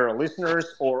either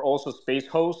listeners or also space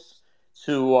hosts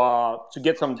to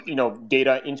get some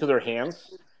data into their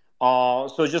hands.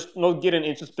 So just not getting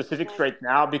into specifics right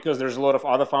now because there's a lot of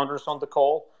other founders on the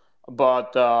call.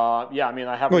 But yeah, I mean,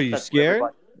 I have. What, are you scared?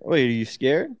 Wait, are you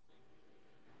scared?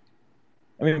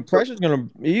 I mean, pressure's gonna.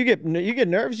 You get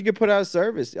nervous. You get put out of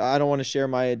service. I don't want to share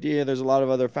my idea. There's a lot of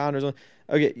other founders.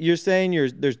 Okay, you're saying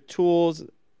there's tools,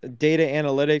 data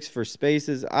analytics for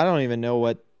spaces. I don't even know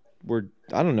what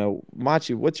I don't know,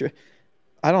 Machi.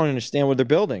 I don't understand what they're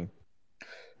building.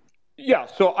 Yeah,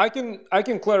 so I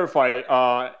can clarify,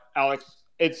 Alex.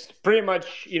 It's pretty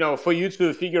much for you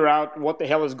to figure out what the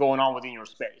hell is going on within your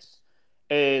space.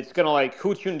 It's kind of like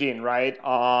who tuned in, right?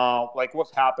 Like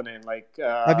what's happening. Like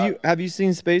have you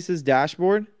seen Spaces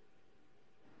dashboard?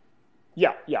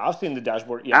 Yeah, I've seen the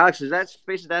dashboard. Yeah, Alex, is that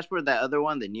Spaces dashboard that other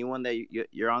one, the new one that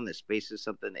you're on, the Spaces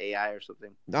something AI or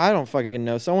something? I don't fucking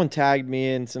know. Someone tagged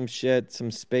me in some shit,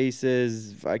 some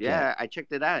Spaces. Yeah, I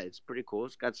checked it out. It's pretty cool.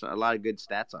 It's got a lot of good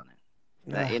stats on it.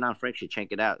 Anon Frank should check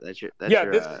it out. They're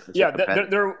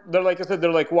like I said,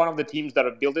 they're like one of the teams that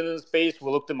are building in the space. We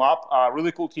looked them up.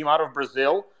 Really cool team out of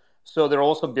Brazil. So they're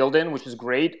also building, which is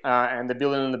great, and they're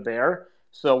building in the Bear.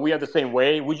 So we are the same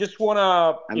way. We just want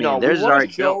to, there's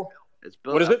already show. It's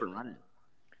built what is up it? and running.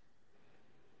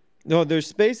 No, there's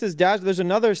Spaces There's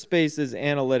another Spaces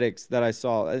analytics that I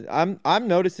saw. I'm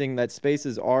noticing that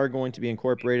Spaces are going to be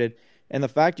incorporated. And the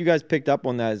fact you guys picked up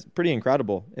on that is pretty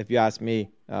incredible, if you ask me.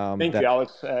 Thank you,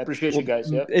 Alex. I appreciate you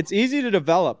guys. Yeah. It's easy to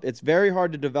develop. It's very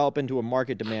hard to develop into a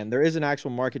market demand. There is an actual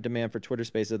market demand for Twitter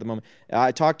Spaces at the moment.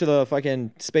 I talked to the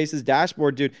fucking Spaces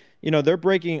dashboard, dude. They're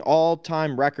breaking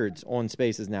all-time records on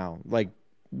Spaces now. Like,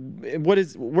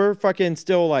 we're fucking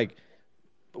still like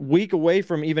week away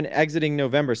from even exiting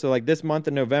November. So like this month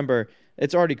of November,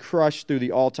 it's already crushed through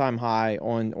the all-time high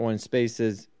on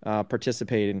Spaces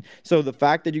participating. So the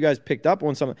fact that you guys picked up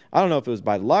on something, I don't know if it was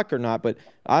by luck or not, but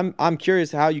I'm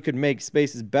curious how you could make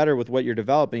Spaces better with what you're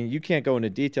developing. You can't go into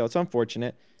detail. It's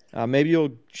unfortunate. Maybe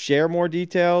you'll share more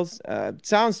details. It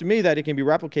sounds to me that it can be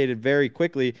replicated very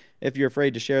quickly if you're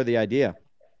afraid to share the idea.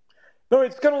 No,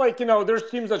 it's kind of like,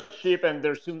 there's teams that ship and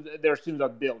there's teams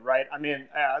that build, right? I mean,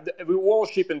 we all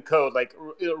ship in code. Like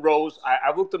Rose,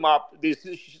 I looked them up.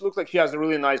 She looks like she has a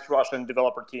really nice Russian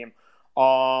developer team.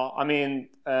 I mean,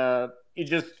 it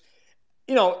just,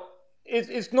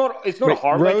 it's not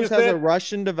hard. Rose has a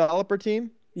Russian developer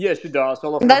team? Yes, she does.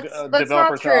 All of that's developers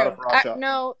not true. are out of Russia.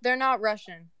 No, they're not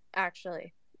Russian,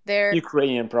 actually. They're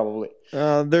Ukrainian, probably.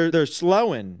 They're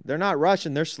slowing. They're not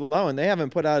Russian. They're slowing. They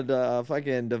haven't put out a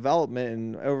fucking development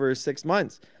in over 6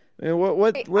 months. I mean,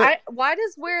 what? Why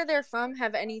does where they're from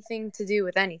have anything to do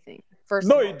with anything?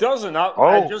 No, it doesn't.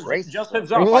 I just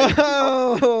heads up.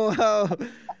 Whoa.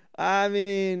 I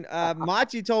mean,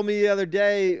 Machi told me the other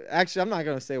day. Actually, I'm not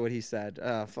going to say what he said.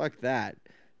 Fuck that.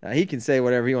 He can say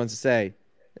whatever he wants to say.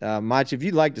 Machi, if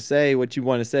you'd like to say what you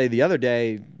want to say the other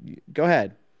day, go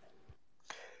ahead.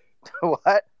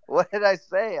 What did I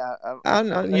say? I don't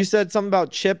know. You said something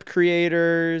about chip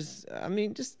creators. I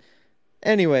mean,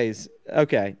 anyways.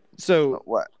 Okay. So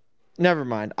what? Never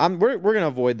mind. We're gonna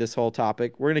avoid this whole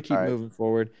topic. We're gonna keep moving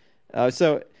forward.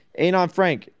 So Anon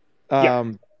Frank,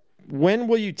 when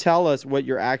will you tell us what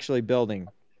you're actually building?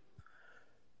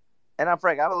 Anon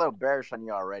Frank, I'm a little bearish on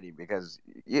you already because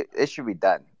it should be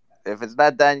done. If it's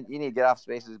not done, you need to get off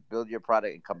Spaces, build your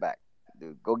product, and come back.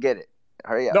 Dude, go get it.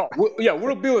 Hurry up. No,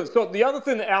 we'll build it. So the other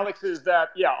thing, Alex, is that,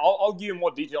 I'll give you more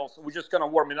details. We're just kind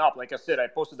of warming up. Like I said, I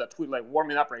posted that tweet, like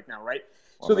warming up right now, right?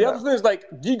 So the other thing is like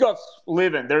DGOT's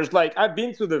living. There's like, I've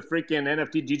been to the freaking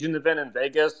NFT Digital event in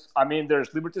Vegas. I mean,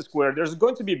 there's Liberty Square. There's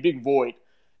going to be a big void.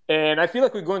 And I feel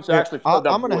like we're going to actually fill that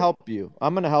void. I'm going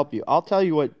to help you. I'll tell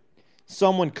you what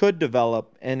someone could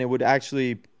develop, and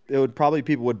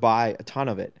people would buy a ton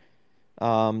of it.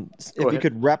 If you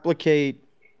could replicate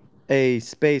a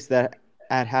space that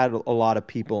had a lot of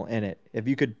people in it. If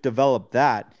you could develop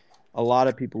that, a lot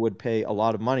of people would pay a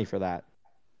lot of money for that.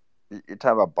 You're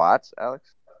talking about bots,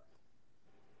 Alex?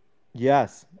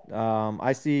 Yes.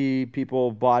 I see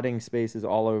people botting Spaces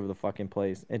all over the fucking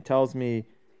place. It tells me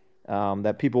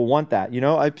that people want that.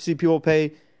 I see people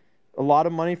pay a lot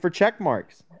of money for check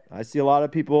marks. I see a lot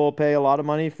of people pay a lot of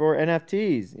money for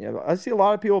NFTs. I see a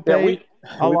lot of people pay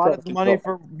a lot of money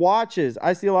for watches.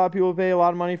 I see a lot of people pay a lot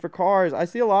of money for cars. I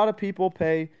see a lot of people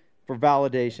pay for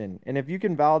validation. And if you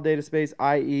can validate a space,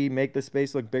 i.e. make the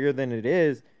space look bigger than it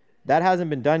is, that hasn't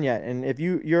been done yet. And if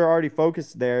you're already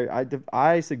focused there,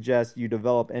 I suggest you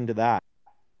develop into that.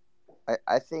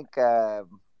 I think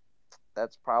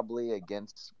that's probably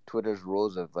against Twitter's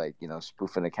rules of like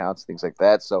spoofing accounts, things like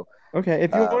that. So Okay,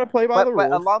 if you want to play by the but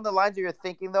rules, along the lines of your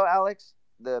thinking though, Alex,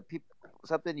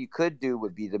 something you could do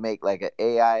would be to make like an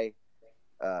AI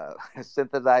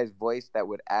synthesized voice that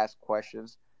would ask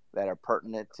questions that are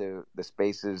pertinent to the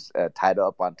spaces titled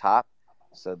up on top,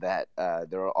 so that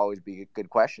there will always be good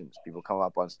questions. People come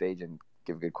up on stage and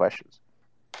give good questions.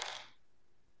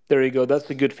 There you go. That's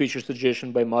a good feature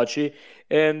suggestion by Machi.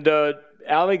 And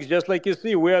Alex, just like you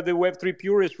see, we are the Web3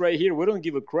 purists right here. We don't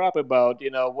give a crap about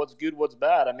what's good, what's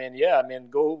bad. I mean, yeah, I mean,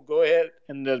 go ahead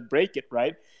and break it,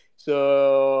 right?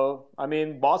 So, I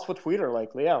mean, bots for Twitter,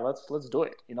 like, yeah, let's do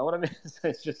it. You know what I mean?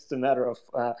 It's just a matter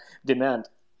of demand.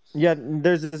 Yeah,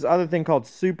 there's this other thing called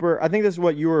Super. I think this is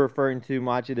what you were referring to,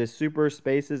 Machi. This Super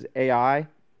Spaces AI.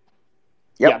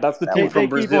 Yeah, that's the team from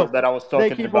Brazil that I was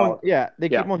talking about. They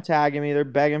keep on tagging me. They're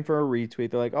begging for a retweet.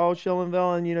 They're like, "Oh, Shill and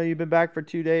Villain, you've been back for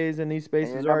 2 days, and these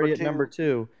spaces are already at number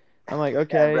 2." I'm like,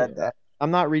 okay, I'm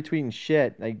not retweeting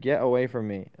shit. Like, get away from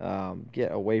me.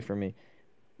 Get away from me.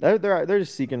 They're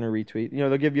just seeking a retweet.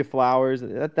 They'll give you flowers.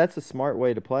 That's a smart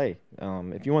way to play.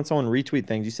 If you want someone to retweet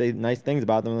things, you say nice things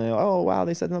about them. And they go, "Oh wow,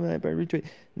 they said something. I better retweet."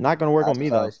 Not gonna work on me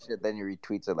though. Shit, then your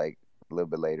retweets are like a little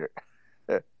bit later.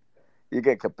 You're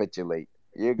gonna capitulate.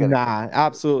 Nah,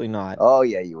 absolutely not. Oh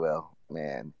yeah, you will,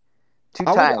 man.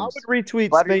 I would retweet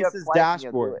Spaces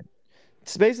dashboard.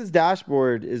 Spaces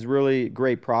dashboard is really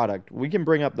great product. We can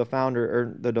bring up the founder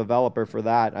or the developer for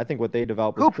that. I think what they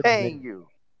develop is Who paying you?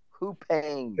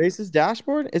 Spaces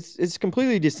dashboard? It's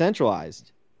completely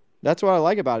decentralized. That's what I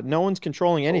like about it. No one's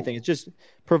controlling anything. It's just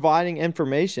providing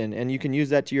information, and you can use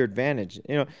that to your advantage.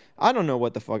 I don't know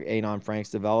what the fuck Anon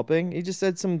Frank's developing. He just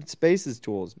said some Spaces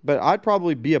tools, but I'd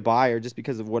probably be a buyer just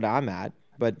because of what I'm at.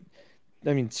 But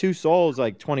I mean, 2 souls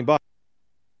like $20.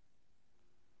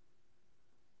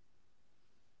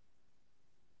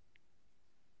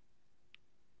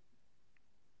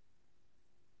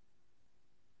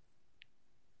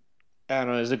 I don't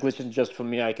know. Is it glitching just for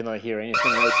me? I cannot hear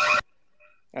anything.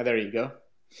 There you go.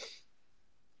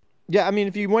 Yeah, I mean,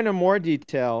 if you went into more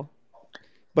detail,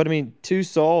 but I mean, 2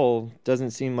 Sol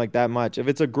doesn't seem like that much. If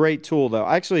it's a great tool, though,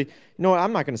 actually, you know what?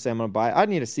 I'm not going to say I'm going to buy it. I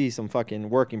need to see some fucking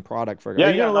working product for it.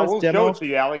 Yeah, we'll show it to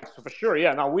you, Alex, for sure.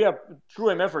 Yeah, now we have true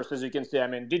MFers, as you can see. I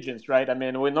mean, digits, right? I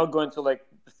mean, we're not going to like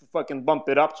fucking bump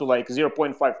it up to like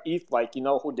 0.5 ETH, like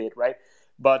who did, right?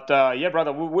 But yeah,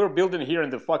 brother, we're building here in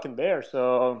the fucking bear,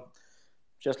 so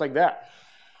just like that.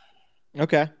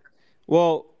 Okay.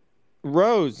 Well,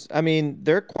 Rose, I mean,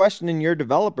 they're questioning your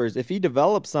developers. If he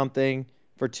develops something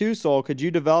for 2 Sol, could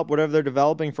you develop whatever they're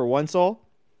developing for 1 Sol?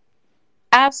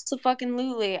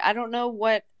 Absolutely. I don't know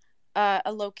what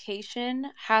a location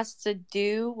has to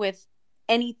do with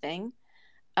anything.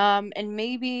 And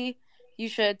maybe you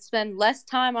should spend less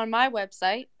time on my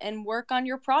website and work on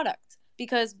your product,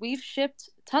 because we've shipped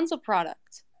tons of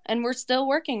product and we're still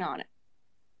working on it.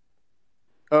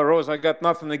 Rose, I got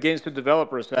nothing against the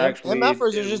developers. Actually,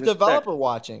 MFers are just developer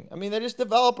watching. I mean, they're just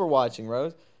developer watching,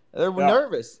 Rose. They're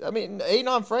nervous. I mean,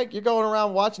 Anon Frank, you're going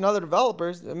around watching other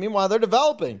developers. Meanwhile, they're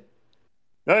developing.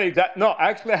 No,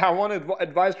 actually, I wanted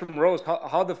advice from Rose.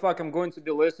 How the fuck I'm going to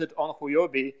be listed on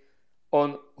Huobi,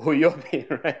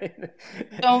 right?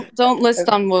 Don't list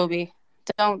on Huobi.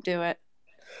 Don't do it.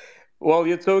 Well,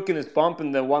 your token is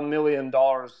pumping the $1 million,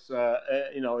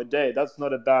 a day. That's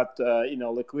not a bad,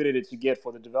 liquidity to get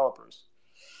for the developers.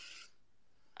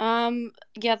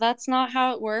 Yeah, that's not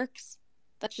how it works.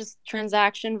 That's just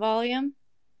transaction volume.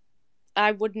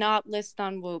 I would not list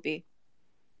on Huobi.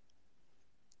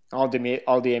 I'll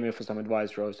DM you for some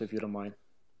advice, Rose, if you don't mind.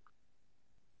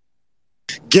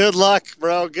 Good luck,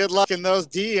 bro. Good luck in those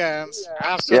DMs.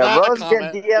 After that Rose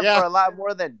comment, get DM for a lot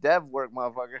more than dev work,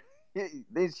 motherfucker.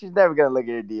 She's never gonna look at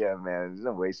your DM, man. She's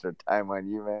gonna waste her time on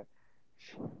you, man.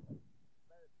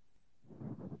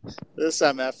 This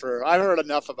MFer, I've heard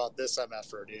enough about this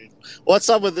MFer, dude. What's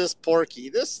up with this Porky?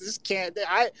 This can't.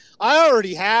 I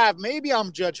already have. Maybe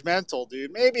I'm judgmental,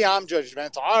 dude. Maybe I'm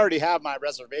judgmental. I already have my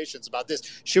reservations about this.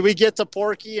 Should we get to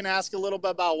Porky and ask a little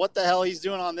bit about what the hell he's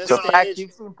doing on this stage? Fact,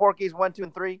 you've seen Porky's 1, 2,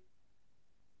 and 3.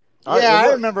 Yeah,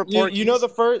 I remember Porky. You know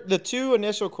the 2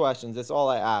 initial questions. That's all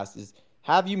I asked is,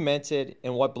 have you minted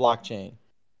and what blockchain?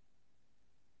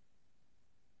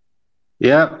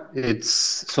 Yeah,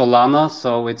 it's Solana,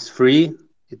 so it's free.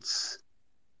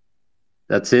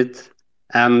 That's it.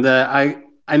 And I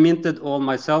minted all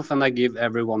myself, and I give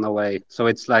everyone away. So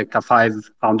it's like a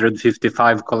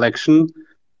 555 collection,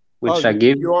 which I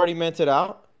give. You already minted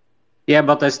out? Yeah,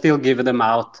 but I still give them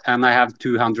out, and I have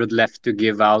 200 left to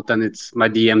give out, and my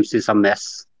DMs is a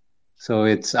mess. So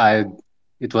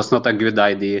it was not a good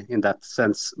idea in that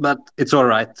sense, but it's all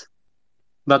right.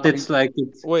 But it's like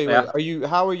wait.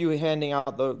 How are you handing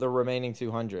out the remaining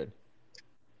 200?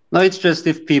 No, it's just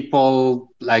if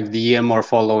people like DM or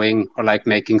following or like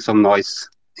making some noise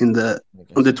on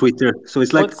the Twitter. So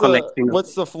it's like collecting.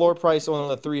 What's the floor price on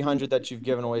the 300 that you've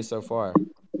given away so far?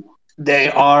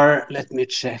 They are, let me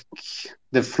check.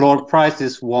 The floor price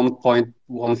is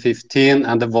 1.115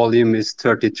 and the volume is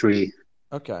 33.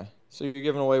 Okay, so you're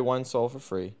giving away one soul for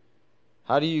free.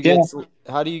 How do you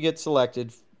get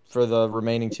selected for the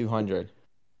remaining 200?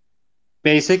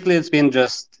 Basically, it's been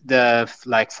just the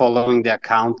like following the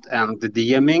account and the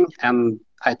DMing, and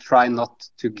I try not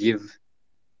to give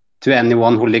to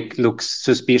anyone who looks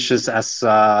suspicious as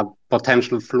a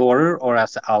potential floorer or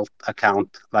as an alt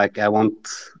account. Like I want.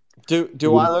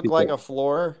 Do I look like a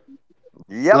floorer?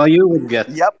 Yep. No, you would get.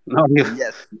 Yep. No, you.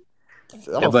 Yes.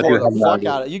 I'm gonna floor the fuck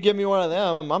out of it. You give me one of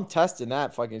them, I'm testing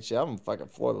that fucking shit. I'm gonna fucking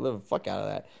floor the living fuck out of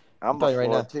that. I'm a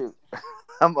floor too.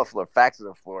 I'm a floor. Facts is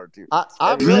a floor too.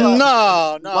 I realize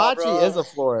no, Machi bro. is a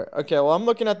floor. Okay, well I'm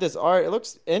looking at this art. It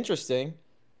looks interesting.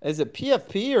 Is it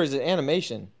PFP or is it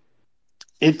animation?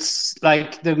 It's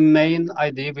like the main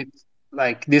idea with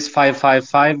like this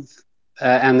 555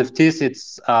 NFTs.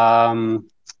 It's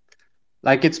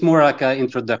like it's more like an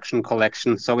introduction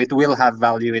collection, so it will have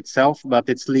value itself, but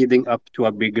it's leading up to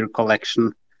a bigger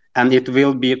collection, and it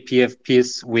will be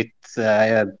PFPs with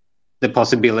the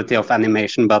possibility of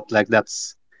animation. But like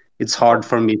it's hard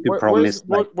for me to promise.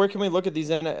 Where can we look at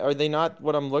these? Are they not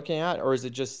what I'm looking at, or is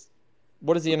it just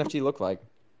what does the NFT look like?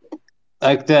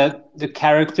 Like the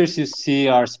characters you see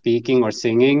are speaking or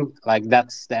singing, like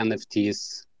that's the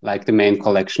NFTs, like the main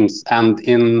collections. And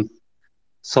in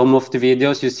some of the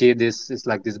videos you see this is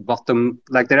like this bottom,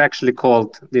 like they're actually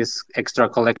called, this extra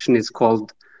collection is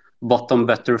called bottom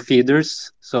butter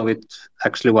feeders. So it's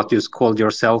actually what you called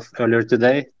yourself earlier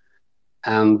today.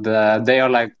 And they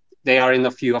are in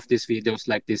a few of these videos,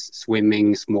 like these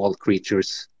swimming small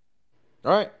creatures.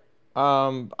 All right.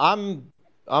 I'm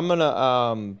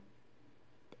gonna.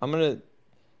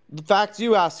 The fact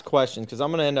you ask questions because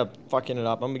I'm gonna end up fucking it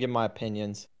up. I'm gonna give my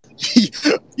opinions.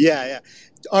 Yeah.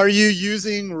 Are you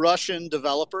using Russian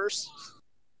developers?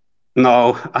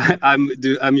 No,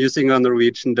 I'm using a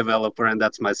Norwegian developer, and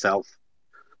that's myself.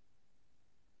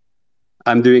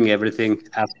 I'm doing everything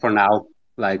as for now.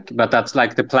 But that's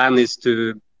like the plan is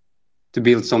to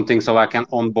build something so I can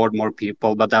onboard more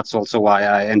people. But that's also why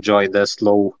I enjoy the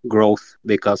slow growth,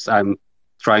 because I'm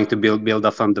trying to build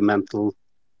the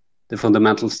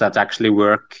fundamentals that actually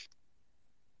work.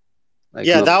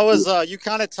 That was you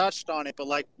kind of touched on it, but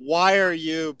like, why are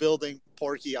you building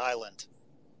Porky Island?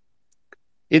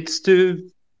 It's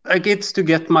to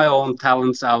get my own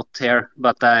talents out there,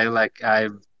 but I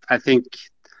think,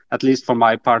 at least for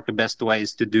my part, the best way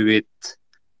is to do it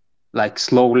like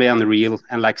slowly and real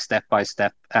and like step by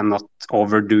step, and not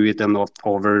overdo it and not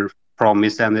over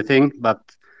promise anything. But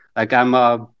like I'm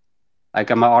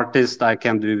an artist, I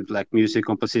can do like music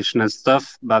composition and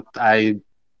stuff,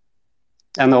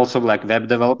 and also like web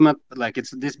development. Like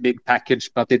it's this big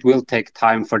package, but it will take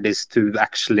time for this to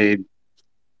actually,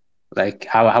 like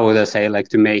how would I say, like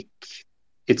to make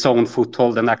its own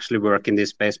foothold and actually work in this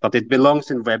space. But it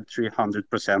belongs in Web3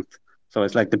 100%. So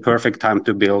it's like the perfect time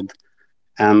to build.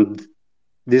 And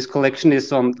this collection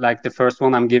is on, like the first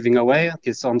one I'm giving away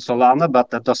is on Solana, but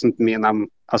that doesn't mean I'm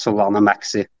a Solana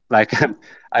maxi. Like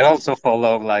I also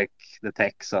follow like the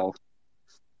tech, so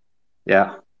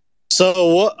yeah.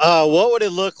 So what would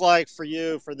it look like for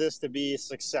you for this to be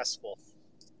successful?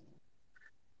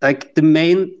 Like the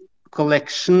main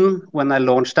collection, when I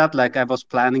launched that, like I was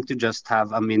planning to just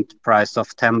have a mint price of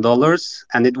 $10,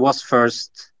 and it was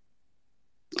first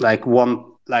like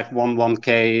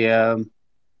 1K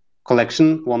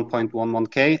collection,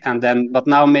 1.11K, and then but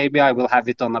now maybe I will have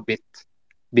it on a bit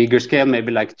bigger scale,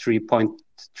 maybe like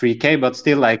 3.3K, but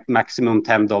still like maximum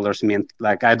 $10 mint.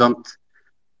 Like I don't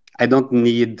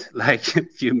need like a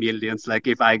few millions. Like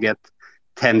if I get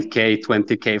 10K,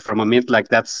 20K from a mint, like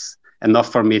that's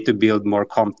enough for me to build more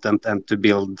content and to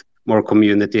build more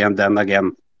community, and then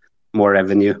again more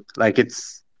revenue. Like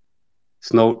it's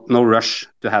no rush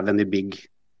to have any big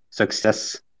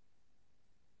success.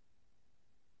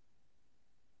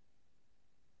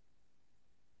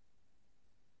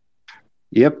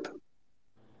 Yep.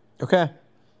 Okay,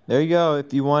 there you go.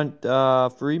 If you want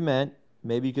free mint,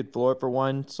 maybe you could floor it for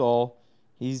one soul.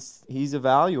 He's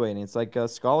evaluating. It's like a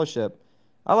scholarship.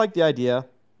 I like the idea.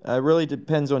 It really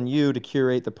depends on you to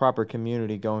curate the proper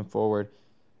community going forward.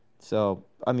 So,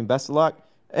 I mean, best of luck.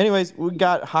 Anyways, we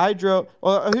got Hydro.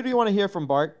 Well, who do you want to hear from,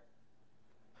 Bart?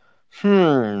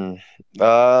 Can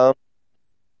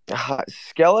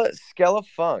Skella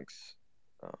Funks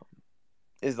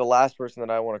is the last person that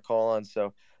I want to call on.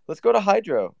 So let's go to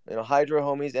Hydro. Hydro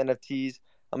homies, NFTs.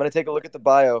 I'm going to take a look at the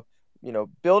bio.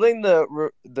 Building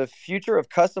the future of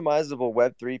customizable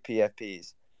Web3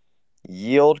 PFPs.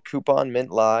 Yield Coupon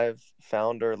Mint Live.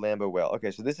 Founder Lambo Whale.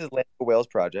 Okay, so this is Lambo Whale's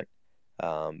project,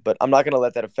 but I'm not going to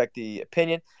let that affect the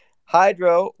opinion.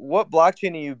 Hydro, what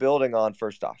blockchain are you building on?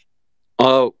 First off.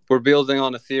 Oh, we're building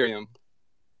on Ethereum.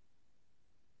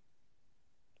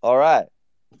 All right.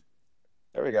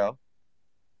 There we go.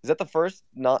 Is that the first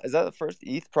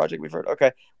ETH project we've heard?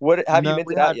 Okay. What have you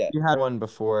minted out yet? We had one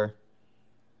before.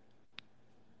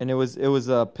 And it was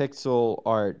a pixel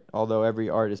art, although every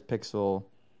art is pixel,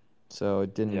 so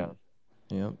it didn't. Yeah.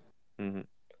 Yep. Mm-hmm.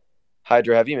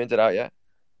 Hydra, have you minted out yet?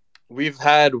 We've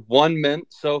had one mint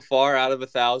so far out of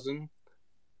 1,000.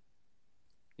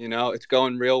 It's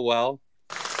going real well.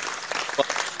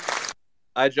 But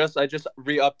I just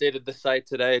re-updated the site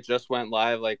today. It just went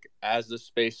live. Like as the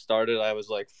space started, I was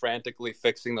like frantically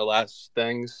fixing the last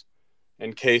things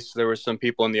in case there were some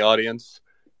people in the audience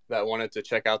that wanted to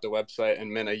check out the website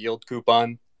and mint a yield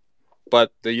coupon.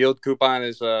 But the yield coupon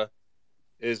is a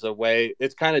way.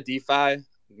 It's kind of DeFi.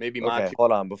 Maybe okay.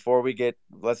 Hold on.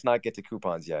 Let's not get to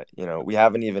coupons yet.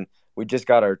 We just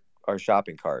got our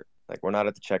shopping cart. Like we're not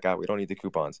at the checkout. We don't need the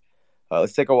coupons.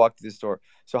 Let's take a walk through the store.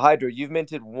 So Hydro, you've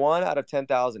minted 1 out of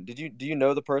 10,000. Do you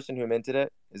know the person who minted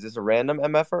it? Is this a random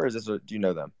MFer or do you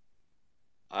know them?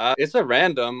 It's a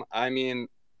random. I mean,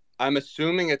 I'm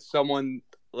assuming it's someone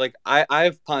like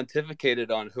I've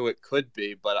pontificated on who it could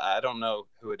be, but I don't know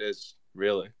who it is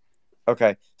really.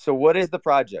 Okay. So what is the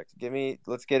project?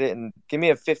 Let's get it and give me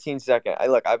a 15-second.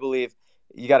 I believe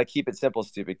you got to keep it simple,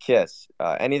 stupid. KISS.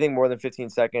 Anything more than 15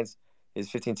 seconds is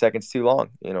 15 seconds too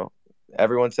long.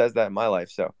 Everyone says that in my life.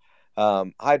 So,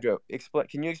 Hydro,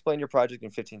 can you explain your project in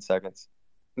 15 seconds?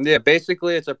 Yeah,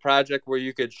 basically it's a project where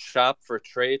you could shop for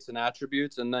traits and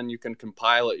attributes, and then you can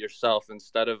compile it yourself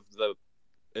instead of the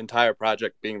entire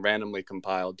project being randomly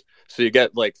compiled. So you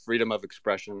get like freedom of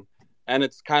expression. And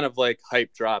it's kind of like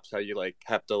hype drops, how you like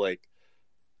have to like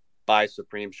buy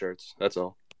Supreme shirts. That's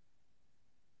all.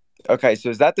 Okay, so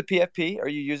is that the PFP? Are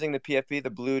you using the PFP, the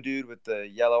blue dude with the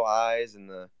yellow eyes and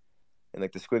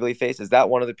like the squiggly face? Is that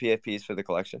one of the PFPs for the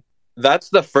collection? That's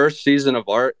the first season of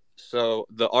art. So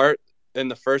the art in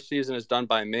the first season is done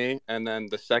by me, and then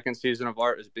the second season of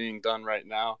art is being done right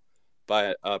now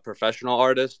by a professional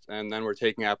artist, and then we're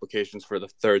taking applications for the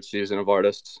third season of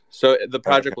artists. So the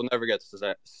project will never get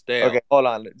stale. Okay, hold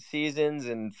on. Seasons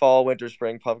in fall, winter,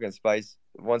 spring, pumpkin spice.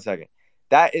 1 second.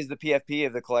 That is the PFP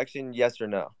of the collection, yes or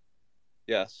no?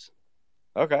 Yes.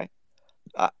 Okay.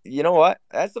 You know what?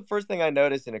 That's the first thing I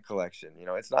noticed in a collection.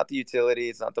 It's not the utility.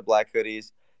 It's not the black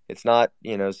hoodies. It's not,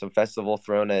 some festival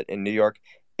thrown in New York.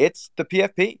 It's the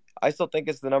PFP. I still think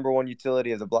it's the number one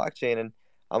utility of the blockchain, and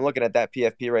I'm looking at that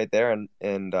PFP right there, and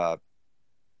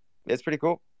it's pretty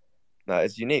cool.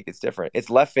 It's unique. It's different. It's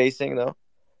left facing though.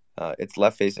 It's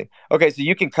left facing. Okay, so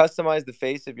you can customize the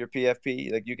face of your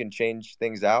PFP. Like you can change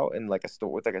things out in like a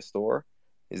store with like a store.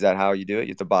 Is that how you do it? You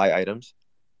have to buy items.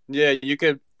 Yeah, you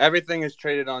could. Everything is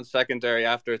traded on secondary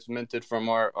after it's minted from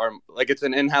our like it's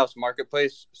an in-house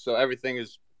marketplace, so everything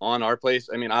is on our place.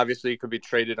 I mean, obviously, it could be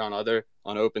traded on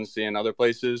OpenSea and other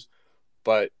places,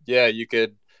 but yeah, you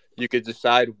could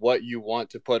decide what you want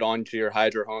to put onto your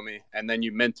Hydra homie, and then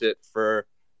you mint it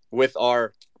with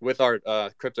our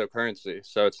cryptocurrency.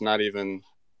 So it's not even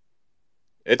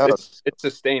it's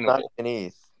sustainable. Not an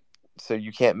ETH, so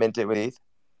you can't mint it with ETH.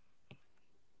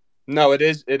 No, it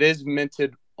is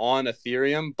minted on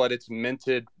Ethereum, but it's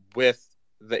minted with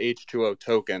the H2O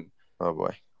token. Oh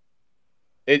boy.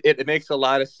 It makes a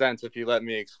lot of sense if you let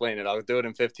me explain it. I'll do it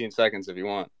in 15 seconds if you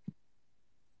want.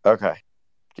 Okay.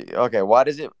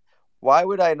 Why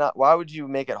would you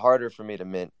make it harder for me to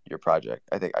mint your project?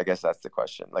 I guess that's the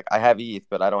question. Like I have ETH,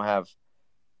 but I don't have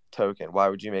token. Why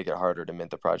would you make it harder to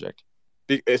mint the project?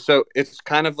 So it's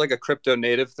kind of like a crypto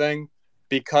native thing,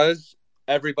 because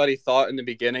everybody thought in the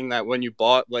beginning that when you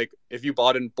bought, like if you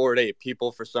bought in Bored Ape,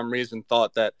 people for some reason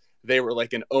thought that they were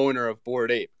like an owner of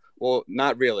Bored Ape. Well,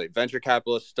 not really. Venture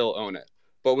capitalists still own it.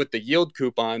 But with the yield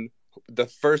coupon, the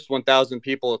first 1,000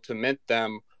 people to mint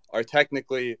them are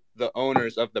technically the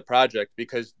owners of the project,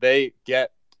 because they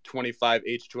get 25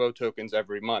 H2O tokens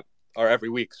every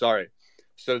week.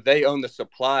 So they own the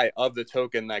supply of the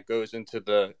token that goes into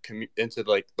the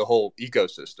whole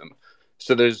ecosystem.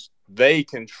 So they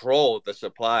control the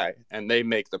supply and they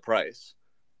make the price.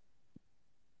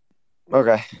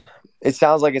 Okay. It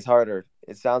sounds like it's harder.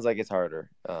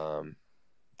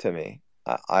 To me.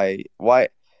 Why,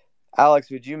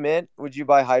 Alex, would you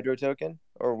buy Hydro token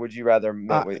or would you rather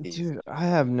mint with ETH? Dude, I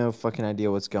have no fucking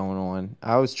idea what's going on.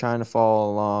 I was trying to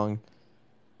follow along.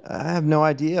 I have no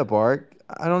idea, Bark.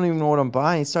 I don't even know what I'm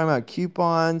buying. He's talking about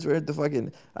coupons. Where the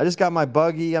fucking? I just got my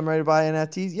buggy. I'm ready to buy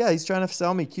NFTs. Yeah, he's trying to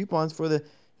sell me coupons for the.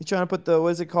 He's trying to put the, what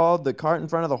is it called? The cart in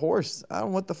front of the horse. I don't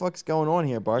know what the fuck's going on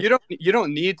here, Bark. You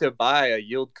don't need to buy a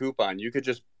yield coupon. You could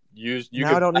just use.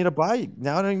 Now I don't need to buy.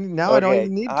 Now I don't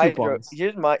even need coupons.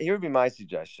 Here would be my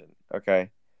suggestion.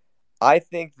 Okay, I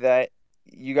think that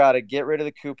you got to get rid of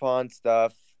the coupon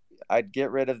stuff. I'd get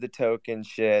rid of the token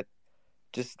shit.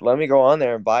 Just let me go on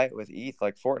there and buy it with ETH,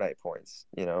 like Fortnite points,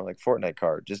 like Fortnite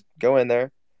card. Just go in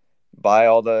there, buy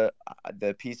all the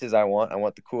pieces I want. I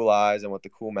want the cool eyes. I want the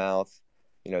cool mouth.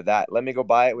 That. Let me go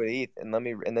buy it with ETH and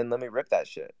then let me rip that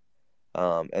shit.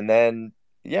 And then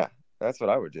yeah, that's what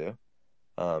I would do.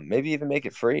 Maybe even make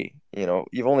it free.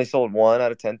 You've only sold 1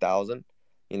 out of 10,000.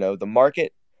 The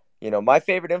market. My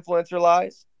favorite influencer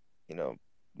lies.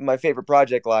 My favorite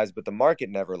project lies, but the market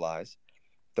never lies.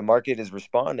 The market is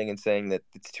responding and saying that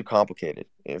it's too complicated.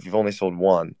 If you've only sold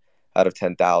 1 out of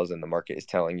 10,000, the market is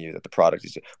telling you that the product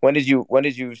is. When did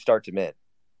you start to mint?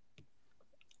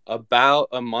 About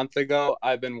a month ago.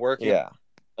 I've been working a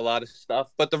lot of stuff,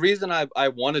 but the reason I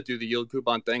want to do the yield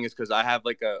coupon thing is because I have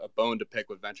like a bone to pick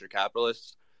with venture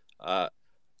capitalists. I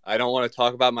don't want to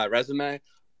talk about my resume,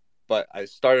 but I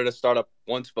started a startup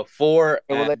once before.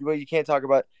 Well, you can't talk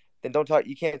about. Then don't talk.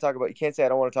 You can't say I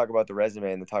don't want to talk about the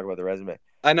resume and then talk about the resume.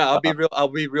 I know. I'll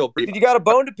be real brief. If you got a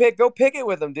bone to pick, go pick it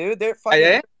with them, dude. They're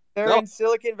fucking. They're in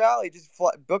Silicon Valley. Just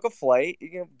book a flight. You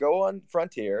can go on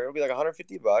Frontier. It'll be like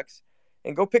 $150,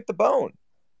 and go pick the bone.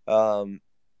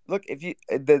 Look, if you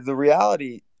the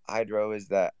reality, Hydro, is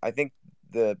that I think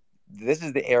this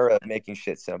is the era of making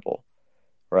shit simple,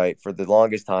 right? For the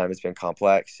longest time, it's been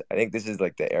complex. I think this is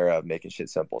like the era of making shit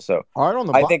simple. So Art on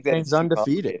the blockchain's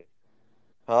undefeated.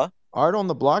 Huh? Art on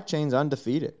the blockchain's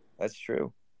undefeated. That's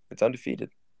true. It's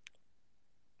undefeated.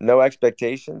 No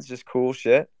expectations, just cool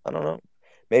shit. I don't know.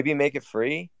 Maybe make it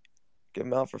free. Give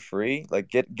them out for free. Like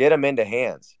get them into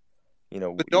hands.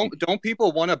 But don't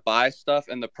people want to buy stuff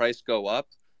and the price go up?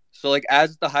 So like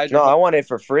as the Hydro. No, I want it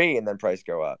for free and then price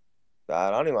go up.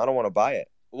 I don't want to buy it.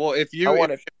 Well, I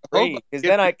want it for free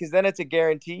because then it's a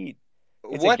guaranteed.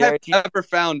 What have you ever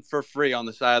found for free on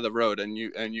the side of the road and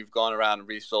you've gone around and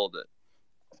resold it?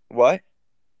 What?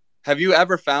 Have you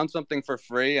ever found something for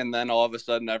free and then all of a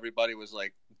sudden everybody was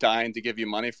like dying to give you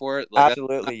money for it? Like,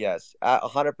 absolutely, yes.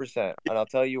 100%. And I'll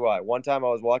tell you why. One time I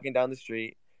was walking down the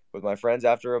street with my friends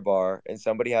after a bar and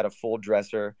somebody had a full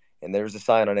dresser and there was a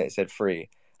sign on it that said free.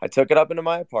 I took it up into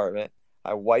my apartment.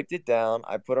 I wiped it down.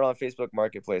 I put it on Facebook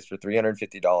Marketplace for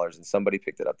 $350 and somebody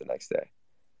picked it up the next day.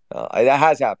 That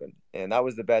has happened. And that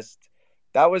was the best.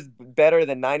 That was better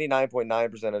than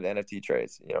 99.9% of NFT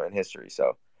trades, in history.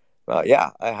 So,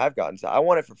 yeah, I have gotten. I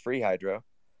want it for free, Hydro.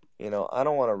 I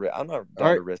don't want to. I'm not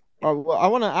down to risk. Well, I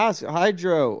want to ask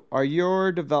Hydro.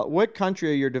 What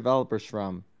country are your developers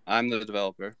from? I'm the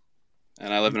developer,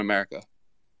 and I live in America.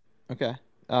 Okay.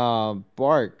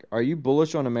 Bark, are you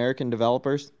bullish on American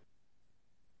developers?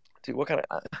 Dude, what kind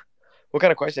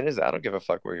of question is that? I don't give a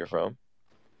fuck where you're from.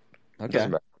 Okay. It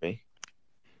doesn't matter to me.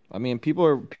 I mean, people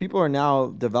are now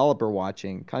developer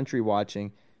watching, country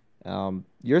watching.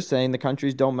 You're saying the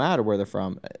countries don't matter where they're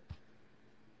from.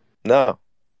 No,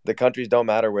 the countries don't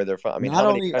matter where they're from. I mean, not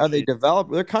only are they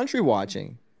developed, they're country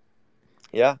watching.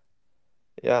 Yeah.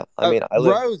 I mean,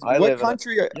 Rose, what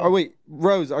country? Wait,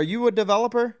 Rose, are you a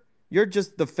developer? You're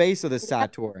just the face of the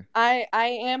Sator. I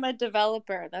am a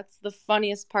developer. That's the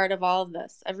funniest part of all of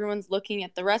this. Everyone's looking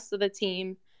at the rest of the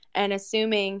team and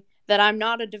assuming that I'm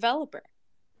not a developer.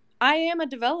 I am a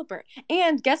developer.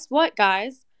 And guess what,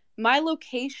 guys? My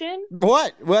location.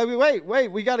 What?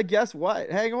 Wait. We got to guess what?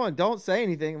 Hang on. Don't say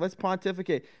anything. Let's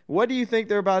pontificate. What do you think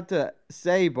they're about to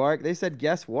say, Bark? They said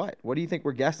guess what? What do you think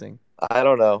we're guessing? I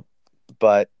don't know.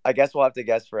 But I guess we'll have to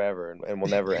guess forever, and we'll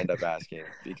never end up asking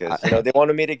because they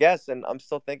wanted me to guess, and I'm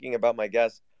still thinking about my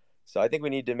guess. So I think we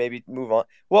need to maybe move on.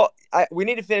 Well, we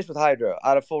need to finish with Hydro.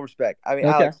 Out of full respect, I mean,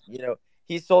 okay. Alex,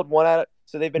 he's sold 1 out of.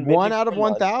 So they've been 1 out of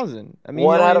 1,000. I mean,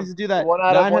 you need to do that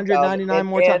 999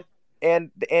 more times.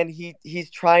 And he's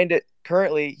trying to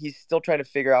currently he's still trying to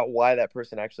figure out why that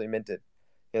person actually minted.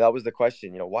 That was the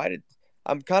question.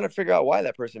 I'm kind of figure out why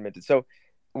that person minted. So,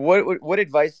 what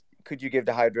advice could you give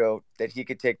to Hydro that he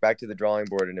could take back to the drawing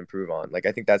board and improve on? Like,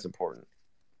 I think that's important.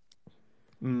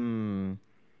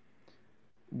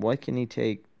 What can he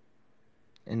take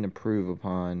and improve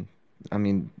upon? I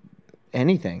mean,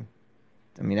 anything.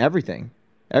 I mean, everything.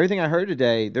 Everything I heard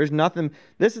today, there's nothing.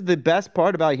 This is the best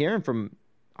part about hearing from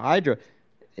Hydro.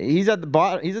 He's at the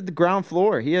bottom. He's at the ground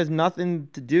floor. He has nothing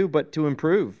to do but to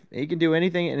improve. He can do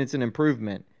anything, and it's an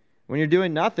improvement. When you're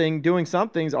doing nothing, doing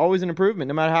something is always an improvement,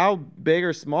 no matter how big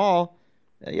or small.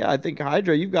 Yeah, I think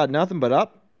Hydra, you've got nothing but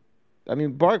up. I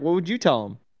mean, Bark, what would you tell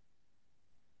him?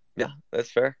 Yeah,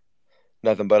 that's fair.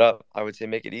 Nothing but up. I would say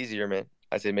make it easier, man.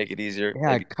 I'd say make it easier.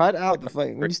 Yeah, cut out the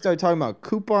fight. When you start talking about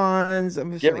coupons,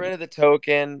 I'm just get rid of the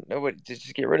token. No,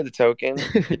 just get rid of the token.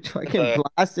 fucking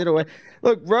blast it away.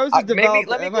 Look, Rose has developed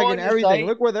fucking everything.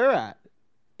 Look where they're at.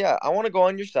 Yeah, I want to go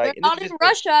on your site. They're not in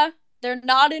Russia. They're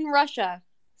not in Russia.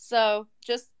 So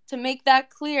just to make that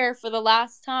clear for the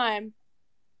last time,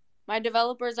 my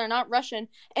developers are not Russian.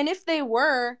 And if they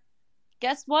were,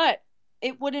 guess what?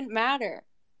 It wouldn't matter.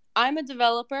 I'm a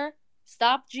developer.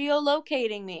 Stop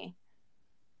geolocating me.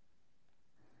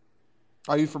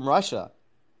 Are you from Russia?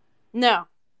 No.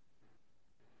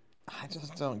 I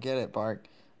just don't get it, Bark.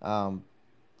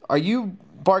 Are you,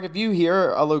 Bark, if you hear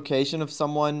a location of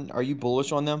someone, are you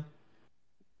bullish on them?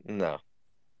 No.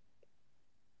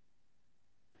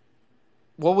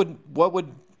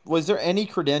 Was there any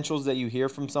credentials that you hear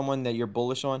from someone that you're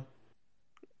bullish on?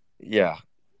 Yeah.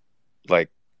 Like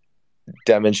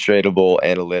demonstrable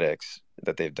analytics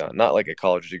that they've done. Not like a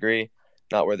college degree,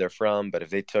 not where they're from, but if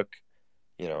they took,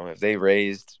 if they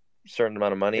raised a certain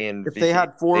amount of money and if they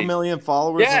had 4 million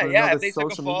followers on another if they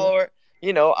took a social follower,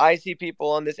 I see people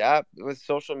on this app with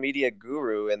social media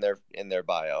guru in their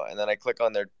bio, and then I click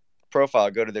on their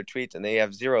profile, go to their tweets, and they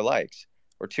have 0 likes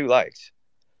or 2 likes.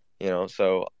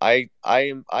 So I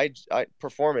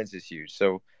performance is huge.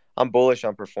 So I'm bullish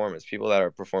on performance. People that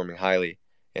are performing highly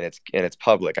and it's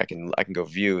public, I can go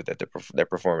view that they're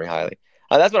performing highly.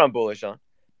 That's what I'm bullish on,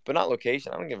 but not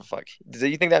location. I don't give a fuck. Do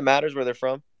you think that matters where they're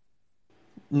from?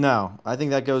 No, I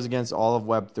think that goes against all of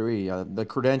Web3. The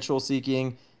credential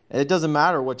seeking, it doesn't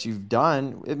matter what you've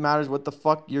done. It matters what the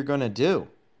fuck you're going to do.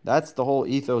 That's the whole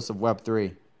ethos of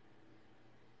Web3.